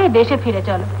পাশ করে দেশে ফিরে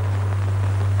চলো।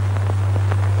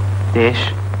 দেশ?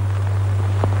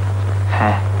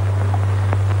 হ্যাঁ,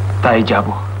 তাই যাব।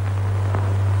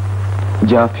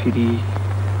 যা ফিরি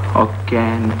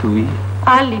অজ্ঞান তুই।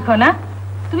 আর লিখো না,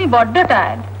 তুমি বড্ড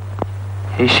টায়ার্ড।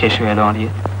 এই শেষ হয়ে গেল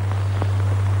অরিয়েত।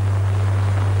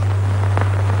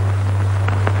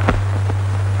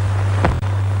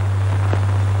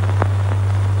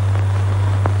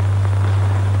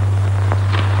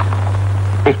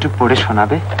 একটু পড়ে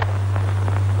শোনাবে?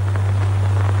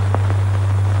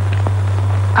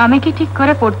 আমি কি ঠিক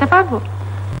করে পড়তে পারবো?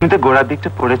 তুমি তো গোড়ার দিকটা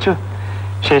পড়েছো,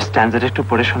 সেই স্ট্যান্ডার্ড একটু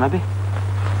পড়ে শোনাবে?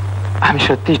 আমি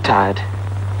সত্যি টায়ার্ড।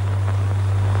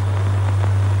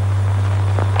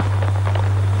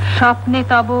 স্বপ্নে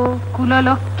তব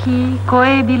কুললক্ষ্মী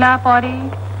কয়ে দিলা পরে,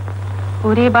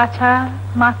 ওরে বাছা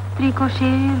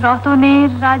মাতৃকোষে রতনের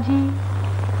রাজি,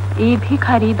 এই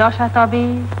ভিখারি দশা তবে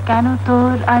কেন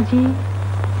তোর আজি,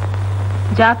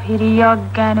 যা ফিরি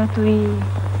অজ্ঞান তুই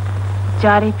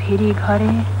যারে ফিরি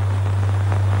ঘরে,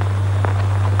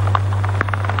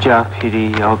 যা ফিরি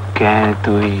অজ্ঞান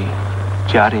তুই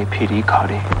যারে ফিরি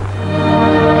ঘরে।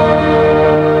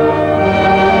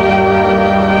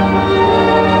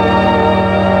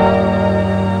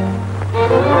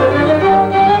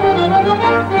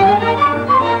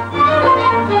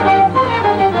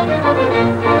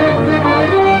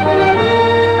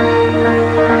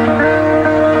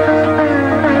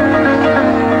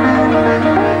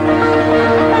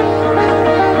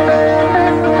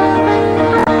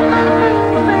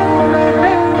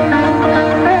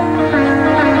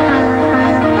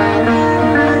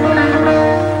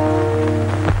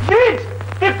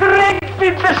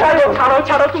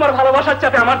 ছাড়ো, তোমার ভালোবাসার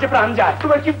চাপে আমার যে প্রাণ যায়।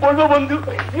 তোমার কি বলবো বন্ধু,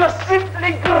 ইউ আর সিম্পলি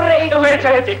গ্রেট। হয়েছে,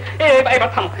 এবার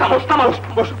থামো থামো থামো,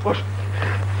 বসো বসো।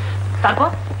 তারপর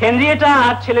হেনরিয়েটা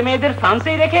আর ছেলে মেয়েদের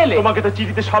ফ্রান্সেই রেখে এলে? তোমাকে তো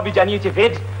চিঠিতে সবই জানিয়েছে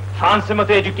ভেদ। ফ্রান্সের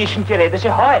মতো এডুকেশন কি এদেশে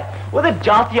হয়? ওদের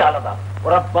জাতি আলাদা,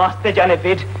 ওরা বাঁচতে জানে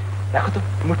ভেদ। দেখো তো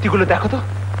মূর্তিগুলো, দেখো তো,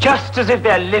 just as if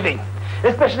they are living,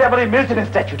 especially আবার এই মিল্টনের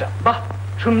স্ট্যাচুটা। বাহ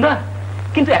সুন্দর,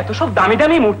 কিন্তু এত সব দামি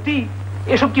দামি মূর্তি,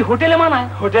 এসব কি হোটেলে মানায়?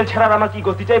 হোটেল ছাড়া আমার কি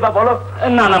গতিটাই বা বলো।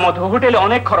 না না মধু, হোটেলে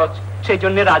অনেক খরচ। সেই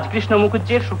জন্য রাজকৃষ্ণ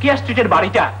মুখুজ্জের সুকিয়া স্ট্রিটের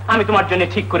বাড়িটা আমি তোমার জন্য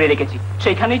ঠিক করে রেখেছি।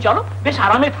 সেইখানেই চলো, বেশ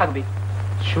আরামে থাকবে।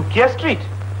 সুকিয়া স্ট্রিট?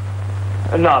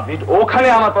 না ভেদ, ওখানে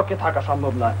আমার পক্ষে থাকা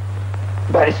সম্ভব নয়।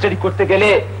 ব্যারিস্টারি করতে গেলে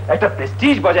একটা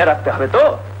প্রেস্টিজ বজায় রাখতে হবে তো।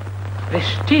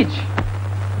 প্রেস্টিজ?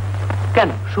 কেন,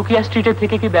 সুকিয়া স্ট্রিটের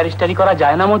থেকে কি ব্যারিস্টারি করা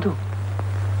যায় না মধু?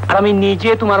 আর আমি নিজে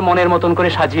তোমার মনের মতন করে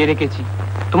সাজিয়ে রেখেছি,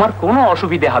 তোমার কোনো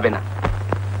অসুবিধে হবে না।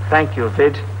 Thank you,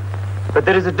 Vid. But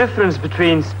there is a difference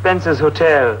between Spencer's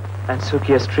Hotel and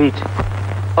Sukia Street.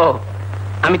 ও,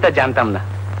 আমি তা জানতাম না।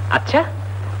 আচ্ছা,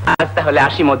 আজ তাহলে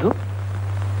আসি মধু।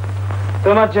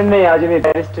 তোমার জন্যই আজ আমি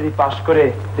ব্যারিস্টারি পাশ করে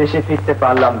দেশে ফিরতে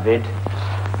পারলাম ভেদ।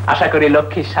 আশা করি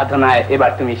লক্ষ্মীর সাধনায়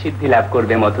এবার তুমি সিদ্ধি লাভ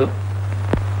করবে মধু।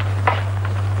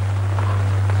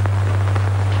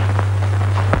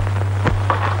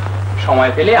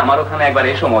 সময় পেলে আমার ওখানে একবার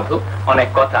এসো মধু, অনেক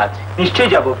কথা আছে।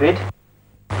 নিশ্চয়ই যাবো ভেদ।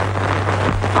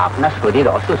 আপনার শরীর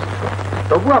অসুস্থ,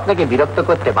 তবু আপনাকে বিরক্ত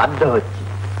করতে বাধ্য হচ্ছি।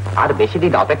 আর বেশি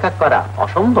দিন অপেক্ষা করা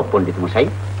অসম্ভব পণ্ডিত মশাই।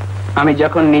 আমি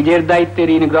যখন নিজের দায়িত্বে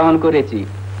ঋণ গ্রহণ করেছি,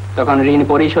 তখন ঋণ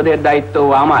পরিশোধের দায়িত্ব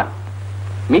আমার।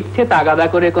 মিথ্যে তাগাদা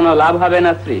করে কোনো লাভ হবে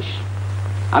না শ্রীশ।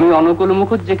 আমি অনুকূল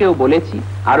মুখুজ্জেকেও বলেছি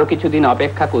আরো কিছুদিন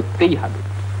অপেক্ষা করতেই হবে।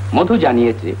 মধু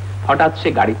জানিয়েছে হঠাৎ সে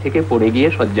গাড়ি থেকে পড়ে গিয়ে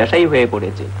শয্যাশায়ী হয়ে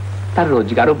পড়েছে, তার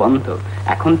রোজগারও বন্ধ,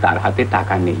 এখন তার হাতে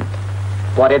টাকা নেই।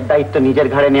 পরের দায়িত্ব নিজের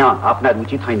ঘাড়ে নেওয়া আপনার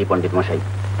উচিত হয়নি পণ্ডিত মশাই।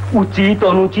 উচিত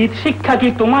অনুচিত শিক্ষা কি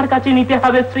তোমার কাছে নিতে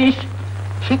হবে শ্রীশ?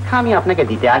 শিক্ষা আমি আপনাকে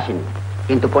দিতে আসিনি,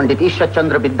 কিন্তু পণ্ডিত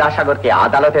ঈশ্বরচন্দ্র বিদ্যাসাগরকে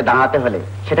আদালতে দাঁড়াতে হলে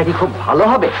সেটা কি খুব ভালো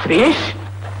হবে? শ্রীশ,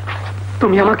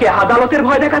 তুমি আমাকে আদালতের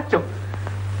ভয় দেখাচ্ছ?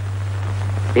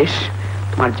 বেশ,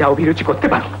 তোমার যা অভিরুচি করতে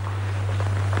পারো।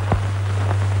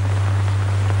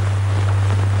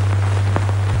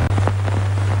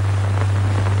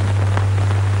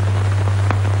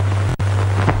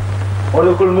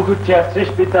 অনুকূল মুখুজ্জে আর শ্রীশ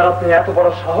বিদ্যারত্নে এত বড়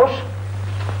সাহস?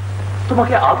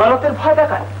 তোমাকে আদালতের ভয়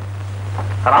দেখায়?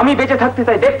 আর আমি বেঁচে থাকতে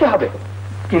তাই দেখতে হবে।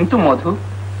 কিন্তু মধু,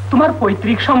 তোমার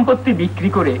পৈতৃক সম্পত্তি বিক্রি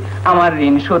করে আমার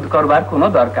ঋণ শোধ করবার কোনো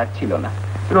দরকার ছিল না।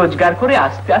 রোজগার করে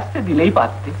আস্তে আস্তে দিলেই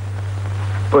পারতে।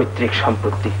 পৈতৃক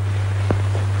সম্পত্তি,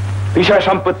 বিষয়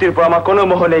সম্পত্তির উপর আমার কোনো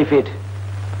মোহ নেই ফেড।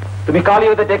 তুমি কালই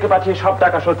ওদের ডেকে পাঠিয়ে সব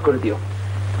টাকা শোধ করে দিও।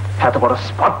 এত বড়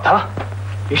স্পর্ধা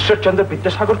ঈশ্বরচন্দ্র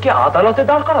বিদ্যাসাগরকে আদালতে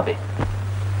দাঁড় করাবে?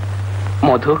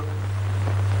 মধু,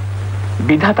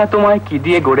 বিধাতা তোমায় কি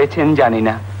দিয়ে গড়েছেন জানি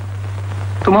না,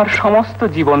 তোমার সমস্ত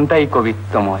জীবনটাই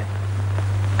কবিত্বময়।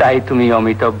 তাই তুমি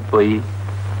অমিতব্যয়ী,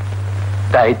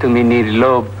 তাই তুমি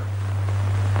নির্লোভ,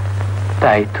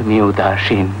 তাই তুমি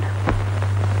উদাসীন।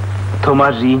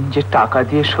 তোমার ঋণ যে টাকা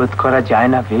দিয়ে শোধ করা যায়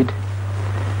না ভেদ।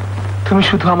 তুমি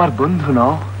শুধু আমার বন্ধু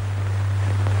নও,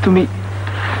 তুমি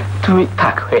তুমি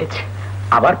থাক, হয়েছে।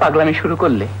 আবার পাগলামি শুরু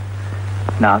করলে?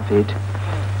 না ভেদ,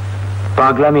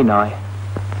 পাগলামি নয়।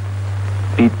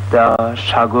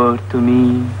 বিদ্যাসাগর তুমি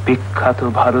বিখ্যাত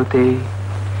ভারতে,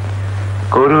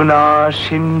 করুণা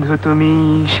সিন্ধু তুমি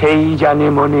সেই জানে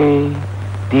মনে,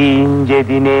 দিন যে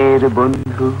দিনের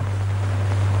বন্ধু,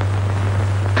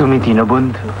 তুমি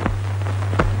দীনবন্ধু।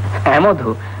 হ্যাঁ মধু,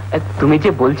 তুমি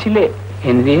যে বলছিলে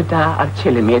হেনরিয়েটা আর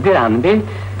ছেলে মেয়েদের আনবে,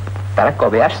 তারা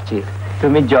কবে আসছে?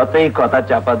 তুমি যতই কথা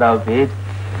চাপা দাও ভেদ,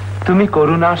 তুমি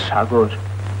করুণার সাগর।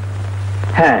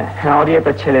 হ্যাঁ,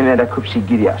 হেনরিয়েটার ছেলে মেয়েরা খুব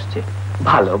শিগগিরই আসছে।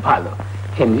 ভালো ভালো,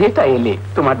 হেনরিয়েটা এলে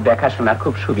তোমার দেখাশোনা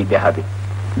খুব সুবিধে হবে।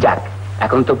 যাক,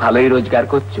 এখন তো ভালোই রোজগার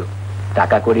করছো,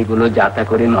 টাকা কড়ি গুলো যাতা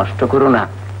করে নষ্ট করো না,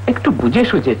 একটু বুঝে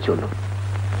সুঝে চলো।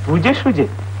 বুঝে সুঝে?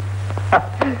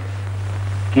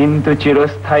 কিন্তু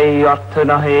চিরস্থায়ী অর্থ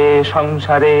নহে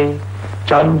সংসারে,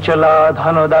 চঞ্চলা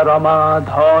ধনদা রমা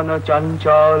ধন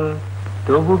চঞ্চল,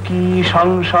 তবু কি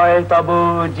সংশয় তব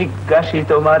জিজ্ঞাসি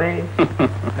তোমারে?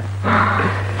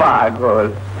 পাগল।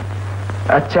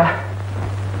 আচ্ছা,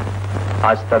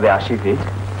 আজ তবে আসি ভেদ।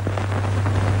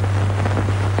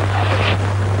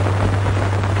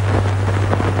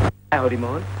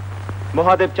 হরিমোহন,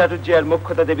 মহাদেব চাটুর্যী আর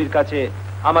মুখ্যতা দেবীর কাছে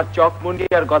আমার চকমন্ডি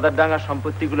আর গদারডাঙ্গা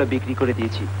সম্পত্তিগুলো বিক্রি করে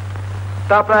দিয়েছি।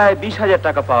 তা প্রায় 20,000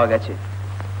 টাকা পাওয়া গেছে।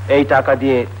 এই টাকা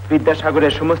দিয়ে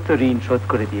বিদ্যাসাগরের সমস্ত ঋণ শোধ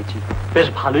করে দিয়েছি। বেশ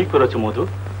ভালোই করেছো মধু,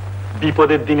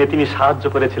 বিপদের দিনে তিনি সাহায্য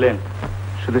করেছিলেন।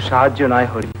 শুধু সাহায্য নয়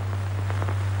হরি,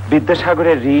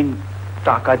 বিদ্যাসাগরের ঋণ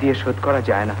টাকা দিয়ে শোধ করা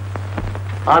যায় না।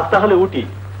 আজ তাহলে উঠি।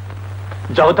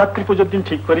 জগদ্ধাত্রী পুজোর দিন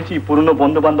ঠিক করেছি পুরনো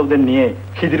বন্ধু বান্ধবদের নিয়ে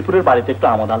খিদিরপুরের বাড়িতে একটু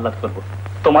আমোদ আহ্লাদ করবো।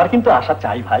 তোমার কিন্তু আশা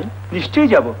চাই ভাই।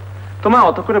 নিশ্চয়ই যাব, তোমায়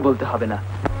অত করে বলতে হবে না।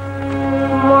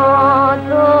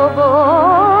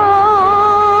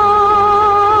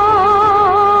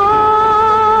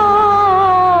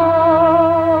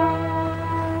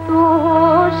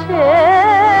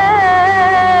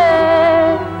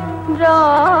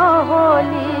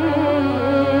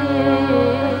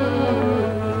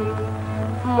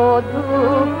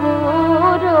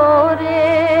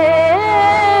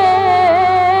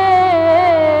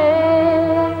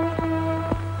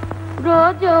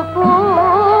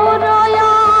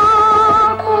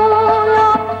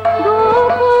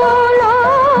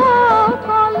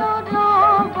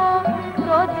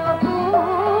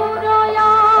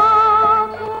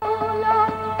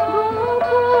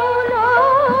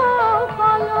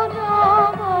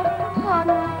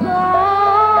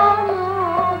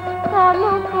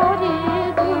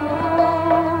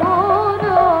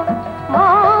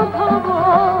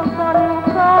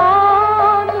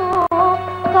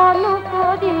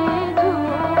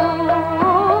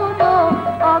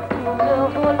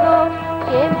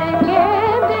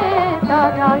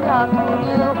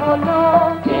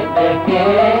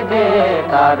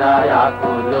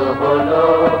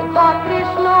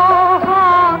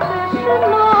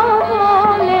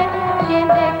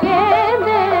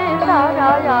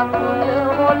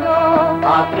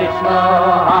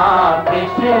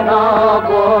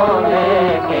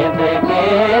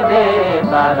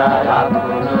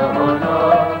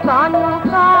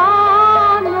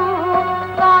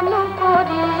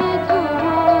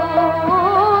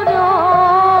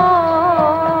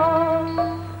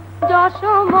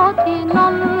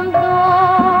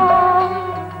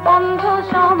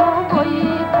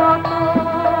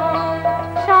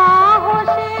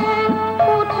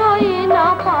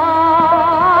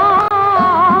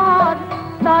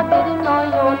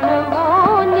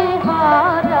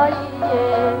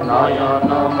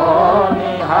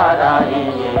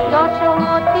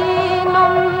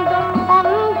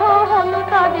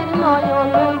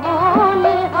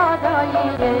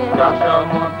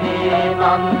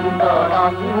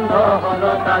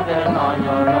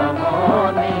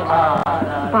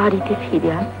 বাড়িতে ফিরে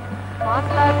আয়,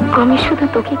 আমি শুধু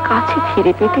তোকে কাছে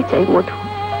ফিরে পেতে চাই মধু।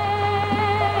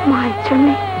 মায়ের জন্য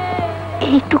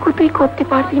এইটুকু তুই করতে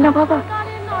পারবি না বাবা?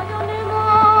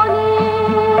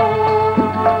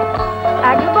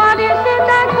 একবার এসে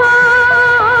দেখা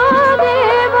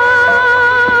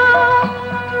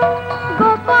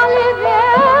গোপালে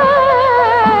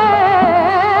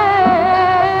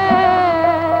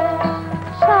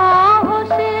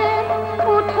সাহসে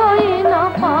উঠই না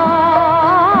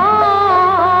পার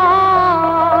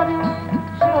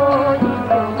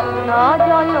না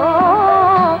জল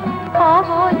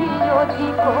কবরি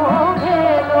অধিক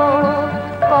ভেল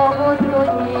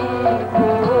কবতই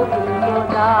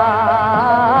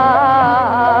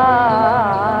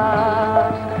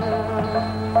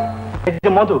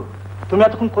মধু, তুমি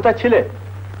এতক্ষণ কোথায় ছিলে?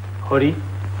 হরি,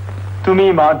 তুমি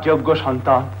মার যোগ্য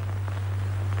সন্তান।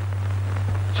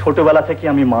 ছোটবেলা থেকে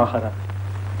আমি মা হারা,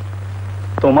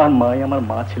 তোমার মাই আমার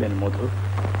মা ছিলেন মধু।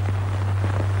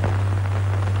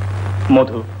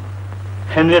 মধু,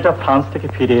 হেনরিয়েটা ফ্রান্স থেকে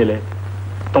ফিরে এলে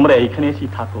তোমরা এইখানে এসেই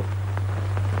থাকো।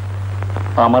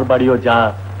 আমার বাড়িও যা,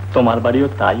 তোমার বাড়িও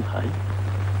তাই ভাই।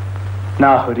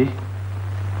 না হরি,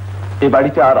 এ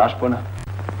বাড়িতে আর আসবো না,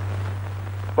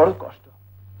 বড় কষ্ট।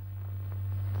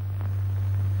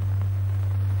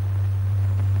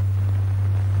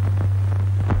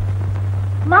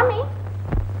 Mommy,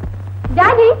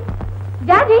 Daddy,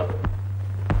 Daddy,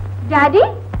 Daddy.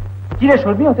 কি রে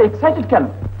শর্মি, অত এক্সাইটেড কেন?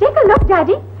 Take a look,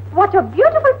 Daddy. What a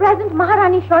beautiful present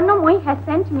Maharani Swarnamoy has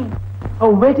sent me. A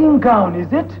wedding gown,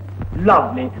 is it?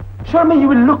 Lovely. Sharmi, you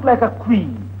will look like a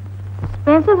queen.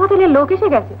 Spencer's হোটেলে লোক এসে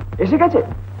গেছে। এসে গেছে?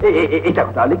 এটা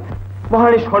ডার্লিং,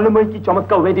 মহারানী স্বর্ণময়ী কি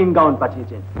চমৎকার ওয়েডিং গাউন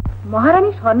পাঠিয়েছেন। মহারানী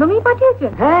স্বর্ণময়ী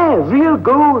পাঠিয়েছেন? হ্যাঁ, রিয়েল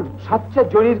গোল্ড, সাচ্চা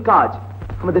জরির কাজ।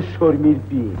 আমাদের শর্মির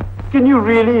বিয়ে। Can you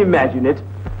really imagine it?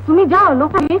 তুমি যাও,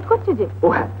 লোকটা লেট করছে যে। ও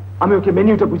হ্যাঁ, আমি ওকে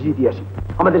মেনুটা বুঝিয়ে দিয়ে আসি।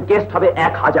 আমাদের গেস্ট হবে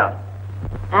 1000।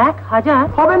 1000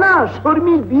 হবে না,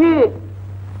 শর্মির বিয়ে।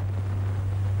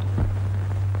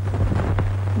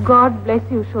 God bless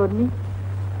you Sharmi.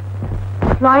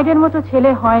 ফ্লয়েডের মতো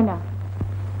ছেলে হয় না,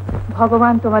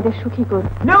 ভগবান তোমাদের সুখী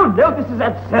করুন। No, this is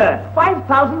absurd.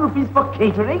 5000 rupees for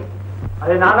catering?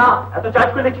 আরে না না, এত চার্জ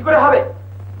করলে কি করে হবে?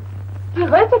 কি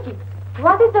হয়েছে কি?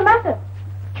 What is the matter?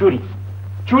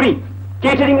 চুরি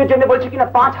কেটারিং এর জন্য বলছে কিনা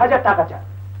 5000 টাকা চাই।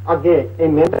 আগে এই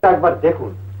মেয়েটা একবার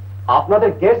দেখুন, আপনাদের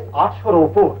গেস্ট 800-র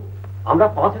উপর, আমরা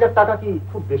 5000 টাকা কি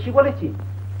খুব বেশি বলেছি?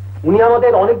 উনি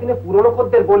আমাদের অনেক দিনে পুরনো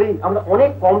খদ্দের বলি আমরা অনেক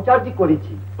কম চার্জই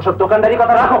করেছি। ওসব দোকানদারি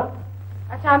কথা রাখো।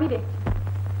 আচ্ছা আমি রে,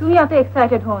 তুমি অত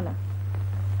এক্সাইটেড হও না।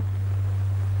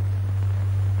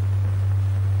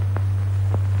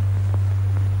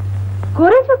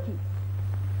 করেছো কি?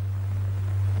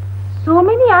 So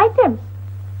many items.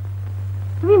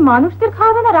 তুমি মানুষদের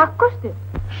খাওয়াবে না রাক্ষসদের?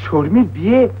 শর্মির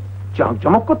বিয়ে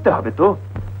জাঁকজমক করতে হবে তো।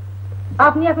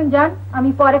 আপনি এখন যান, আমি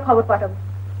পরে খবর পাঠাবো।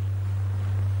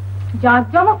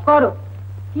 জাঁকজমক করো,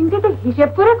 কিন্তু একটু হিসেব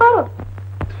করে করো।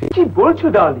 তুমি কি বলছো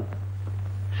ডার্লিং?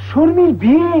 শর্মির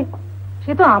বিয়ে?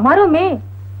 সে তো আমারও মেয়ে।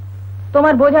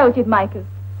 তোমার বোঝা উচিত মাইকেল,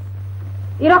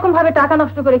 এরকম ভাবে টাকা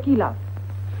নষ্ট করে কি লাভ?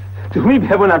 তুমি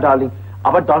ভেবো না ডার্লিং,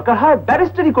 আবার দরকার হয়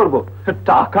ব্যারিস্টারি করব,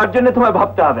 টাকার জন্য তোমায়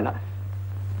ভাবতে হবে না।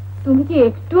 তুমি কি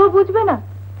একটুও বুঝবে না?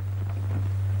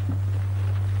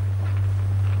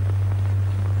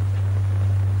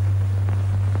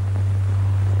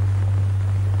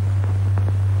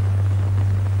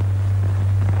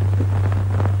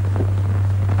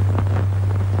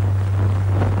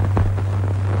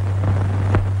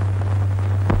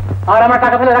 আর আমরা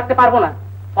টাকা ফেলে রাখতে পারবো না।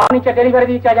 ফার্নিচার ডেলিভারি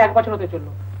দিয়েছে আজ 1 বছর হতে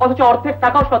চললো, অথচ অর্ধেক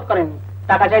টাকাও শোধ করেননি।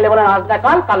 টাকা চাইলে বলেন আজ না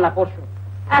কাল, কাল না পরশু।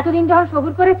 এতদিন যখন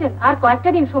সবুর করেছেন আর কয়েকটা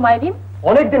দিন সময় দিন।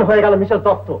 অনেক দিন হয়ে গেল মিসেস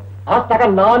দত্ত, আজ টাকা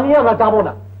না নিয়ে আমরা যাবো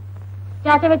না।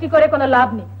 চেঁচামেচি করে কোনো লাভ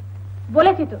নেই।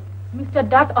 বলেছি তো মিস্টার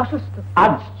ডাট অসুস্থ।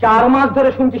 আজ 4 মাস ধরে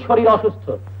শুনছি শরীর অসুস্থ।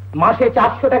 মাসে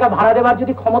 400 টাকা ভাড়া দেওয়ার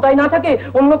যদি ক্ষমতাই না থাকে,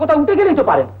 অন্য কোথাও উঠে গেলেই তো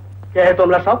পারেন। কে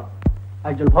তোমরা সব?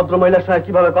 একজন ভদ্র মহিলার সঙ্গে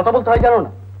কিভাবে কথা বলতে হয় জানো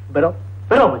না? বেরো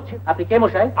বেরো বলছি। আপনি কে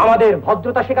মশাই? আমাদের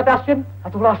ভদ্রতা শেখাতে আসছেন?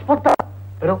 এত বড় আসপত্তা!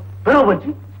 বেরো বেরো বলছি।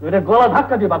 গলা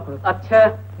ধাক্কা দিয়ে বার করো। আচ্ছা,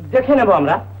 দেখে নেব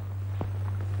আমরা।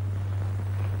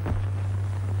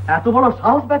 এত বড়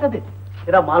সাহস বেটাদের!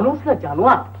 এরা মানুষ না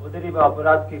জানোয়ার? ওদেরই বা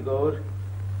অপরাধ কি গৌর?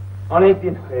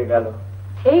 অনেকদিন হয়ে গেল।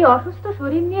 এই অসুস্থ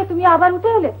শরীর নিয়ে তুমি আবার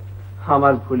উঠে এলে?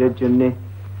 আমার ভুলের জন্য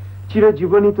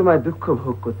চিরজীবনই তোমায় দুঃখ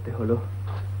ভোগ করতে হলো।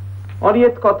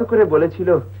 অরিয়ত কত করে বলেছিল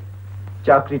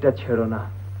চাকরিটা ছেড়ো না,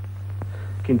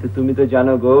 কিন্তু তুমি তো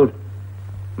জানো গৌর,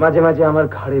 মাঝে মাঝে আমার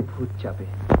ঘাড়ে ভূত চাপে।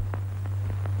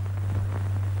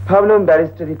 ভাবলাম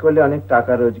ব্যারিস্টারি করলে অনেক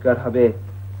টাকা রোজগার হবে,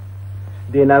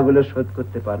 দেনাগুলো শোধ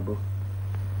করতে পারবো,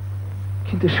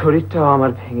 কিন্তু শরীরটাও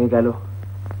আমার ভেঙে গেল।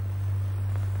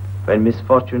 When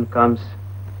misfortune comes,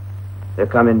 they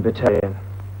come in battalion.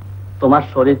 তোমার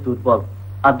শরীর দুর্বল,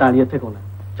 আর দাঁড়িয়ে থেকো না,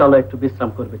 চলো একটু বিশ্রাম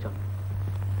করবে। চলো।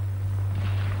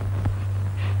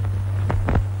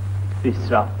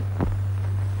 বিশ্রাম?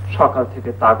 সকাল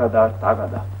থেকে তাগাদা আর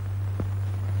তাগাদা।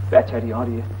 বেচারি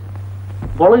অরিয়ত।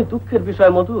 বড়ই দুঃখের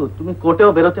বিষয় মধু, তুমি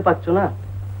কোর্টেও বেরোতে পারছো না।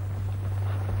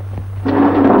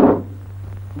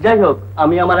 যাই হোক,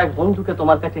 আমি আমার এক বন্ধুকে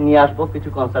তোমার কাছে নিয়ে আসবো কিছু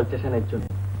কনসালটেশনের জন্য।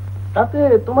 তাতে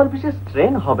তোমার বিশেষ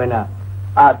ট্রেন হবে না,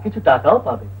 আর কিছু টাকাও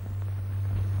পাবে।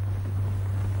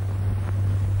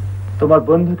 তোমার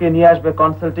বন্ধুকে নিয়ে আসবে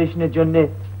কনসালটেশনের জন্য,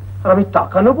 আর আমি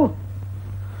টাকা নেব?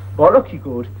 বড় কি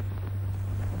কর,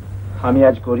 আমি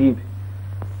আজ গরিব,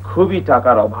 খুবই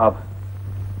টাকার অভাব।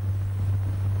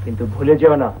 কিন্তু ভুলে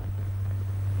যেও না,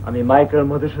 আমি মাইকেল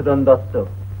মধুসূদন দত্ত।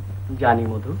 জানি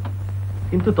মধু,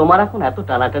 কিন্তু তোমার এখন এত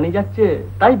টানাটানি যাচ্ছে,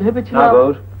 তাই ভেবেছিলাম।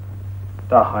 গৌর,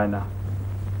 তা হয় না।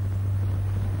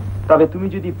 তবে তুমি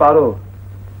যদি পারো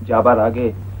যাবার আগে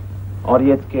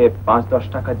অরিয়তকে 5-10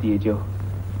 টাকা দিয়ে যেও।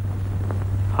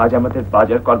 আজ আমাদের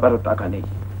বাজার করবারও টাকা নেই।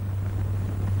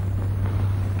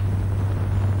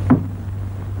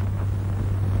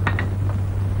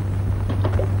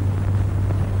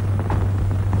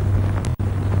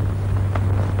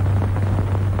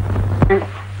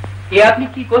 এ আপনি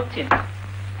কি করছেন?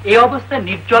 এই অবস্থায়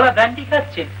নির্জলা ব্র্যান্ডি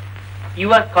খাচ্ছেন? You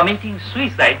R committing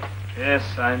suicide. Yes,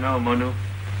 I know, Manu.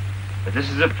 But this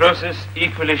is a process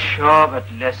equally sure but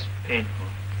less painful.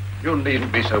 You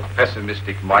needn't be so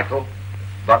pessimistic, Michael.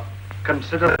 But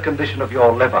consider the condition of your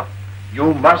liver. You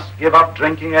must give up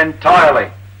drinking entirely.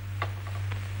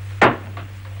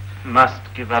 Must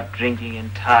give up drinking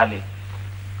entirely.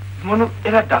 Manu,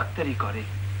 এরা ডাক্তারি করে,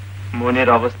 মনের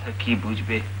অবস্থা কি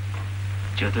বুঝবে?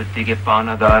 চতুর্দিকে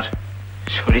পাওনাদার,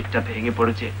 শরীরটা ভেঙে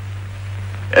পড়েছে।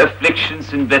 Afflictions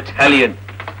in battalion.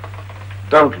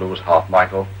 Don't lose heart,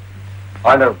 Michael.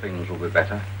 I know things will be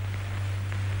better.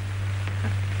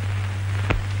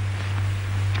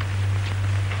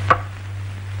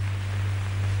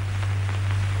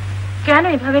 কেন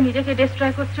এভাবে নিজেকে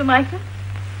ডিস্ট্রয় করছো মাইকেল?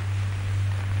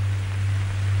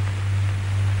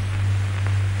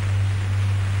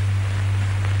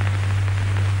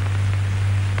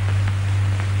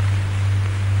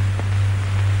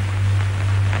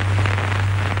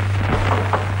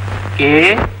 কে?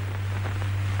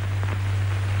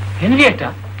 হেনরিয়েটা,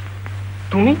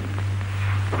 তুমি?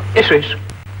 এসো এসো।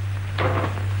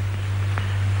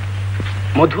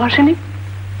 মধু আসেনি?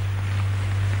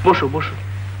 বসো বসো।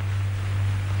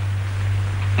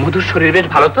 মধুর শরীর বেশ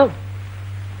ভালো তো?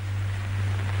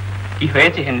 কি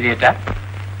হয়েছে হেনরিয়েটা?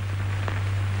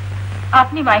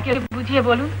 আপনি মাইকেল বুঝিয়ে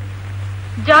বলুন,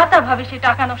 যা তা ভাবে সে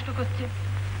টাকা নষ্ট করছে,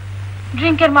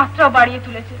 ড্রিঙ্কের মাত্রাও বাড়িয়ে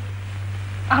তুলেছে,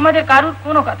 আমাদের কারুর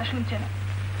কোনো কথা শুনছে না।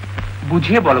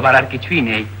 বুঝিয়ে বলবার আর কিছুই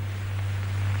নেই।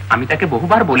 আমি তাকে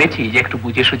বহুবার বলেছি যে একটু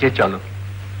বুঝে সুঝে চলো,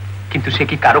 কিন্তু সে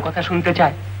কি কারো কথা শুনতে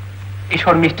চায়? এই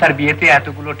শর্মিষ্ঠার বিয়েতে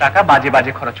এতগুলো টাকা বাজে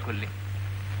বাজে খরচ করলে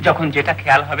যখন যেটা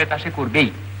খেয়াল হবে তা সে করবেই।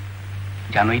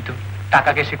 জানোই তো,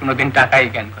 টাকাকে সে কোনোদিন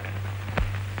টাকাই জ্ঞান করে না।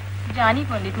 জানি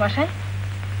পণ্ডিত মশাই,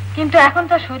 কিন্তু এখন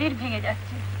তার শরীর ভেঙে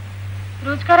যাচ্ছে,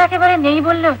 রোজগার একেবারে নেই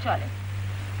বললেও চলে।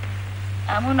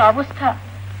 এমন অবস্থা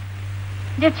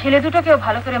যে ছেলে দুটোকেও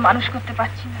ভালো করে মানুষ করতে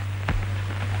পারছি না।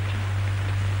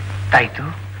 তাই তো,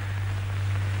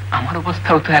 আমার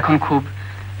অবস্থাও তো এখন খুব।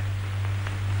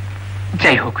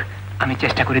 যাই হোক, আমি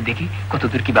চেষ্টা করে দেখি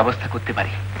কতদূর কি ব্যবস্থা করতে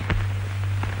পারি।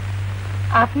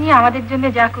 আপনি আমাদের জন্য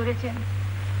যা করেছেন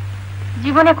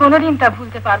জীবনে কোনোদিন তা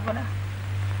ভুলতে পারবো না,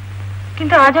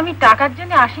 কিন্তু আজ আমি টাকার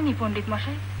জন্য আসিনি পণ্ডিত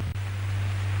মশাই।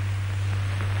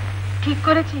 ঠিক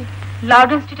করেছি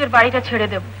লাউডেন স্ট্রিটের বাড়িটা ছেড়ে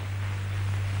দেব,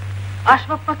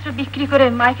 আসবাবপত্র বিক্রি করে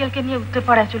মাইকেলকে নিয়ে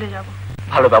উত্তরপাড়ায় চলে যাব।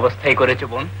 ভালো ব্যবস্থাই করেছো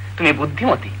বোন, তুমি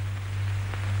বুদ্ধিমতী।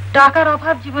 টাকার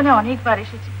অভাব জীবনে অনেকবার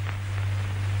এসেছে,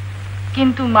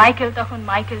 কিন্তু মাইকেল তখন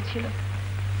মাইকেল ছিল।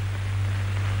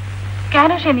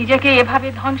 কেন সে নিজেকে এভাবে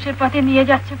ধ্বংসের পথে নিয়ে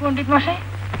যাচ্ছে পণ্ডিত মশাই?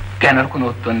 কেন কোনো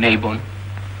উত্তর নেই বোন।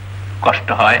 কষ্ট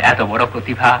হয়, এত বড়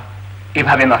প্রতিভা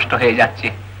এভাবে নষ্ট হয়ে যাচ্ছে।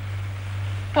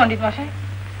 পণ্ডিত মশাই,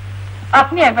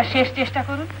 আপনি একবার শেষ চেষ্টা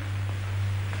করুন।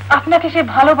 আপনাকে সে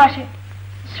ভালোবাসে,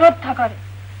 শ্রদ্ধা করে।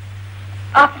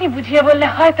 আপনি বুঝিয়ে বললে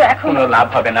হয়তো এখন কোনো লাভ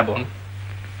হবে না বোন।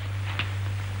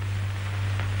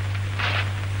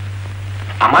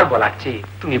 আমার বলার চেয়ে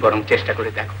তুমি বরং চেষ্টা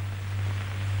করে দেখো।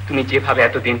 তুমি যেভাবে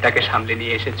এতদিন তাকে সামলে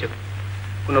নিয়ে এসেছো,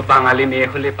 কোনো বাঙালি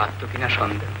মেয়ে হলে পারত কিনা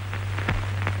সন্দেহ।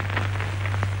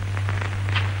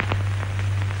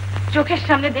 চোখের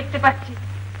সামনে দেখতে পাচ্ছি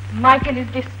মাইকেল ইজ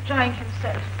ডিস্ট্রয়িং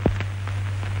হিমসেলফ।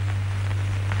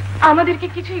 আমাদেরকে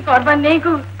কিছুই করবার নেই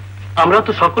গো। আমরা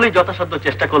তো সকলেই যথাসাধ্য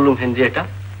চেষ্টা করলাম হেনরিয়েটা,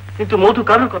 কিন্তু মধু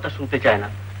কারোর কথা শুনতে চায় না,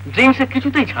 ড্রিঙ্কসে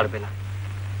কিছুতেই ছাড়বে না।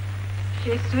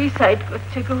 সে সুইসাইড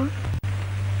করছে গো।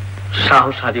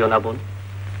 সাহস হারিও না বোন,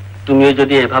 তুমিও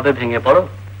যদি এভাবে ভেঙে পড়ো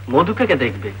মধুকে কে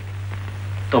দেখবে?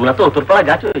 তোমরা তো উত্তরপাড়া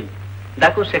গেছোই,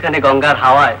 দেখো সেখানে গঙ্গার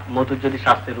হাওয়ায় মধুর যদি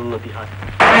স্বাস্থ্যের উন্নতি হয়।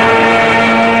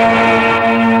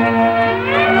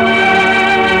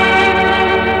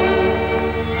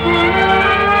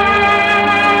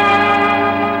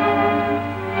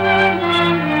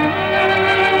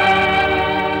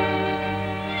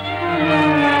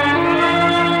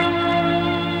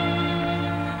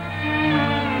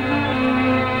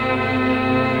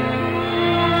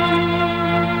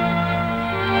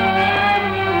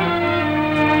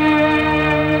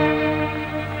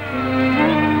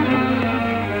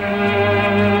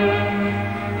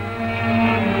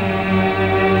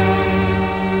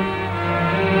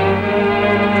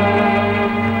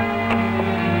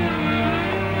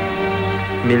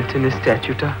 মিল্টনের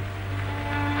স্ট্যাচুটা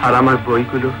আর আমার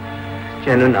বইগুলো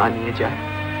যেন না নিয়ে যায়।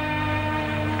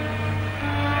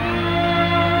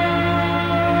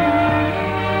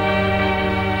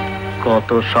 কত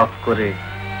শখ করে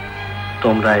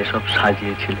তোমরা এসব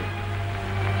সাজিয়েছিলে।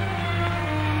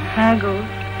 হ্যাঁ গো,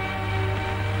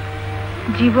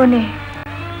 জীবনে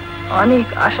অনেক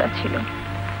আশা ছিল।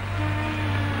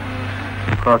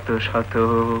 কত শত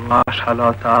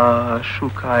আশালতা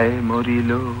শুকায়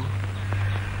মরিল,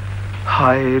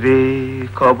 হায় রে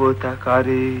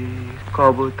কবতাকারে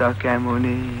কবতা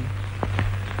কেমনে,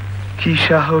 কি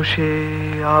সাহসে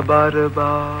আবার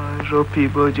বার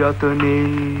রপিব যতনে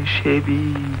সে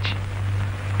বীজ,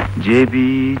 যে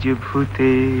বীজ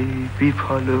ভূতে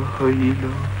বিফল হইল।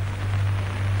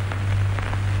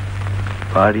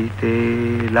 বাড়িতে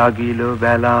লাগিল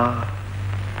বেলা,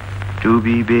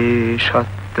 ডুবিবে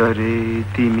সত্তরে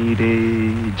তিমিরে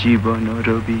জীবন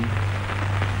রবি।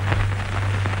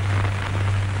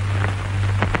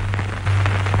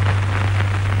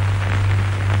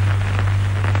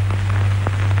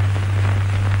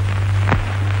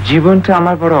 জীবনটা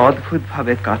আমার বড় অদ্ভুত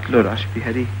ভাবে কাটলো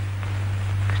রাসবিহারী।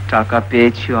 টাকা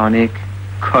পেয়েছি অনেক,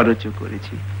 খরচও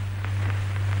করেছি।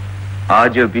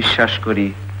 আজও বিশ্বাস করি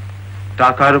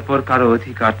টাকার উপর কারো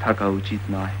অধিকার থাকা উচিত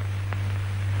নয়।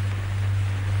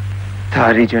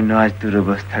 তারই জন্য আজ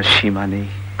দুরবস্থার সীমা নেই।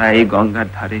 এই গঙ্গার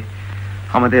ধারে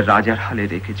আমাদের রাজার হালে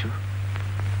রেখেছ।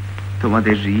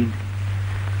 তোমাদের ঋণ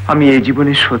আমি এই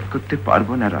জীবনে শোধ করতে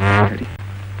পারবো না রাসবিহারী।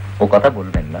 ও কথা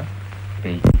বলবেন না।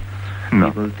 এই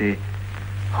বলতে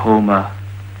হোমা,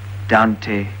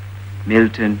 ডান্টে,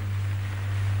 মিল্টন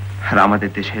আর আমাদের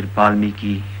দেশের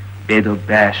বাল্মীকি,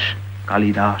 বেদব্যাস,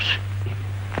 কালিদাস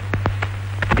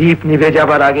দীপ নিভে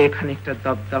যাবার আগে খানিকটা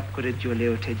দপদপ করে জ্বলে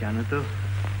ওঠে, জানো তো?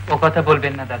 ও কথা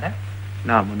বলবেন না দাদা।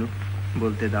 না মনু,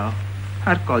 বলতে দাও।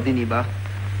 আর কদিনই বা,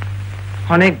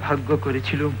 অনেক ভাগ্য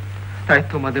করেছিলুম, তাই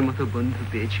তোমাদের মতো বন্ধু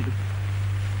পেয়েছিল।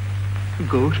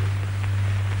 Gour,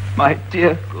 my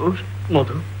dear Gour.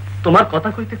 মধু, তোমার কথা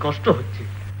কইতে কষ্ট হচ্ছে।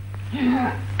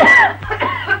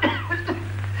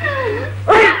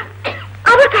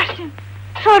 আবার কাশছেন।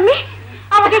 শর্মি,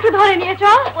 আমাকে একটু ধরে নিয়ে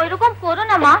চল। ওইরকম করো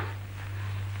না মা,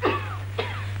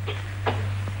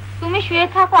 তুমি শুয়ে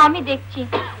থাকো, আমি দেখছি।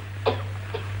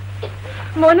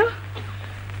 মনু,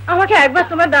 আমাকে একবার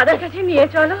তোমার দাদার কাছে নিয়ে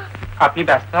চলো। আপনি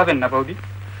ব্যস্ত হবেন না বৌদি,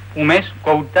 উমেশ,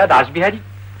 গৌরদা, দাসবিহারী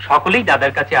সকলেই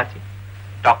দাদার কাছে আছে।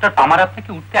 ডক্টর পামার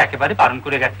আপনাকে উঠতে একেবারে বারণ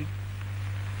করে গেছেন।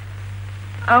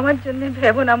 আমার জন্য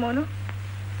ভেবো না মনু,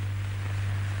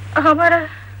 আমার আর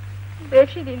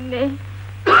বেশি দিন নেই।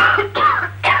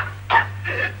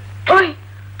 ওই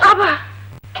আবার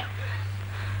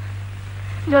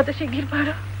যত শিগগির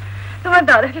পারো তোমার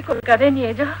দাদাকে কলকাতায়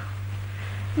নিয়ে যাও,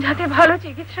 যাতে ভালো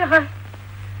চিকিৎসা হয়,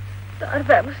 তার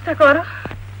ব্যবস্থা করো।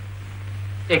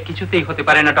 এ কিছুতেই হতে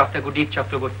পারে না ডক্টর গুডির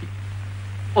চক্রবর্তী,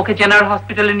 ওকে জেনারেল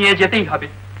হসপিটালে নিয়ে যেতেই হবে।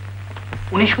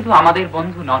 উনি শুধু আমাদের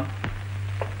বন্ধু নন,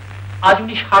 আজ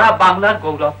উনি সারা বাংলার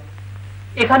গৌরব।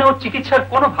 এখানে ওর চিকিৎসার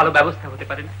কোনো ভালো ব্যবস্থা হতে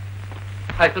পারে না।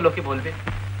 হয়তো লোকে বলবে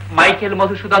মাইকেল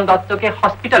মধুসূদন দত্তকে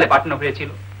হসপিটালে পাঠানো হয়েছিল,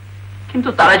 কিন্তু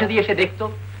তারা যদি এসে দেখতো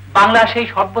বাংলার সেই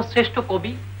সর্বশ্রেষ্ঠ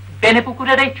কবি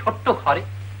বেনেপুকুরের এই ছোট্ট ঘরে।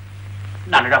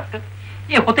 না না ডক্টর,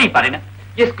 এ হতেই পারে না।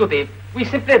 Yes, Gudev, we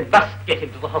simply must get him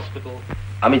to the hospital.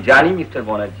 আমি জানি মিস্টার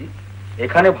ব্যানার্জি,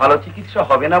 এখানে ভালো চিকিৎসা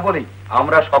হবে না বলেই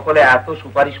আমরা সকলে এত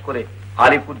সুপারিশ করে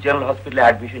আলিপুর জেনারেল হসপিটালে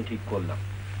অ্যাডমিশন ঠিক করলাম,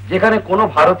 যেখানে কোনো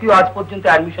ভারতীয় আজ পর্যন্ত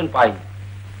অ্যাডমিশন পায়নি।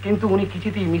 কিন্তু উনি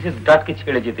কিছুতেই মিসেস ডাটকে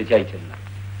ছেড়ে যেতে চাইছেন না।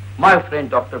 My friend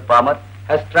Dr. Palmer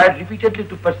has tried repeatedly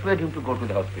to persuade him to go to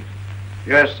the hospital.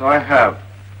 Yes, I have,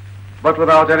 but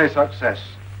without any success.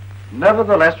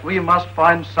 Nevertheless, we must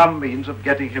find some means of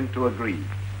getting him to agree.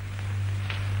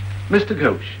 Mr.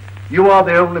 Ghosh, you are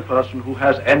the only person who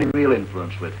has any real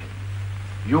influence with him.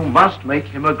 You must make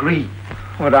him agree.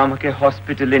 ওরা আমাকে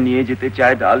হসপিটালে নিয়ে যেতে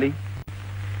চায় darling,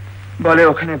 বলে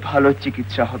ওখানে ভালো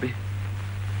চিকিৎসা হবে।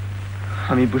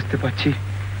 আমি বুঝতে পারছি,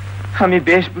 আমি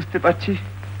বেশ বুঝতে পারছি,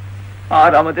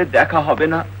 আর আমাদের দেখা হবে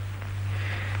না।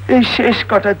 এই শেষ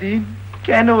কটা দিন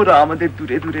কেন ওরা আমাদের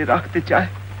দূরে দূরে রাখতে চায়?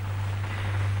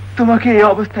 তোমাকে এই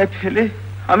অবস্থায় ফেলে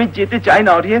আমি যেতে চাই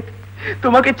না অরিয়েত,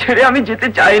 তোমাকে ছেড়ে আমি যেতে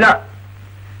চাই না।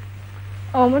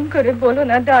 অমন করে বলো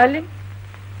না ডার্লিং,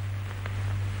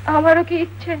 আমারও কি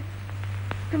ইচ্ছে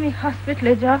তুমি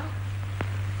হসপিটালে যাও,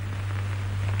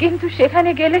 কিন্তু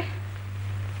সেখানে গেলে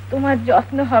তোমার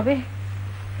যত্ন হবে,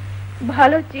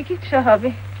 ভালো চিকিৎসা হবে।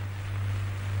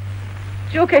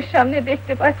 চোখের সামনে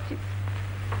দেখতে পাচ্ছি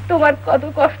তোমার কত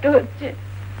কষ্ট হচ্ছে।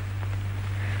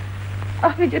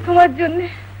 আমি যে তোমার জন্য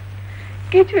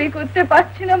কিছুই করতে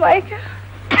পারছি না মাইকা।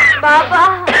 বাবা,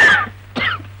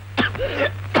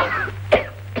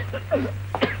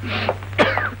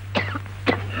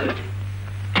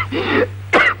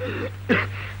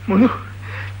 মনু,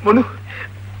 মনু,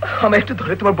 আমি একটু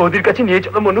ধরে তোমার বৌদির কাছে নিয়ে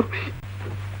চলো। মনু,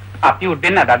 আপনি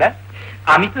উঠবেন না দাদা,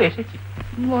 আমি তো এসেছি।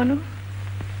 মনু,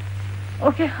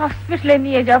 ওকে হসপিটালে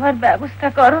নিয়ে যাবার ব্যবস্থা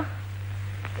করো,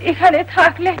 এখানে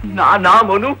থাকলে। না না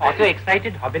মনু, অত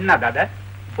এক্সাইটেড হবেন না দাদা,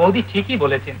 বৌদি ঠিকই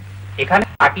বলেছেন, এখানে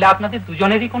থাকলে আপনাদের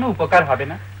দুজনেরই কোনো উপকার হবে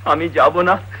না। আমি যাব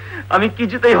না, আমি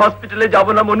কিছুতেই হসপিটালে যাব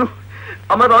না মনু,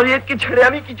 আমার অরিয়েতকে ছেড়ে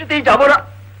আমি কিছুতেই যাব না।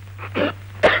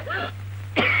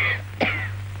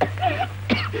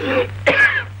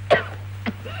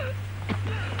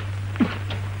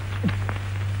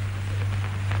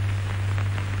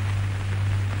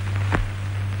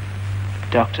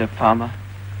 Dr. Palmer,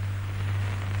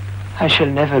 I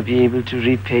shall never be able to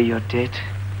repay your debt.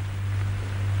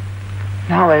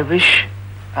 Now I wish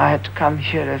I had come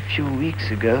here a few weeks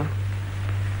ago.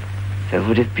 There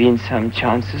would have been some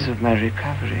chances of my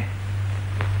recovery.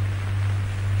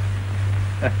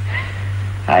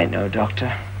 I know, Doctor.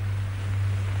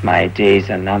 My days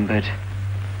are numbered.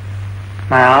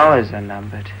 My hours are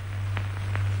numbered.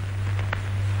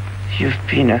 You've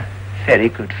been a very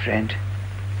good friend.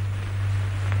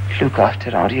 Look after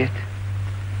Ariet.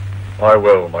 I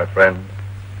will, my friend.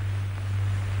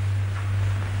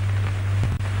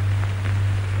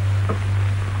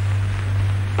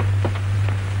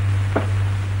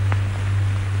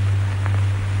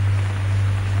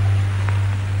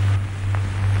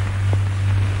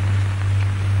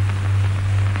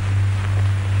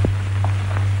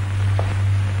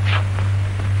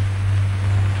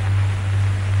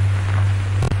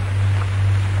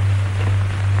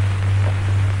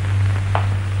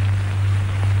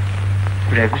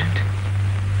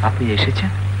 আপনি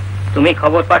এসেছেন? তুমি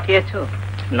খবর পাঠিয়েছো,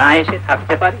 না এসে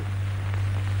থাকতে পারি?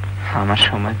 আমার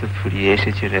সময় তো ফুরিয়ে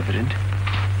এসেছে রেভারেন্ড।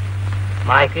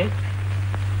 মাইকে,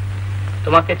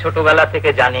 তোমাকে ছোটবেলা থেকে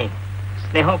জানি,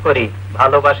 স্নেহ করি,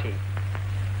 ভালোবাসি,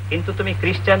 কিন্তু তুমি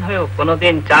খ্রিস্টান হয়েও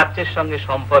কোনোদিন চার্চের সঙ্গে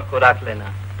সম্পর্ক রাখলে না।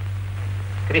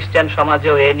 খ্রিস্টান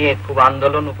সমাজেও এ নিয়ে খুব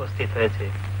আন্দোলন উপস্থিত হয়েছে।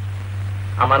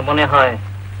 আমার মনে হয়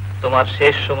তোমার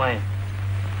শেষ সময়ে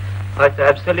হয়তো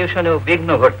অ্যাবসলিউশনেও বিঘ্ন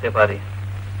ঘটতে পারে।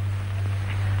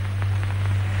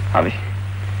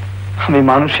 আমি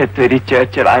মানুষের তৈরি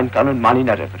চার্চের আইন কানুন মানি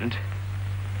না reverend.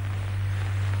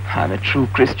 I am a true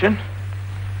Christian.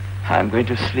 I am going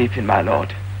to sleep in my Lord.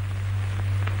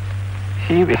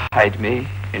 He will hide me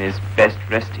in his best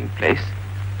resting place.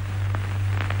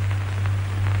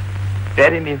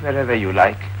 Bury me wherever you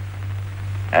like,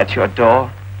 at your door,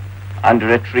 under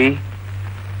a tree,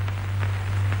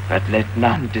 but let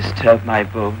none disturb my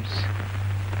bones.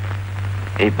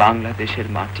 এই বাংলাদেশের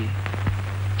মাটি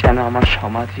যেন আমার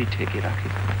সমাধি ঠেকে রাখে।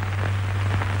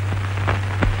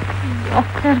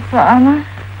 Dr. Palmer,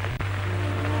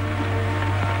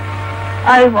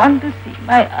 I want to see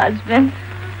my husband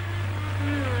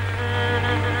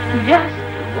just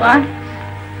once.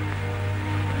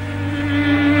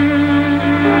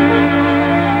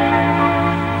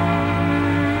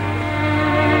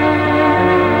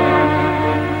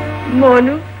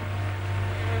 Monu,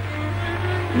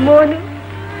 Monu.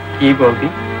 কি বলবি?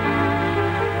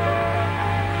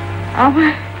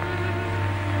 আমার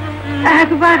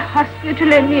একবার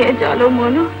হসপিটালে নিয়ে চলো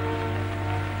মনু,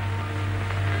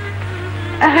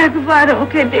 একবার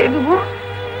ওকে দেখবো।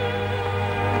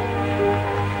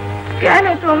 কেন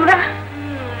তোমরা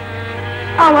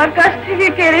আমার কাছ থেকে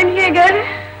কেড়ে নিয়ে গেলে?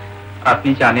 আপনি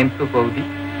জানেন তো বৌদি,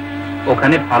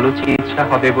 ওখানে ভালো চিকিৎসা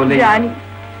হবে বলে। জানি,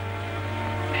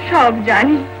 সব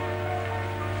জানি,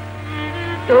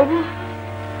 তবু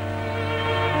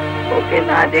ওকে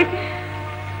না দেখে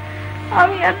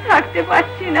আমি আর থাকতে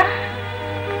পারছি না।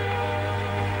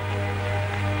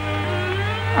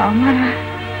 আমার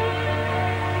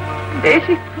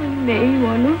বেশিক্ষণ নেই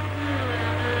মনু,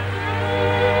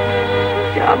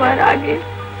 যাবার আগে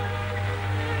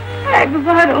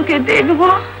একবার ওকে দেখবো।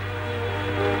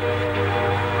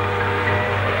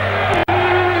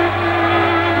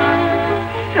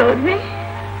 শর্মি,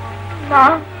 মা,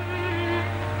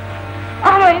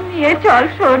 আমায় নিয়ে চল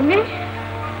শর্মি,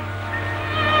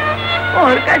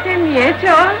 ওর কাছে নিয়ে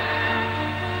চল।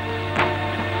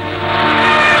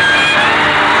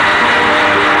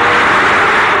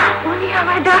 উনি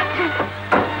আমায় ডাকছেন,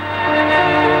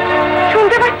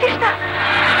 শুনতে পাচ্ছিস না?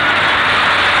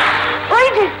 ওই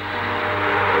যে,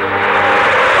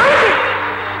 ওই যে,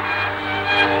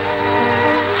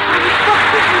 আমি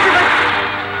স্পষ্ট শুনতে পাচ্ছি।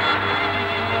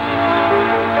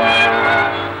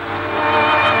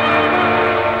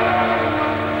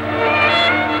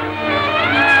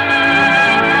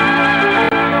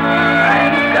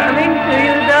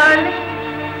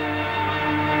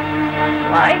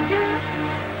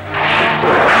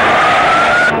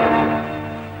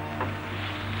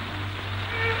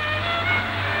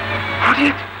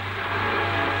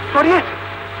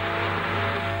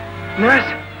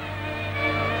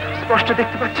 স্পষ্ট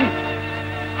দেখতে পাচ্ছি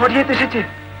হরিয়েত এসেছে।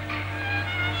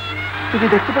 তুমি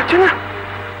দেখতে পাচ্ছ না?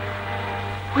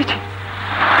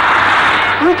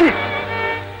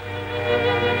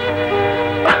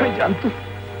 আমি জানতো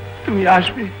তুমি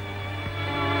আসবে।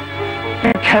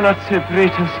 You cannot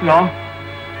separate us long.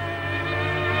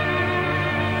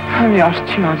 আমি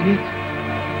আসছি অজিত,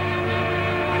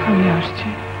 আমি আসছি।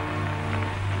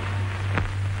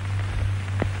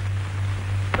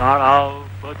 দাঁড়াও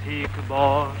পথিক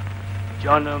বর,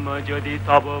 জন্ম যদি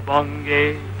তব বঙ্গে,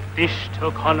 তিষ্ঠ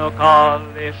ক্ষণকাল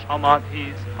এ সমাধি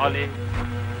স্থলে।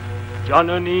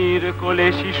 জননীর কোলে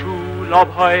শিশু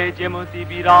লভয় যেমতি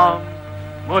বিরাম,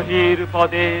 মহির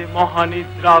পদে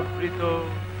মহানিদ্রাবৃত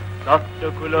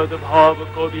দত্তকুলোদ্ভব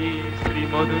কবি শ্রী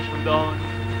মধুসূদন।